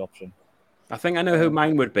the easy option. I think I know who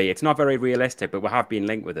mine would be. It's not very realistic, but we have been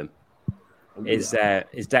linked with him. Is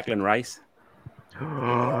Declan Rice?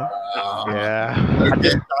 Yeah.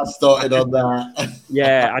 I started on that.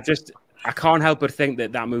 Yeah, I can't help but think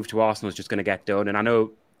that move to Arsenal is just going to get done. And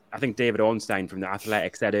I think David Ornstein from The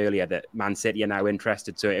Athletic said earlier that Man City are now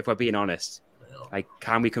interested. So if we're being honest, like,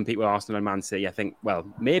 can we compete with Arsenal and Man City? I think, well,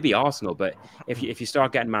 maybe Arsenal, but if you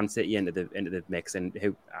start getting Man City into the mix, and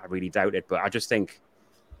I really doubt it, but I just think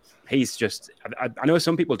he's just. I know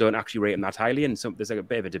some people don't actually rate him that highly, and there's like a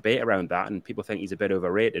bit of a debate around that, and people think he's a bit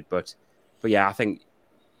overrated. But yeah, I think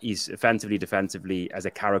he's offensively, defensively, as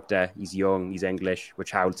a character, he's young, he's English,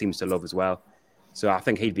 which Howard seems to love as well. So I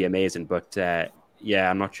think he'd be amazing. But yeah,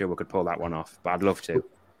 I'm not sure we could pull that one off, but I'd love to.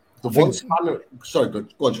 The one spanner. Sorry, go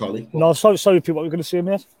on, Charlie. No, sorry, Pete. What were you going to say,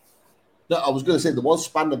 mate? No, I was going to say the one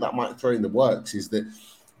spanner that might throw in the works is that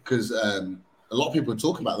because a lot of people are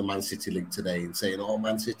talking about the Man City link today and saying, "Oh,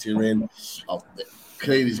 Man City are in."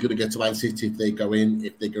 Clearly, he's going to get to Man City if they go in.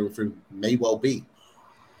 If they go through, may well be.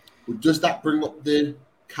 But does that bring up the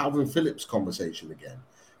Calvin Phillips conversation again?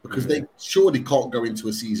 Because they surely can't go into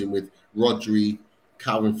a season with Rodri,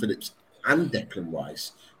 Calvin Phillips, and Declan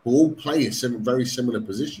Rice, who all play a very similar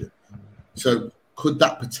position. So could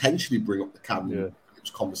that potentially bring up the Calvin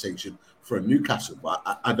conversation for a Newcastle. But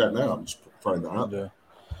I don't know. I'm just throwing that out there.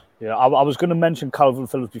 Yeah, I was going to mention Calvin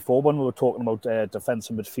Phillips before when we were talking about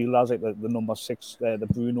defensive midfielders, like the number 6, the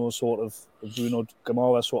Bruno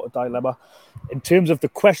Gamora sort of dilemma. In terms of the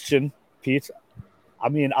question, Pete, I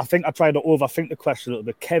mean, I think I tried to overthink the question a little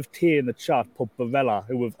bit. Kev T in the chat put Barella,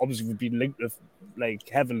 who have obviously been linked with like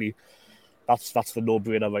heavily. That's the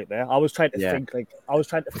no-brainer right there. I was trying to think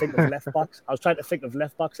of left backs. I was trying to think of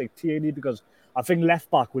left backs like Tierney, because I think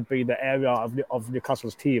left back would be the area of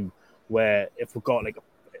Newcastle's team where if we got like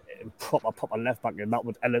proper left back, and that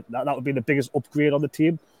would be the biggest upgrade on the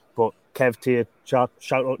team. But Kev T, shout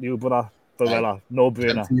out to you, brother. Barella, no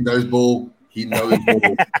brainer. He knows ball.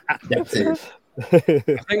 That's it. I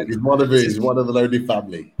think he's one of the lonely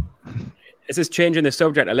family. This is changing the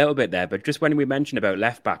subject a little bit there, but just when we mentioned about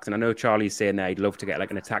left backs, and I know Charlie's saying that he'd love to get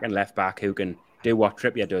like an attacking left back who can do what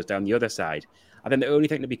Trippier does down the other side. I think the only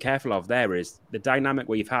thing to be careful of there is the dynamic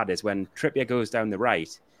we've had is when Trippier goes down the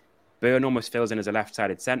right, Burn almost fills in as a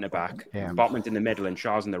left-sided centre-back, Botman's in the middle and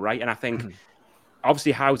Shaw's on the right. And I think,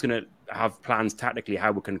 obviously, Howe's going to have plans tactically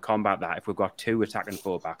how we can combat that if we've got 2 attacking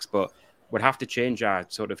full-backs. But we'd have to change our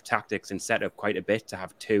sort of tactics and setup quite a bit to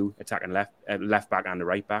have 2 attacking left-back and a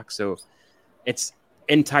right-back. So it's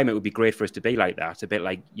in time, it would be great for us to be like that. A bit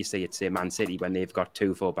like you see at, say, Man City when they've got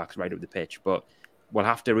 2 full-backs right up the pitch. But we'll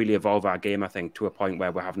have to really evolve our game, I think, to a point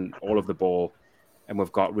where we're having all of the ball and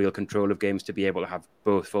we've got real control of games to be able to have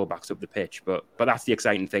both fullbacks up the pitch. But that's the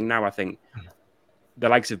exciting thing now. I think the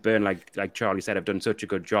likes of Burn, like Charlie said, have done such a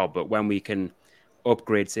good job. But when we can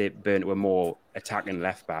upgrade, say, Burn to a more attacking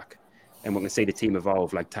left back, and we can see the team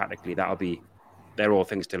evolve like tactically, they're all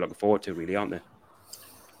things to look forward to, really, aren't they?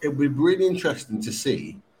 It would be really interesting to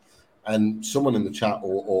see, and someone in the chat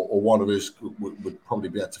or one of us would probably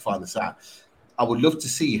be able to find this out. I would love to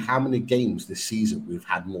see how many games this season we've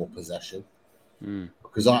had more possession.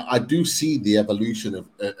 Because I do see the evolution of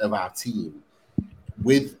our team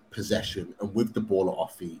with possession and with the ball at our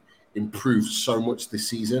feet improved so much this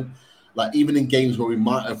season. Like even in games where we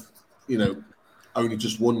might have, only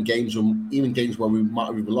just won games, or even games where we might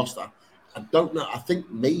have even lost that. I don't know. I think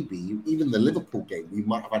maybe even the Liverpool game, we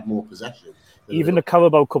might have had more possession. Even the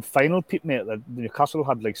Carabao Cup final, mate, Newcastle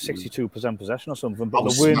had like 62% possession or something. But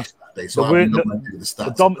they dominated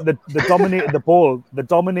the ball. They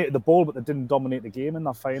dominated the ball, but they didn't dominate the game in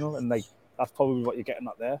that final. And like that's probably what you're getting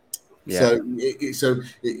at there. Yeah.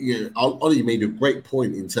 Olly made a great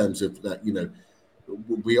point in terms of that.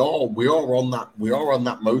 We are on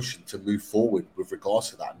that motion to move forward with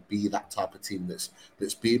regards to that and be that type of team that's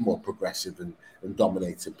being more progressive and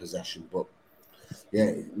dominating possession. But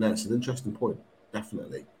it's an interesting point,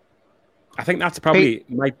 definitely. I think that's probably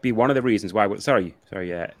might be one of the reasons why. I think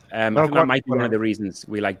that might be one of the reasons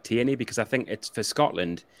we like Tierney, because I think it's for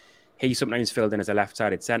Scotland. He sometimes filled in as a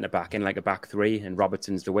left-sided centre-back in like a back 3, and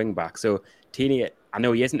Robertson's the wing-back. So Tierney, I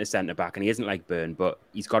know he isn't a centre-back and he isn't like Burn, but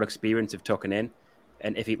he's got experience of tucking in.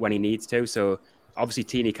 And when he needs to, so obviously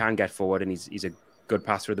Tierney can get forward and he's a good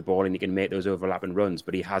passer of the ball and he can make those overlapping runs,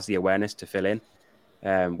 but he has the awareness to fill in.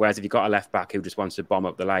 Whereas if you've got a left back who just wants to bomb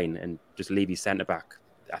up the line and just leave his centre back,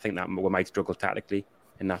 I think that we might struggle tactically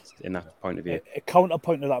in that point of view. A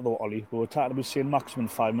counterpoint to that though, Ollie, we were talking about seeing Maximin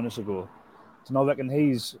 5 minutes ago. So now I reckon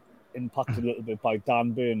he's impacted a little bit by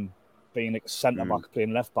Dan Burn being like centre back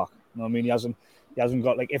playing left back. You know what I mean? He hasn't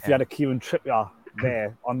got like if you had a Kieran Trippier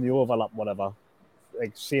there on the overlap, whatever.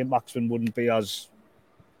 Like St. Maximin wouldn't be as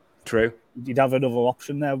true. You'd have another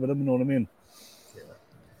option there with him. You know what I mean?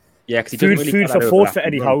 Yeah, because food for thought for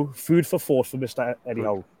Eddie Howe. Food for thought for Mr. Eddie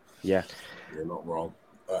Howe. Yeah, you're not wrong.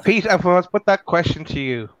 Pete, if I was put that question to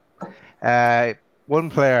you, one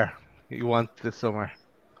player you want this summer,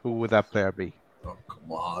 who would that player be? Oh,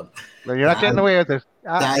 come on! No, you're not getting away with this.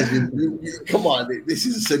 Come on, this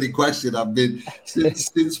is a silly question. I've been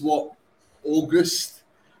since what August.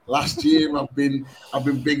 Last year, I've been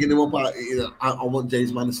bigging him up. I want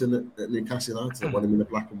James Maddison at Newcastle United. I want him in the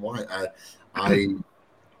black and white.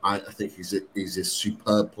 I think he's a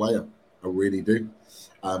superb player. I really do.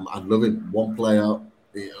 I love him. One player,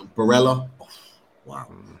 Barella. Oh, wow,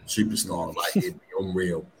 superstar. Like it'd be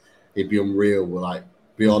unreal. It'd be unreal. Like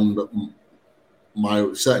beyond my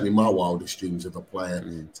wildest dreams of a player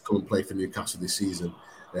to come and play for Newcastle this season.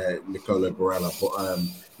 Nicola Barella, but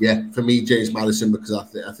for me, James Maddison, because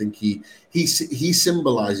I think he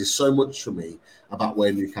symbolises so much for me about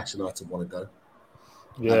where Newcastle United want to go.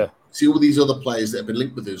 Yeah, see all these other players that have been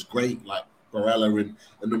linked with us, great, like Barella and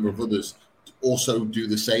a number of others, also do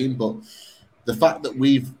the same. But the fact that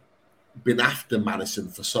we've been after Maddison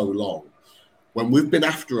for so long, when we've been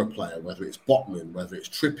after a player, whether it's Botman, whether it's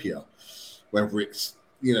Trippier, whether it's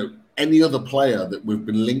any other player that we've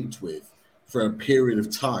been linked with for a period of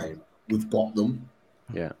time, we've got them.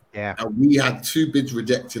 Yeah. And we had 2 bids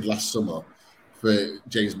rejected last summer for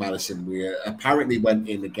James Maddison. We apparently went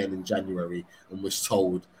in again in January and was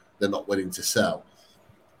told they're not willing to sell.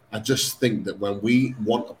 I just think that when we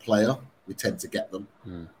want a player, we tend to get them.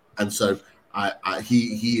 And so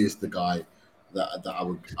he is the guy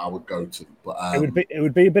that I would go to. But it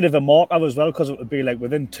would be a bit of a marker as well, because it would be like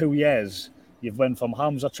within 2 years you've went from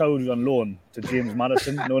Hamza Chowdhury on loan to James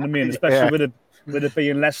Maddison. You know what I mean? Especially with it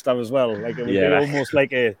being Leicester as well. Like it would be almost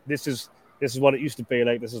like this is what it used to be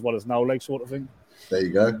like. This is what it's now like, sort of thing. There you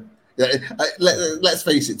go. Yeah, let's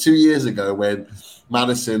face it. 2 years ago, when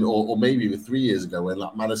Maddison, or maybe even 3 years ago, when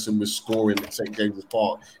like Maddison was scoring at St James's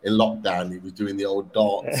Park in lockdown, he was doing the old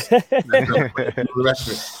darts. The rest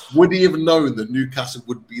of it. Would he have known that Newcastle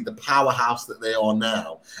would be the powerhouse that they are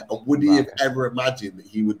now? And would he have ever imagined that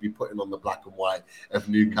he would be putting on the black and white of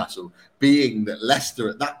Newcastle? Being that Leicester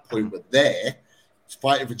at that point were there,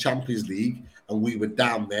 fighting for Champions League, and we were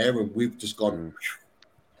down there, and we've just gone.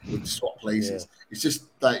 With swap places, it's just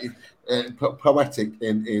like poetic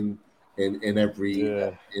in every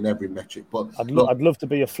metric. But I'd love to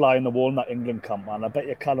be a fly in the wall in that England camp, man. I bet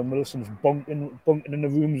you Callum Wilson's bunking in the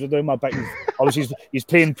rooms with him. I bet he's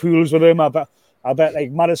playing pools with him. I bet like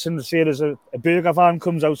Maddison, say there's a burger van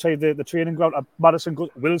comes outside the training ground. Maddison goes,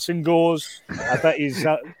 Wilson goes. I bet he's.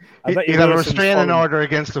 I bet he'll have a restraining order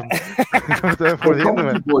against him. They're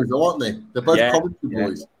Coventry boys, aren't they? They're both Coventry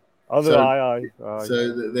boys. Oh,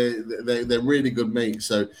 so they're really good mates.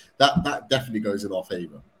 So that definitely goes in our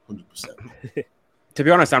favour, 100%. To be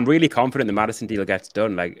honest, I'm really confident the Maddison deal gets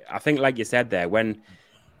done. Like I think, like you said there, when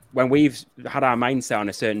we've had our mindset on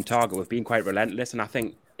a certain target, we've been quite relentless, and I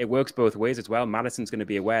think it works both ways as well. Maddison's going to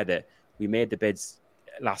be aware that we made the bids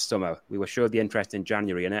last summer. We were showed the interest in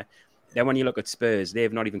January, and then when you look at Spurs,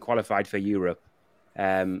 they've not even qualified for Europe.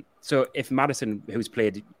 So if Maddison, who's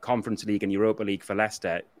played Conference League and Europa League for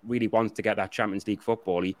Leicester, really wants to get that Champions League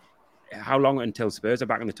football, how long until Spurs are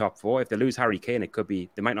back in the top 4? If they lose Harry Kane, it could be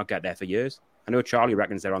they might not get there for years. I know Charlie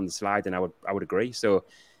reckons they're on the slide, and I would agree. So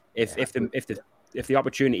if the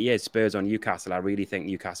opportunity is Spurs on Newcastle, I really think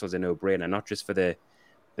Newcastle's a no-brainer, not just for the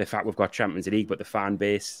fact we've got Champions League, but the fan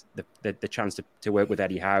base, the chance to work with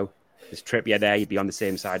Eddie Howe. There's Trippier there, he'd be on the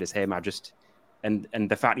same side as him. And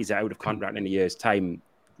the fact he's out of contract in a year's time,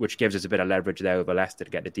 which gives us a bit of leverage there over Leicester to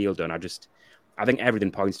get the deal done. I think everything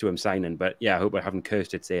points to him signing. But yeah, I hope I haven't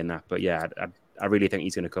cursed it saying that. But yeah, I really think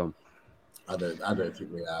he's going to come. I don't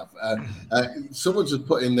think we have. Someone just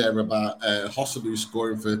put in there about Joselu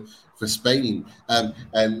scoring for Spain, and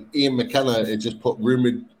Ian McKenna just put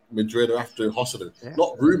rumoured Madrid after Joselu.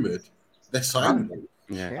 Not rumoured, they're signing him.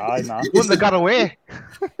 Yeah, wouldn't have got away.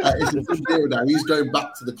 It's a good deal now. He's going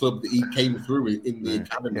back to the club that he came through in the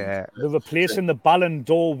academy. They're replacing the Ballon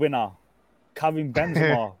d'Or winner, Karim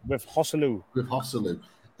Benzema, with Joselu.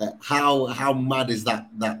 How mad is that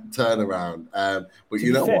turnaround? But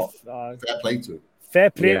you know what? Fair play to him. Fair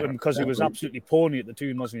play to him, because he was absolutely pawny at the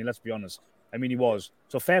tune, wasn't he? Let's be honest. I mean, he was.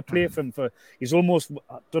 So fair play for him. He's almost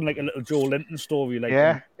done like a little Joe Linton story. Like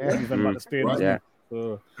when he went back to Spain. Right.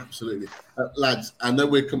 Absolutely. Lads, I know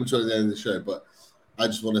we're coming to the end of the show, but I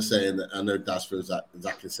just want to say, and I know Daz feels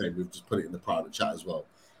exactly the same, we've just put it in the private chat as well.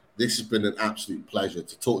 This has been an absolute pleasure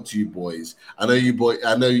to talk to you boys. I know you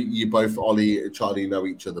both, Ollie and Charlie, know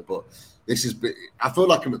each other, but this has been, I feel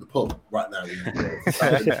like I'm at the pub right now.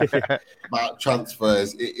 About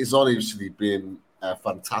transfers. It's honestly been a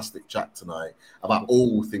fantastic chat tonight about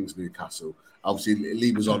all things Newcastle. Obviously,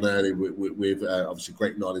 Lee was on early with obviously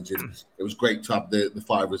great knowledge, and it was great to have the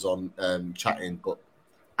fivers on chatting. But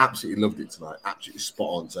absolutely loved it tonight. Absolutely spot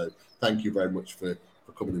on. So thank you very much for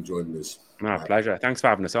coming and joining us. My pleasure. Thanks for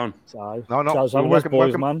having us on. No,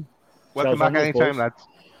 welcome back anytime, lads.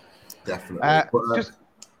 Definitely.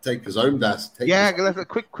 Take us home, Daz. Let's a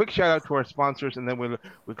quick shout out to our sponsors, and then we'll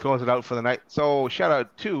close it out for the night. So shout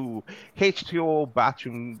out to H2O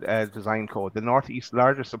Bathroom Design Co., the Northeast's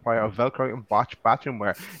largest supplier of Velcro and bathroom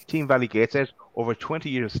wear. Team Valley Gateshead, over 20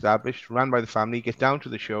 years established, ran by the family. Get down to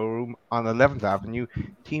the showroom on 11th Avenue,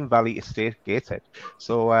 Team Valley Estate, Gateshead.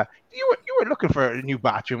 So you were looking for a new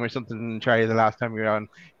bathroom or something, Charlie, the last time you were on.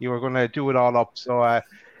 You were going to do it all up. So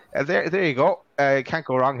there you go. Can't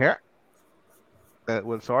go wrong here.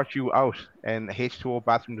 Will sort you out in H2O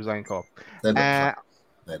Bathroom Design Co.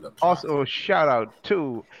 Also, shout out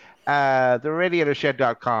to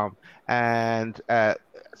theradiatorshed.com, and as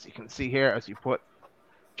you can see here, as you put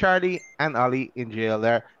Charlie and Ollie in jail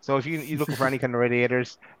there. So if you're looking for any kind of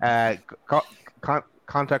radiators,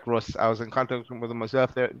 contact Russ. I was in contact with him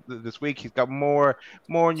myself this week. He's got more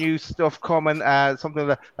new stuff coming. Something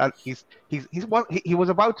that he was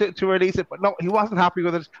about to release it, but no, he wasn't happy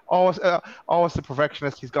with it. Always the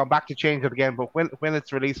perfectionist. He's gone back to change it again. But when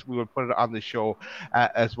it's released, we will put it on the show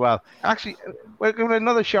as well. Actually, we're giving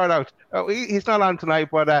another shout out. He's not on tonight,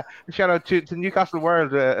 but a shout out to Newcastle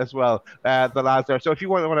World as well. The lads there. So if you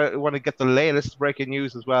want to get the latest breaking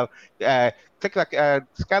news as well, click that,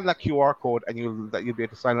 scan that QR code, and you'll be able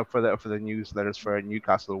to sign up for the newsletters for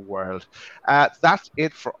Newcastle World. That's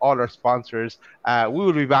it for all our sponsors. We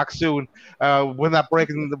will be back soon when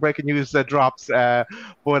the breaking news drops. But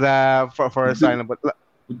for a sign up. But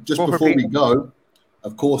just before we go,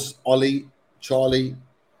 of course, Olly, Charlie,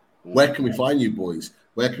 where can we find you boys?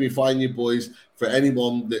 Where can we find you boys? For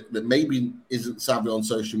anyone that maybe isn't savvy on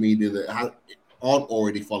social media, that aren't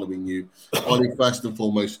already following you, Olly, first and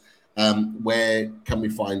foremost, where can we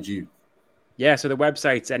find you? Yeah, so the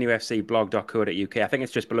website's nufcblog.co.uk. I think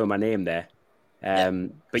it's just below my name there.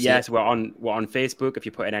 But yeah, so we're on Facebook. If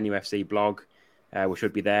you put in NUFC blog, we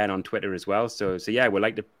should be there, and on Twitter as well. So yeah, we'd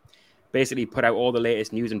like to basically put out all the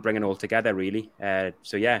latest news and bring it all together, really.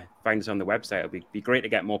 So yeah, find us on the website. It'll be great to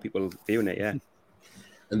get more people viewing it. Yeah.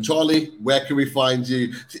 And Charlie, where can we find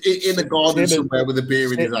you? In the garden somewhere with a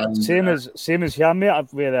beer in his hand. Same as here, mate.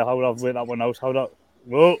 I've waited that one out.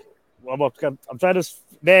 Whoa, I'm trying to.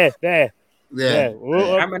 There. Yeah.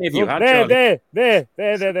 Whoa, how many of you had Charlie? There.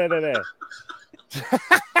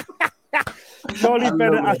 Charlie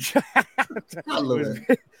Bennett. I love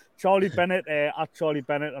it. Charlie Bennett at Charlie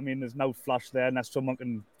Bennett. I mean, there's no flash there, unless someone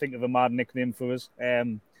can think of a mad nickname for us.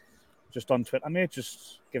 Just on Twitter, mate,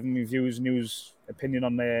 just giving me views, news, opinion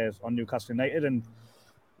on Newcastle United. And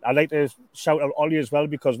I'd like to shout out Olly as well,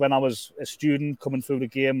 because when I was a student coming through the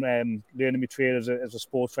game, learning my trade as a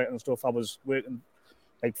sports writer and stuff, I was working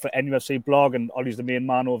like for NUFC blog, and Olly's the main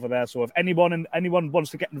man over there. So if anyone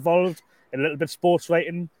wants to get involved in a little bit of sports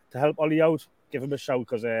writing to help Olly out, give him a shout,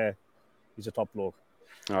 because he's a top bloke.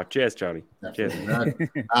 Oh, cheers, Charlie. Cheers.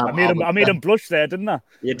 I made him blush there, didn't I?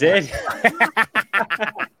 You did.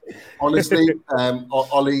 Honestly,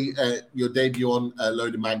 Olly, your debut on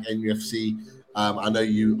Loaded Mag NUFC. I know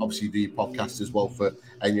you obviously do your podcast as well for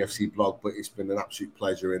NUFC blog, but it's been an absolute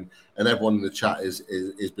pleasure, and everyone in the chat has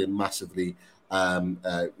been massively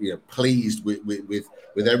pleased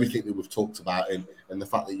with everything that we've talked about, and the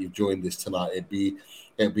fact that you've joined us tonight. It'd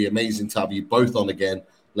be amazing to have you both on again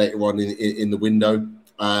later on in the window.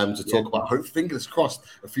 To talk about, hope, fingers crossed,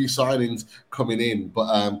 a few signings coming in.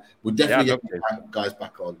 But we'll definitely get you guys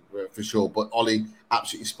back on for sure. But Olly,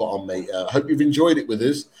 absolutely spot on, mate. Hope you've enjoyed it with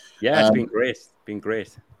us. Yeah, it's been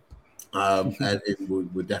great. And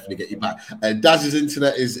we'll definitely get you back. Daz's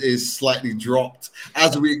internet is slightly dropped,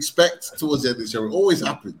 as we expect towards the end of the show. It always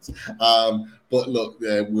happens. But look,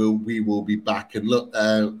 we will be back. And look,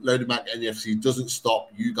 Loaded Mac NUFC doesn't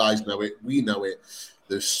stop. You guys know it. We know it.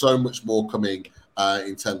 There's so much more coming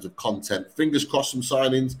in terms of content. Fingers crossed, some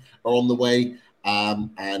signings are on the way.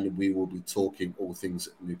 And we will be talking all things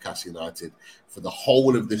Newcastle United for the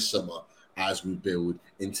whole of this summer as we build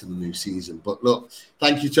into the new season. But look,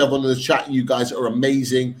 thank you to everyone in the chat. You guys are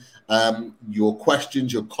amazing. Your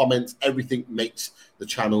questions, your comments, everything makes the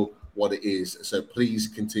channel what it is. So please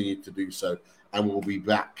continue to do so. And we'll be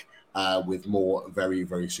back with more very,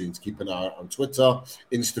 very soon. To keep an eye on Twitter,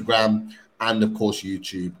 Instagram, and of course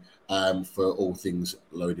YouTube for all things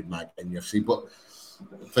Loaded Mag NUFC. But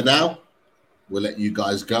for now, we'll let you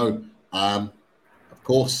guys go. Of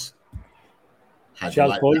course.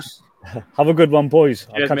 Cheers, boys. Have a good one, boys.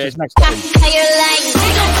 I'll catch you next time.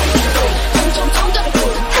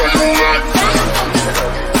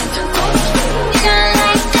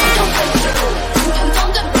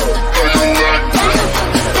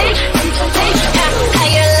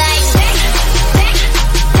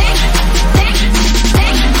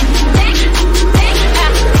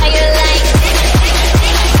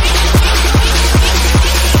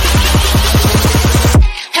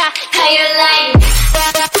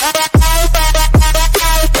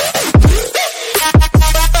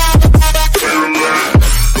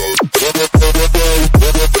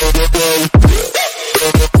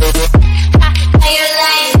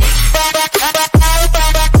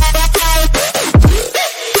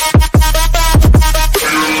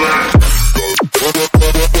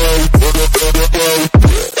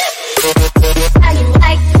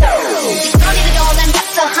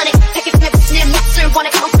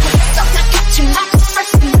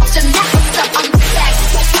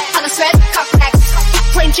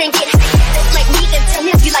 Drink it.